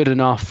if they're good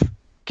enough,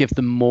 give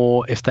them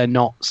more. If they're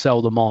not,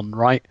 sell them on,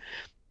 right?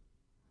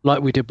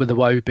 Like we did with the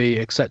Iwobi,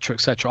 etc.,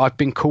 etc. I've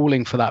been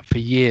calling for that for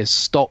years.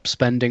 Stop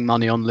spending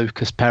money on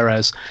Lucas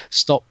Perez.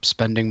 Stop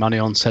spending money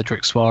on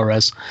Cedric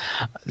Suarez.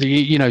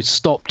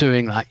 Stop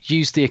doing that.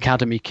 Use the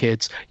academy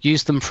kids.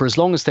 Use them for as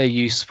long as they're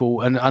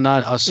useful. And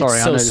I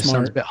sorry, I know this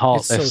sounds a bit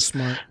heartless. It's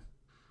so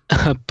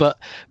smart. but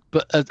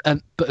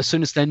as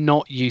soon as they're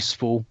not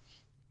useful,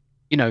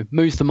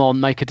 move them on,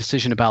 make a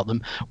decision about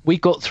them. We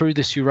got through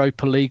this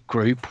Europa League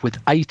group with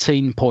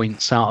 18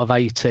 points out of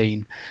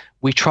 18.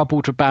 We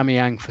troubled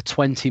Aubameyang for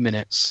 20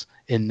 minutes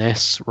in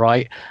this,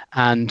 right?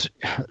 And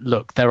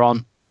look, there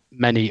aren't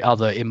many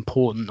other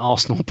important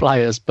Arsenal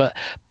players, but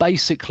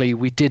basically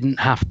we didn't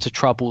have to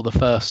trouble the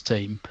first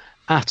team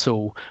at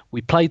all.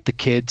 We played the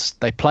kids.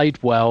 They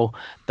played well.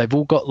 They've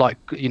all got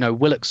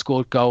Willock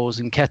scored goals,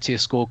 Nketiah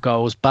scored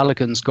goals,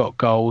 Balogun's got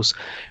goals.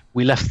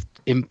 We left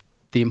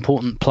the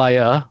important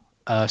player,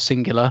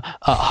 singular,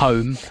 at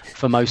home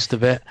for most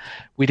of it.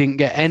 We didn't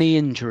get any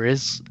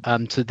injuries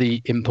to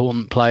the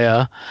important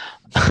player,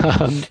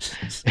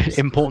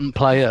 important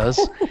players.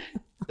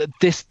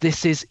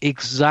 This is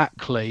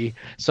exactly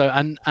so,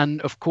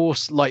 and of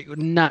course, like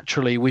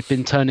naturally, we've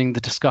been turning the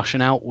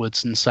discussion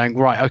outwards and saying,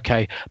 right,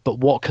 okay, but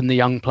what can the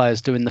young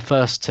players do in the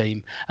first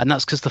team? And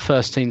that's because the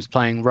first team's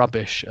playing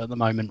rubbish at the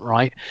moment,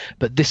 right?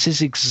 But this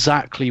is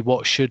exactly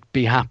what should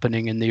be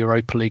happening in the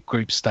Europa League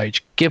group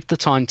stage. Give the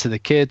time to the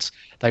kids.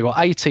 They got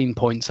 18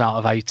 points out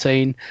of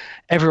 18.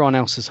 Everyone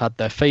else has had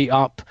their feet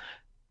up.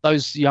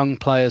 Those young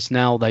players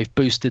now, they've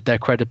boosted their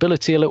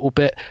credibility a little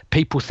bit.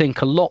 People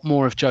think a lot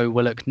more of Joe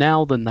Willock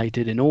now than they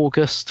did in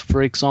August,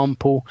 for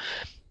example.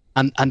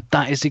 And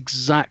that is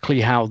exactly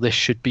how this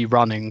should be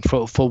running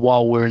for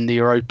while we're in the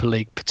Europa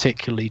League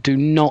particularly. Do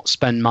not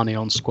spend money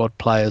on squad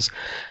players.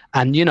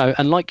 And,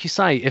 and like you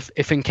say, if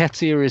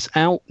Nketiah is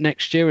out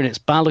next year and it's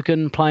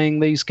Balogun playing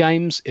these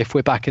games, if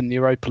we're back in the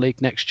Europa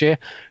League next year,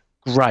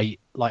 great.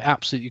 Like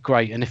absolutely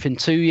great. And if in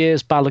 2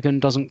 years Balogun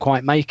doesn't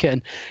quite make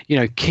it,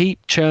 and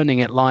keep churning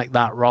it like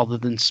that rather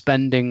than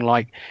spending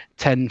like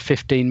 10,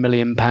 15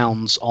 million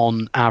pounds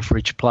on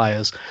average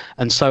players.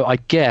 And so I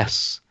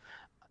guess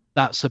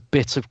that's a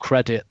bit of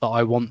credit that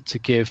I want to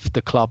give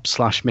the club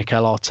 /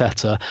 Mikel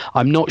Arteta.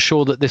 I'm not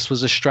sure that this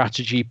was a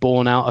strategy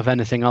born out of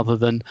anything other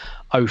than,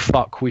 oh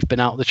fuck, we've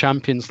been out of the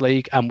Champions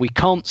League and we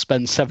can't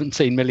spend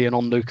 17 million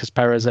on Lucas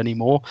Perez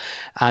anymore.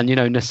 And,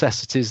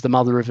 necessity is the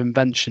mother of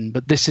invention.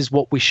 But this is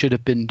what we should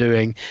have been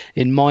doing,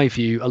 in my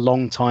view, a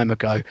long time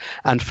ago.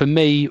 And for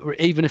me,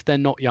 even if they're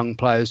not young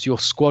players, your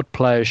squad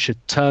players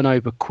should turn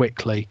over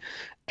quickly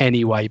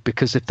anyway,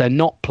 because if they're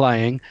not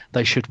playing,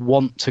 they should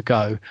want to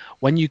go.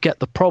 When you get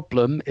the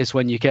problem is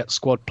when you get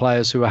squad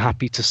players who are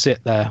happy to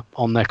sit there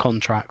on their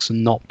contracts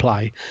and not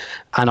play.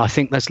 And I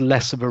think there's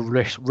less of a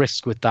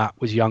risk with that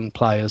with young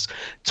players.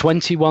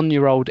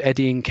 21-year-old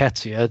Eddie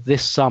Nketiah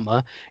this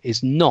summer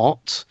is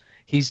not...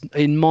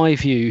 in my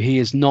view, he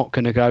is not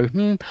going to go,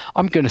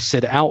 I'm going to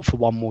sit it out for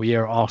one more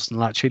year at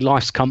Arsenal, actually.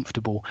 Life's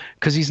comfortable,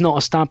 because he's not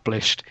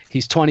established.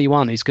 He's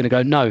 21. He's going to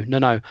go,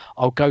 no,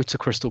 I'll go to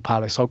Crystal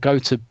Palace. I'll go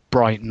to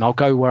Brighton. I'll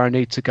go where I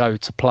need to go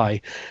to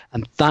play.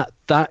 And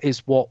that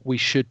is what we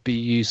should be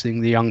using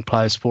the young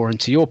players for. And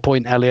to your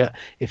point, Elliot,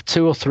 if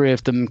 2 or 3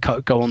 of them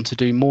go on to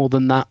do more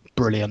than that,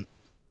 brilliant.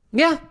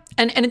 Yeah,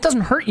 and it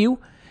doesn't hurt you.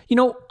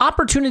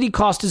 Opportunity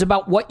cost is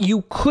about what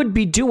you could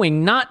be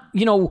doing, not,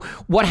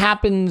 what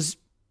happens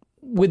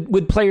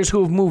with players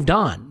who have moved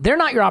on. They're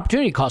not your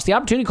opportunity cost. The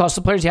opportunity cost is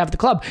the players you have at the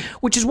club,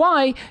 which is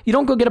why you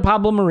don't go get a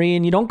Pablo Mari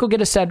and you don't go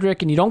get a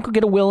Cedric and you don't go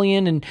get a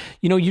Willian and,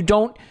 you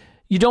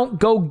don't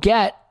go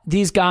get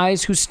these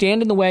guys who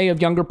stand in the way of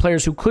younger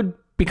players who could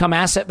become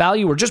asset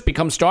value or just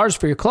become stars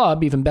for your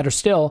club, even better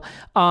still,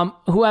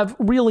 who have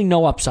really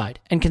no upside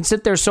and can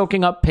sit there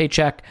soaking up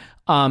paycheck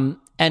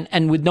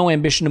and with no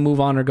ambition to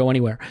move on or go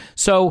anywhere.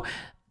 So,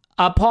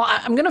 Paul,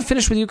 I'm going to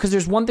finish with you because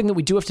there's one thing that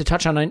we do have to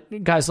touch on.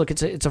 Guys, look,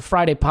 it's a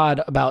Friday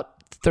pod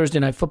about Thursday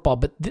Night Football,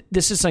 but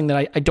this is something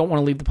that I don't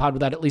want to leave the pod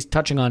without at least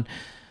touching on.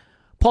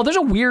 Paul, there's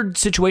a weird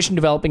situation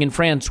developing in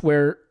France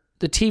where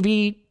the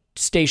TV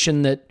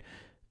station that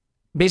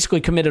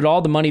basically committed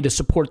all the money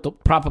to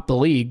prop up the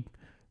league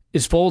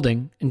is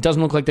folding and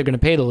doesn't look like they're going to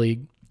pay the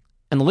league.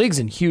 And the league's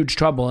in huge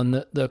trouble,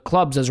 and the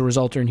clubs, as a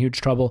result, are in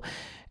huge trouble.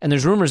 And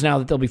there's rumors now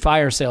that there'll be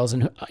fire sales,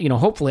 and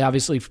hopefully,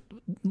 obviously,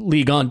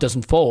 Ligue 1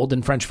 doesn't fold,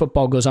 and French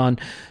football goes on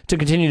to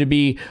continue to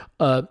be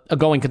a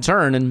going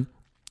concern and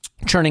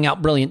churning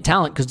out brilliant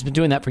talent because it's been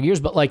doing that for years.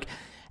 But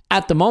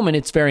at the moment,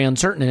 it's very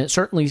uncertain, and it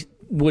certainly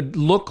would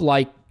look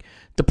like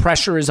the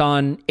pressure is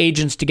on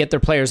agents to get their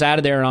players out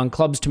of there and on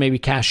clubs to maybe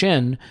cash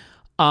in.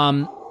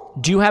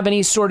 Do you have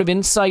any sort of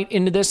insight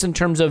into this in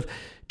terms of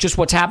just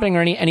what's happening,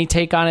 or any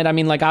take on it? I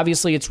mean, like,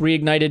 obviously it's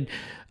reignited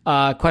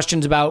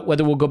questions about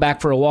whether we'll go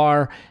back for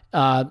Aouar,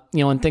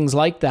 and things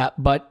like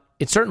that. But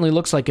it certainly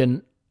looks like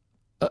a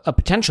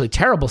potentially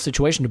terrible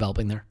situation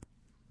developing there.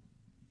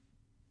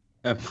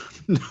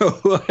 No,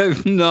 I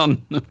have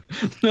none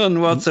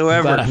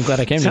whatsoever. I'm glad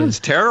I came. Sounds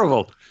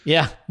terrible.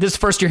 Yeah, this is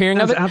first you're hearing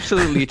of it.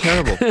 Absolutely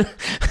terrible.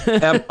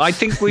 I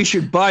think we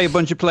should buy a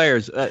bunch of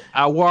players.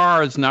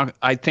 Aouar is not.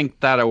 I think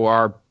that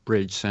Aouar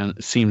bridge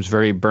seems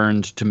very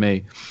burned to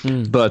me.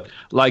 But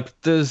like,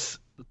 there's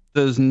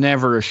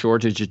never a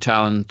shortage of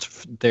talent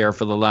there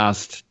for the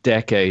last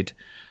decade.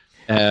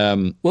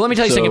 Well, let me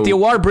tell you something. If the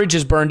Aouar Bridge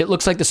is burned, it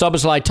looks like the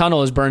Soboslai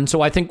Tunnel is burned.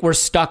 So I think we're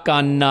stuck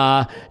on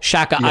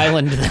Shaka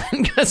Island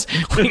then, because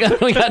we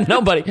got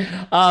nobody.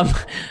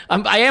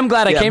 I am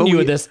glad I came to you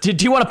with this. Do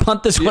you want to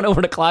punt this one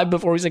over to Clive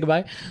before we say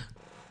goodbye?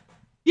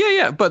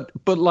 Yeah, but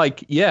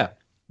like, yeah.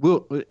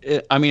 We'll,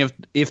 I mean,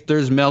 if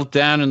there's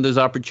meltdown and there's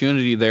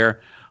opportunity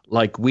there,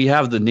 like, we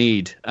have the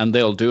need and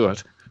they'll do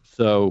it.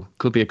 So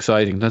could be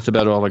exciting. That's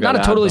about all I got.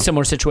 Not a totally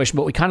similar situation,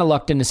 but we kind of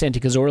lucked into Santi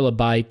Cazorla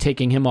by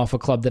taking him off a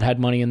club that had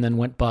money and then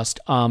went bust.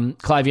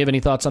 Clive, you have any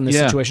thoughts on this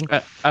situation?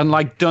 And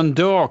like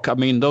Dundalk, I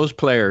mean, those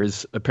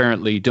players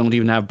apparently don't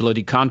even have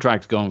bloody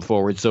contracts going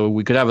forward. So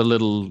we could have a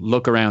little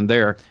look around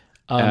there.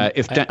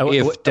 If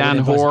Dan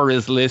Hoare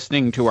is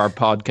listening to our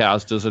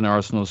podcast as an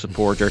Arsenal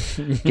supporter,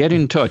 get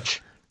in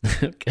touch.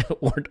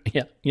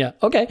 Yeah.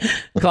 Okay,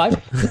 Clive.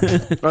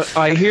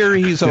 I hear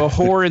he's a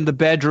whore in the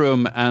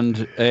bedroom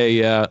and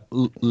a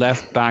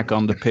left back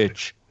on the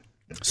pitch.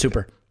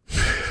 Super.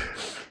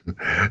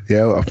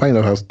 Yeah, well, funny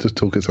enough, I was just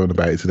talking to someone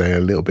about it today a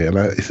little bit, and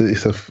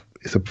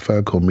it's a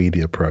firm called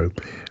Media Pro,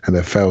 and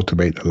they failed to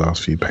make the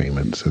last few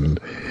payments, and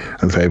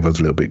so everyone's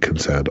a little bit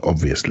concerned,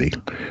 obviously.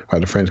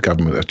 The French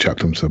government have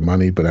chucked them some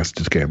money, but that's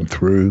just getting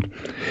through.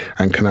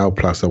 And Canal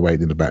Plus are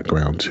waiting in the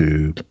background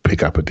to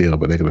pick up a deal,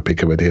 but they're going to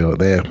pick up a deal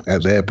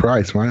at their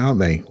price, right? Aren't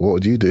they? What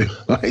would you do?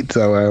 Right?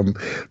 So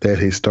they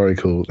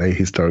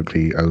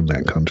historically own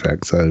that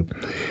contract, so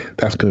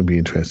that's going to be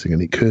interesting,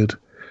 and it could.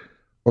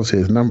 Obviously,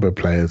 there's a number of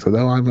players,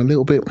 although I'm a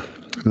little bit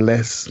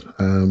less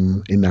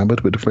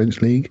enamored with the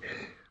French league.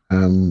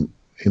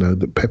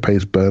 That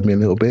Pepe's burned me a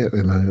little bit.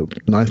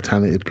 Nice,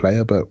 talented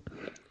player, but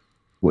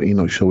you're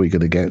not sure what you're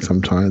going to get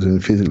sometimes.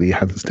 And physically, he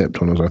hasn't stepped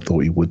on as I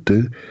thought he would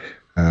do.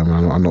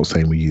 I'm not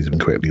saying we use him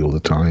correctly all the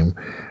time.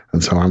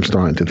 And so I'm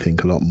starting to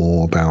think a lot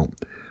more about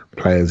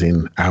players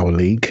in our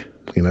league,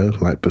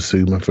 like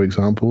Basuma, for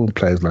example, and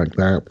players like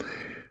that.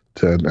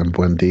 And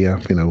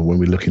Buendia, when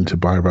we're looking to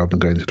buy rather than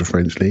going to the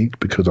French league,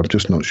 because I'm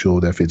just not sure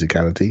their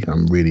physicality.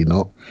 I'm really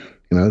not,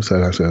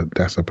 so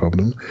that's a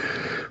problem.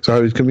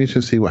 So it's going to be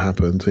interesting to see what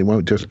happens. It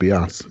won't just be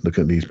us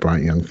looking at these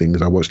bright young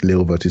things. I watched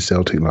Lille versus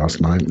Celtic last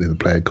night. There's a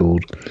player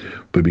called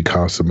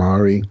Boubacar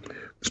Samari,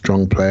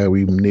 strong player.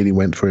 We nearly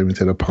went for him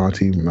instead of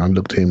Partey. I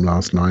looked at him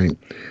last night.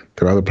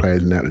 There are other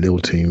players in that Lille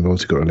team. We've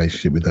also got a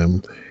relationship with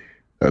them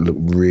that look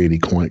really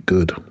quite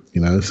good,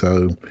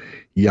 so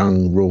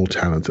young, raw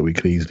talent that we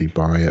could easily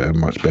buy at a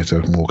much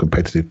better, more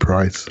competitive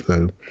price.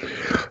 So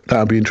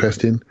that'll be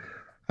interesting.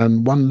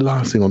 And one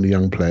last thing on the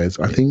young players,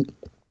 I think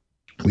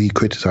we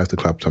criticise the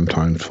club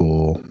sometimes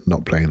for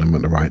not playing them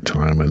at the right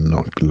time and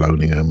not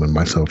loaning them, and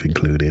myself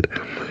included.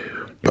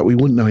 But we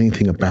wouldn't know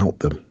anything about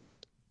them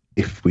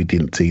if we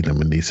didn't see them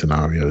in these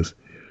scenarios.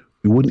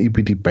 We wouldn't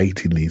be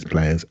debating these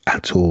players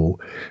at all.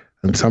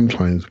 And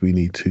sometimes we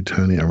need to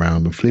turn it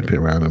around and flip it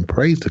around and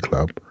praise the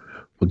club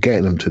for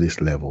getting them to this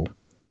level.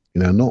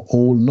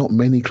 Not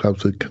many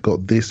clubs have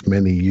got this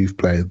many youth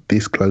players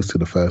this close to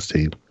the first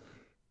team.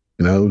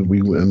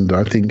 And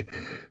I think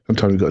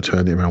sometimes we've got to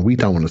turn it around. We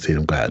don't want to see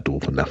them go out the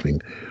door for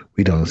nothing.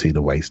 We don't want to see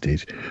the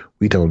wastage.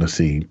 We don't want to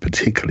see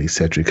particularly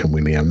Cedric and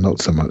William, not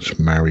so much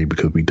Mari,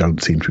 because we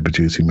don't seem to be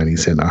producing many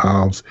centre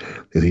halves.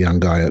 There's a young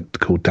guy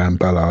called Dan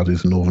Ballard,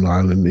 who's a Northern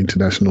Ireland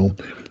international.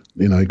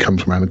 He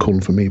comes around the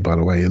corner for me, by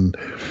the way, and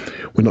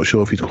we're not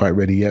sure if he's quite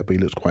ready yet, but he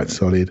looks quite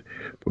solid.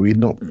 But we're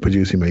not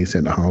producing many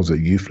centre halves at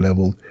youth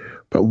level.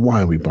 But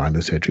why are we buying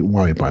the Cedric?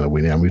 Why are we buying the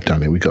William? We've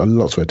done it. We've got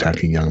lots of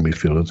attacking young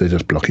midfielders. They're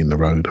just blocking the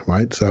road,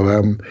 right?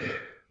 So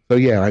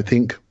yeah, I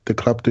think the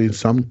club doing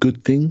some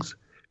good things,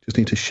 just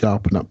need to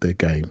sharpen up their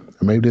game.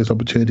 And maybe there's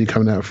opportunity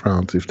coming out of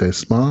France. If they're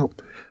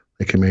smart,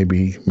 they can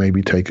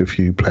maybe take a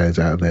few players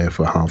out of there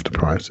for half the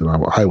price. And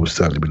I will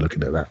certainly be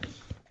looking at that.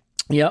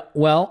 Yeah,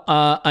 well,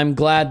 I'm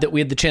glad that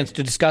we had the chance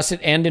to discuss it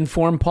and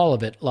inform Paul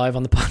of it live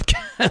on the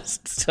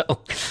podcast.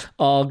 So,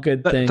 all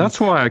good things. That's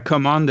why I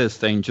come on this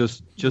thing,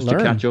 just to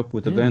catch up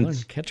with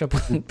events. Catch up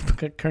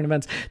with current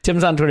events.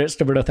 Tim's on Twitter at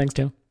Stubberto. Thanks,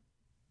 Tim.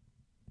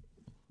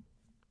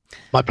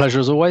 My pleasure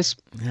as always.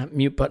 That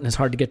mute button is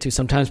hard to get to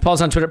sometimes.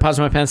 Paul's on Twitter.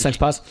 Pause my pants. Thanks,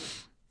 Pause.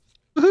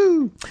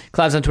 Woohoo!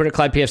 Clive's on Twitter.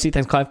 Clive PFC.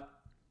 Thanks, Clive.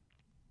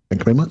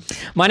 Thank you very much.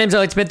 My name's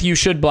Elliot Smith. You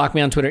should block me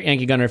on Twitter,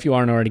 Yankee Gunner, if you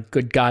aren't already.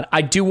 Good God.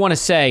 I do want to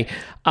say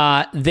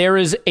there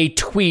is a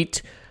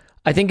tweet.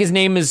 I think his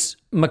name is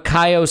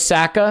Makayo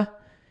Saka.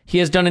 He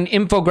has done an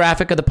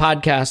infographic of the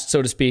podcast,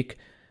 so to speak,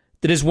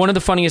 that is one of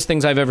the funniest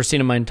things I've ever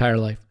seen in my entire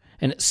life.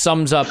 And it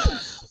sums up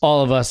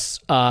all of us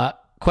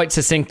quite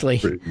succinctly.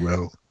 Pretty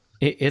well.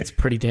 It's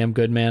pretty damn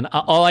good, man.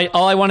 All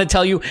I want to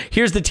tell you,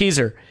 here's the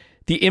teaser.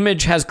 The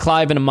image has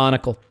Clive in a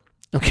monocle.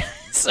 Okay,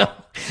 so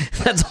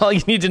that's all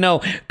you need to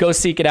know. Go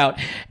seek it out.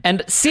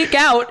 And seek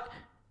out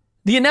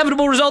the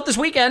inevitable result this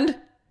weekend,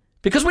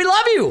 because we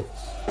love you.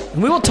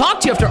 And we will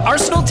talk to you after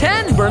Arsenal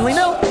 10, Burnley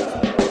no.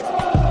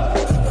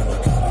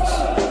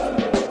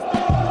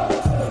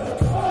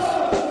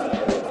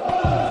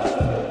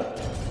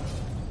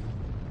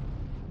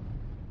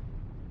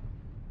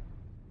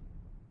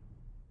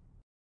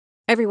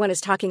 Everyone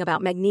is talking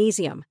about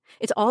magnesium.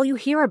 It's all you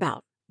hear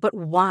about. But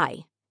why?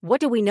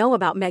 What do we know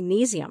about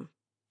magnesium?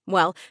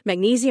 Well,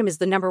 magnesium is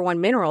the number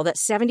one mineral that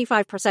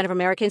 75% of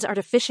Americans are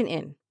deficient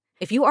in.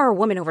 If you are a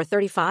woman over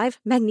 35,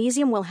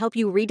 magnesium will help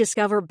you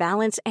rediscover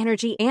balance,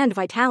 energy, and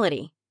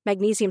vitality.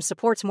 Magnesium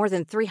supports more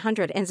than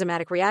 300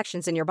 enzymatic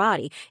reactions in your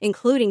body,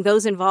 including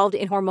those involved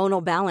in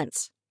hormonal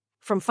balance.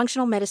 From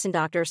functional medicine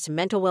doctors to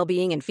mental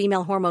well-being and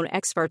female hormone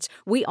experts,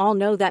 we all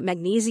know that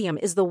magnesium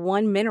is the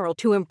one mineral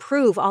to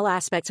improve all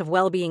aspects of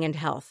well-being and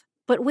health.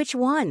 But which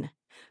one?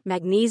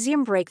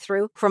 Magnesium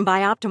Breakthrough from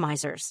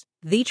Bioptimizers,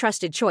 the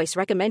trusted choice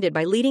recommended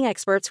by leading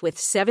experts with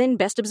 7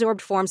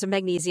 best-absorbed forms of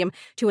magnesium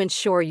to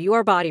ensure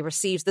your body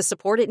receives the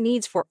support it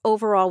needs for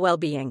overall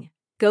well-being.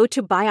 Go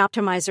to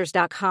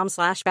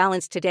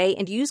bioptimizers.com/balance today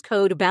and use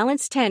code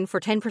BALANCE10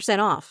 for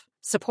 10% off.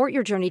 Support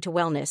your journey to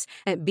wellness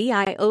at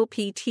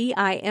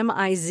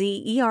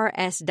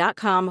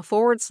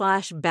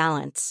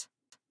bioptimizers.com/balance.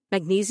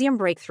 Magnesium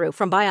Breakthrough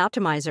from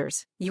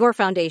Bioptimizers, your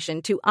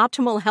foundation to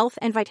optimal health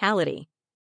and vitality.